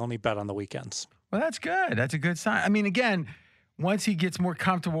typically only bet on the weekends. Well, that's good. That's a good sign. I mean, again, once he gets more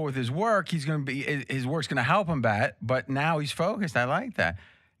comfortable with his work, his work's going to help him bet, but now he's focused. I like that.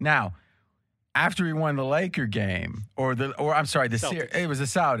 Now, after he won the Laker game, it was the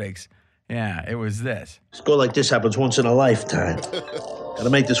Celtics. Yeah, it was this. A score like this happens once in a lifetime. Got to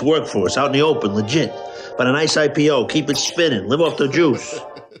make this work for us, out in the open, legit. But a nice IPO, keep it spinning, live off the juice.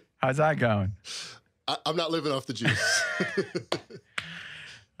 How's that going? I'm not living off the juice.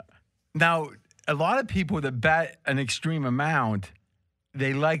 Now, a lot of people that bet an extreme amount,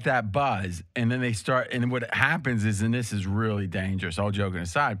 they like that buzz, and then they start, and what happens is, and this is really dangerous, all joking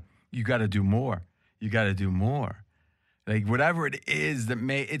aside, you got to do more. You got to do more. Like whatever it is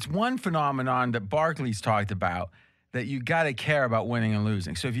it's one phenomenon that Barkley's talked about, that you got to care about winning and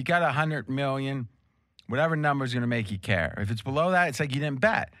losing. So if you got 100 million, whatever number is going to make you care. If it's below that, it's like you didn't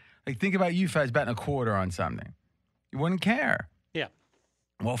bet. Like think about you, Fez, betting a quarter on something. You wouldn't care. Yeah.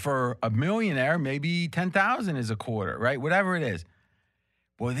 Well, for a millionaire, maybe 10,000 is a quarter, right? Whatever it is.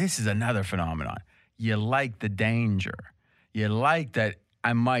 Well, this is another phenomenon. You like the danger. You like that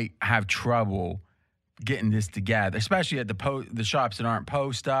I might have trouble getting this together, especially at the shops that aren't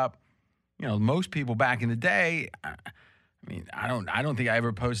post up. You know, most people back in the day, I mean, I don't think I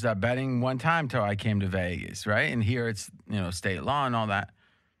ever posted up betting one time till I came to Vegas, right? And here it's, state law and all that.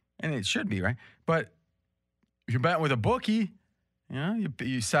 And it should be, right? But if you're betting with a bookie,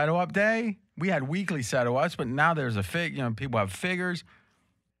 you settle up day. We had weekly settle ups, but now there's people have figures.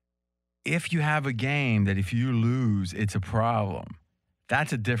 If you have a game that if you lose, it's a problem,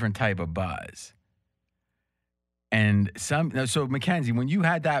 that's a different type of buzz. And so Mackenzie, when you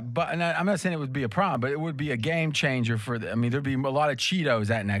had that, and I'm not saying it would be a problem, but it would be a game changer there'd be a lot of Cheetos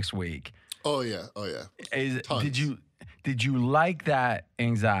that next week. Oh yeah. Did you like that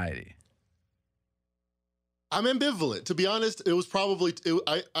anxiety? I'm ambivalent. To be honest, it was probably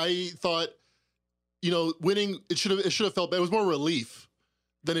I thought, winning it should have felt bad. It was more relief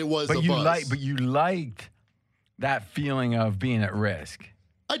than it was. But you liked that feeling of being at risk.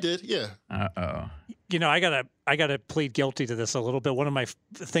 I did, yeah. I gotta plead guilty to this a little bit. One of my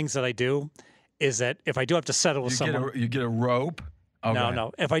things that I do is that if I do have to settle with someone, you get a rope. Okay.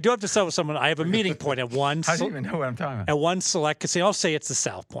 No. If I do have to settle with someone, I have a meeting point at one. How do you even know what I'm talking about? At one select casino, I'll say it's the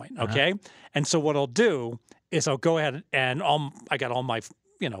South Point, okay? Uh-huh. And so what I'll do is I'll go ahead and I got all my,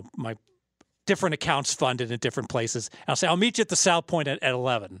 my different accounts funded in different places. I'll say I'll meet you at the South Point at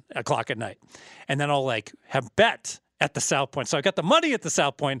 11 o'clock at night, and then I'll have bet at the South Point. So I got the money at the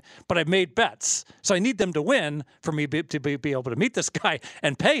South Point, but I've made bets. So I need them to win for me to be able to meet this guy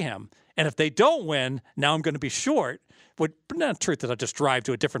and pay him. And if they don't win, now I'm going to be short. But not the truth that I'll just drive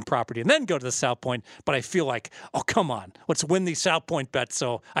to a different property and then go to the South Point. But I feel like, oh, come on, let's win these South Point bets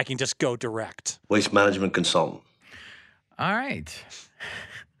so I can just go direct. Waste management consultant. All right.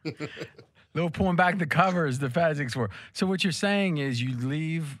 Little pulling back the covers, the Fezzik for. So what you're saying is you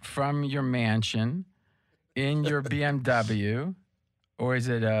leave from your mansion in your BMW, or is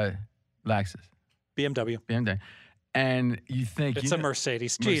it a Lexus? BMW. And you think it's a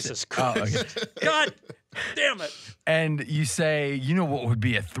Mercedes. Jesus Christ. Oh, okay. God damn it. And you say, what would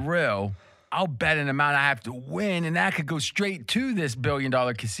be a thrill? I'll bet an amount I have to win, and that could go straight to this $1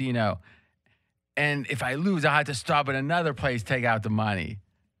 billion casino. And if I lose, I'll have to stop at another place, take out the money.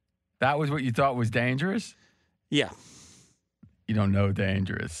 That was what you thought was dangerous? Yeah. You don't know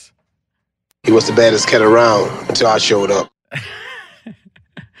dangerous. He was the baddest cat around until I showed up.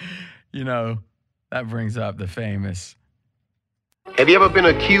 That brings up the famous. Have you ever been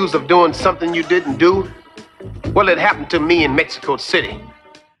accused of doing something you didn't do? Well, it happened to me in Mexico City.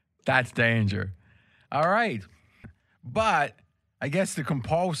 That's danger. All right. But I guess the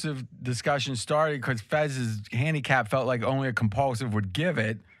compulsive discussion started because Fez's handicap felt like only a compulsive would give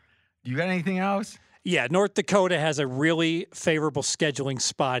it. You got anything else? Yeah, North Dakota has a really favorable scheduling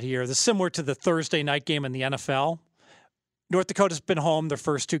spot here. This is similar to the Thursday night game in the NFL. North Dakota's been home their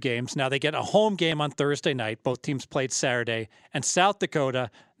first 2 games. Now they get a home game on Thursday night. Both teams played Saturday. And South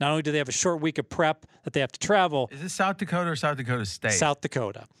Dakota, not only do they have a short week of prep that they have to travel. Is this South Dakota or South Dakota State? South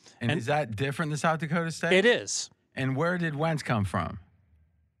Dakota. And is that different than South Dakota State? It is. And where did Wentz come from?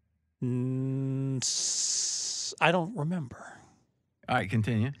 I don't remember. All right,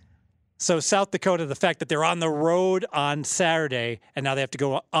 continue. So South Dakota, the fact that they're on the road on Saturday and now they have to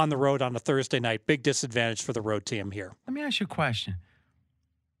go on the road on a Thursday night, big disadvantage for the road team here. Let me ask you a question.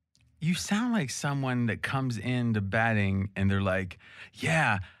 You sound like someone that comes into betting and they're like,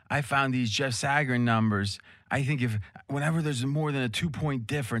 yeah, I found these Jeff Sagarin numbers. I think whenever there's more than a 2-point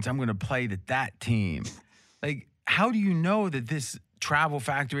difference, I'm going to play that team. Like, how do you know that this travel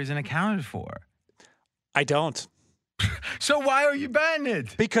factor isn't accounted for? I don't. So why are you betting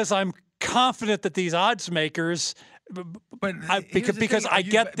it? Because I'm confident that these odds makers, but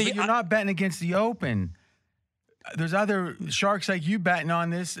you're not betting against the open. There's other sharks like you betting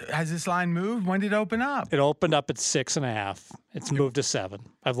on this. Has this line moved? When did it open up? It opened up at 6.5. It's moved to 7.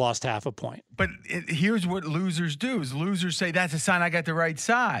 I've lost half a point. But here's what losers do: is losers say that's a sign I got the right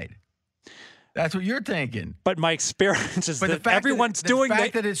side. That's what you're thinking. But my experience is that everyone's doing the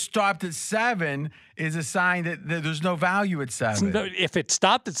fact that it stopped at 7 is a sign that there's no value at 7. If it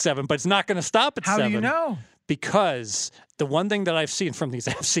stopped at 7, but it's not going to stop at 7. How do you know? Because the one thing that I've seen from these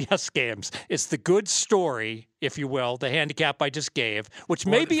FCS games is the good story, if you will, the handicap I just gave, which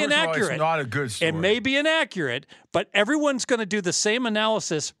may be inaccurate. It's not a good story. It may be inaccurate, but everyone's going to do the same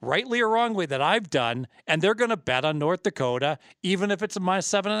analysis, rightly or wrongly, that I've done, and they're going to bet on North Dakota, even if it's a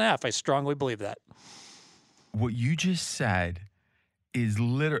 -7.5. I strongly believe that. What you just said is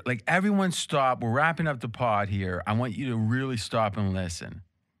literally, like, everyone stop. We're wrapping up the pod here. I want you to really stop and listen.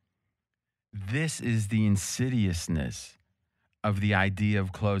 This is the insidiousness of the idea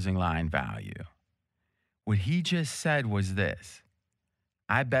of closing line value. What he just said was this: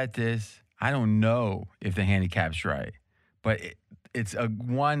 I bet this. I don't know if the handicap's right, but it's a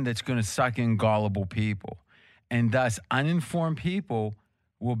one that's going to suck in gullible people. And thus, uninformed people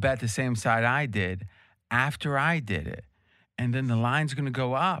will bet the same side I did after I did it. And then the line's going to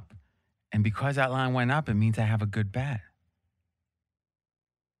go up. And because that line went up, it means I have a good bet.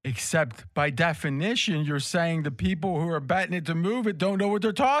 Except by definition, you're saying the people who are betting it to move it don't know what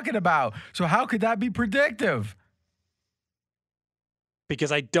they're talking about. So how could that be predictive?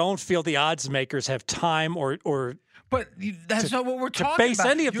 Because I don't feel the odds makers have time or But that's not what we're talking to base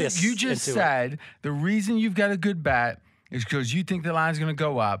about. any of this. You just said the reason you've got a good bet is because you think the line's going to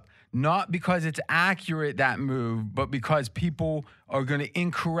go up, not because it's accurate, that move, but because people are going to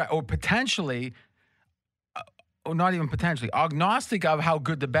incorrect or potentially, or not even potentially, agnostic of how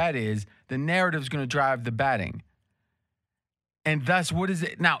good the bet is, the narrative is going to drive the betting. And thus, what is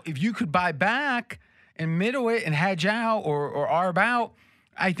it? Now, if you could buy back and middle it and hedge out or arb out,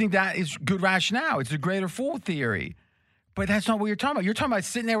 I think that is good rationale. It's a greater fool theory. But that's not what you're talking about. You're talking about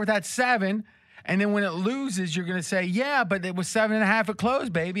sitting there with that 7, and then when it loses, you're going to say, yeah, but it was 7.5 at close,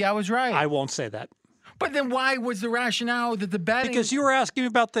 baby. I was right. I won't say that. But then why was the rationale that the betting? Because you were asking me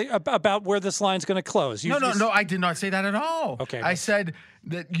about where this line's going to close. No, I did not say that at all. Okay. I said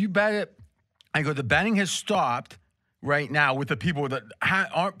that you bet it. I go, the betting has stopped right now with the people that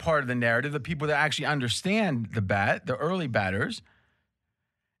aren't part of the narrative, the people that actually understand the bet, the early bettors.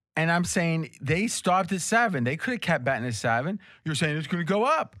 And I'm saying they stopped at 7. They could have kept betting at 7. You're saying it's going to go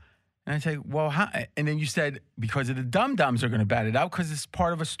up. And I say, well, how? And then you said because of the dum-dums are going to bet it out because it's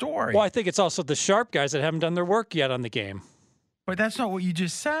part of a story. Well, I think it's also the sharp guys that haven't done their work yet on the game. But that's not what you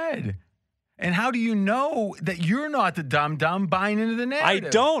just said. And how do you know that you're not the dum-dum buying into the narrative? I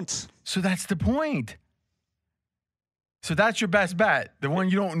don't. So that's the point. So that's your best bet, the one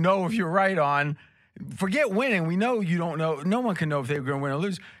you don't know if you're right on. Forget winning. We know you don't know. No one can know if they're going to win or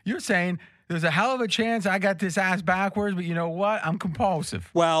lose. You're saying there's a hell of a chance I got this ass backwards, but you know what? I'm compulsive.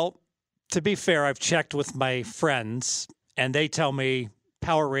 Well, to be fair, I've checked with my friends, and they tell me,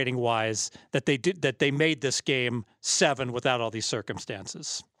 power rating wise, that they made this game 7 without all these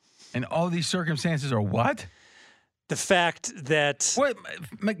circumstances. And all these circumstances are what? The fact that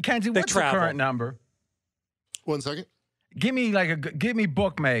Mackenzie, what's the current number? 1 second. Give me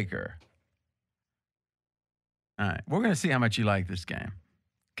bookmaker. All right, we're gonna see how much you like this game.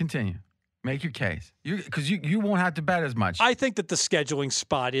 Continue. Make your case. Because you won't have to bet as much. I think that the scheduling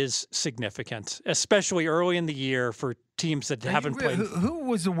spot is significant, especially early in the year for teams that haven't played. Who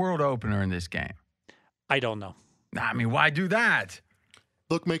was the world opener in this game? I don't know. I mean, why do that?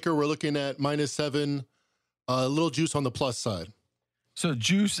 Bookmaker, we're looking at -7, a little juice on the plus side. So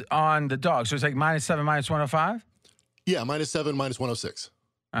juice on the dog. So it's like -7, -105? Yeah, -7, -106.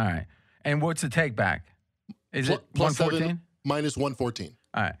 All right. And what's the take back? Is it plus 114? 7, -114.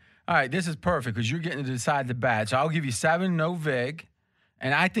 All right. All right. This is perfect because you're getting to decide the bet. So I'll give you 7, no vig.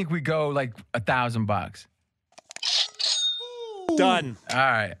 And I think we go like $1,000. Done. All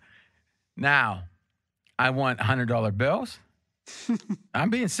right. Now, I want $100 bills. I'm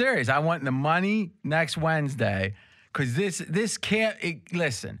being serious. I want the money next Wednesday because this can't.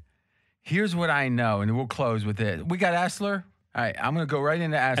 Listen, here's what I know, and we'll close with it. We got Essler. All right, I'm going to go right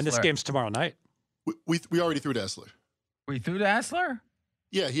into Essler. And this game's tomorrow night. We already threw to Essler. We threw to Essler?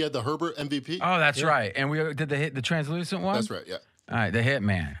 Yeah, he had the Herbert MVP. Oh, that's right. And we did the translucent one? That's right, yeah. All right, the hit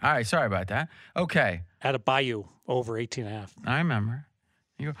man. All right, sorry about that. Okay. Had a Bayou over 18.5. I remember.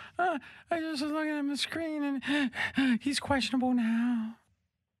 You go, I just was looking at the screen, and he's questionable now.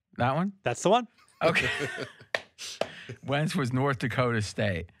 That one? That's the one. Okay. Wentz was North Dakota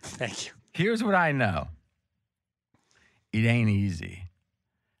State. Thank you. Here's what I know. It ain't easy.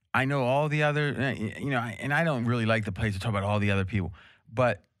 I know all the other, and I don't really like the place to talk about all the other people,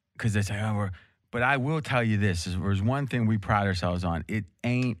 but because they say, but I will tell you this: there's one thing we pride ourselves on. It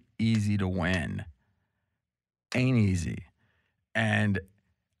ain't easy to win. Ain't easy. And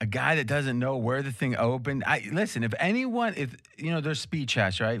a guy that doesn't know where the thing opened. Listen, if there's speed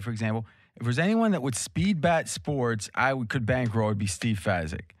chats, right? For example, if there's anyone that would speed bet sports, could bankroll, it'd be Steve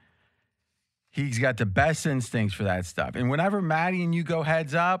Fezzik. He's got the best instincts for that stuff. And whenever Maddie and you go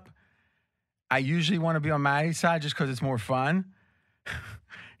heads up, I usually want to be on Maddie's side just because it's more fun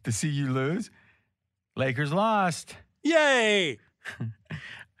to see you lose. Lakers lost. Yay!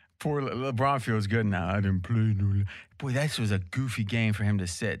 Poor LeBron feels good now. I didn't play. Boy, that was a goofy game for him to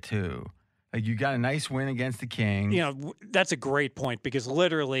sit, too. Like, you got a nice win against the Kings. That's a great point because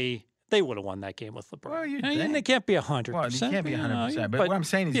literally they would have won that game with LeBron. Well, and they can't be 100%. Well, you can't be 100%. But what I'm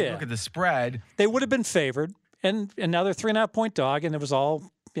saying is, you look at the spread. They would have been favored, and now they're 3.5-point dog, and it was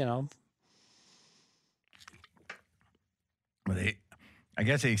all, Well, I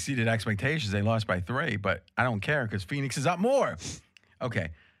guess they exceeded expectations. They lost by 3, but I don't care because Phoenix is up more. Okay,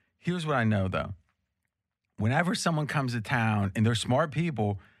 here's what I know, though. Whenever someone comes to town, and they're smart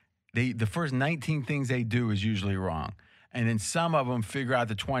people, the first 19 things they do is usually wrong. And then some of them figure out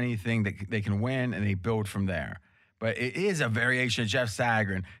the 20th thing that they can win, and they build from there. But it is a variation of Jeff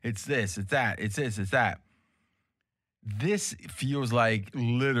Sagarin. It's this, it's that, it's this, it's that. This feels like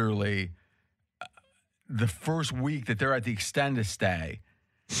literally the first week that they're at the extended stay.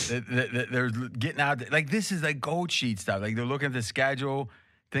 They're getting out. Like, this is like gold sheet stuff. Like, they're looking at the schedule,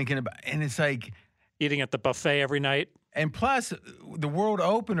 thinking about, and it's like eating at the buffet every night. And plus, the world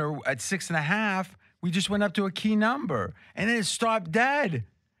opener at 6.5, we just went up to a key number, and then it stopped dead.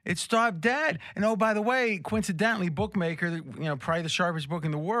 It stopped dead. And oh, by the way, coincidentally, Bookmaker, probably the sharpest book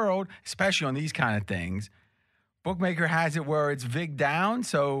in the world, especially on these kind of things, Bookmaker has it where it's vig down.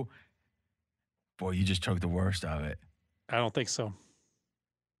 So, boy, you just took the worst of it. I don't think so.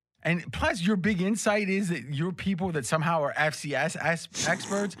 And plus, your big insight is that your people that somehow are FCS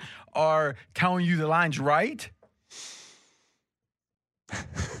experts are telling you the line's right.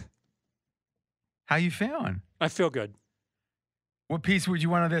 How you feeling? I feel good. What piece would you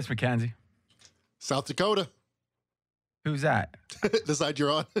want of this, Mackenzie? South Dakota. Who's that? The side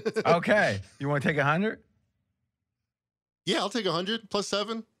you're on. Okay. You want to take 100? Yeah, I'll take 100 plus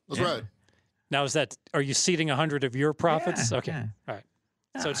 7. Let's ride. Now, are you seeding 100 of your profits? Yeah, okay. yeah. All right.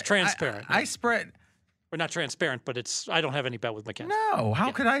 So it's transparent. I spread. We're not transparent, but I don't have any bet with Mackenzie. No.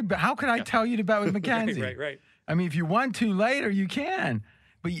 How could I tell you to bet with Mackenzie? Right. I mean, if you want to later, you can.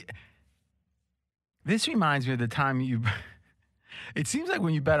 But this reminds me of the time it seems like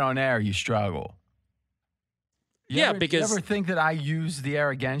when you bet on air, you struggle. Because... You ever think that I use the air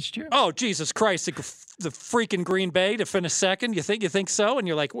against you? Oh, Jesus Christ. The freaking Green Bay to finish second? You think so? And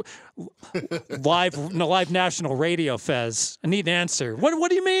you're like, live national radio, Fez. I need an answer. What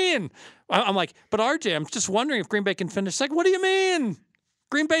do you mean? I'm like, but RJ, I'm just wondering if Green Bay can finish second. What do you mean?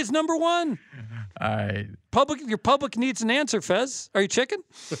 Green Bay's number 1. All right. Your public needs an answer, Fez. Are you chicken?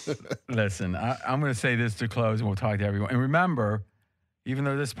 Listen, I'm going to say this to close, and we'll talk to everyone. And remember, even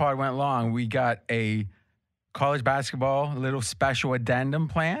though this pod went long, we got a college basketball little special addendum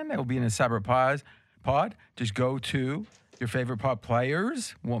plan that will be in a separate pod. Just go to your favorite pod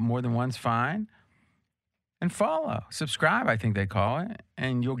players. More than one's fine. And follow. Subscribe, I think they call it.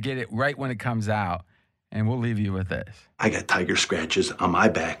 And you'll get it right when it comes out. And we'll leave you with this. I got tiger scratches on my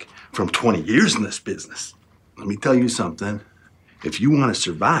back from 20 years in this business. Let me tell you something. If you want to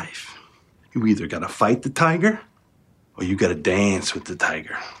survive, you either got to fight the tiger or you got to dance with the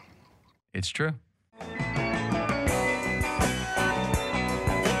tiger. It's true.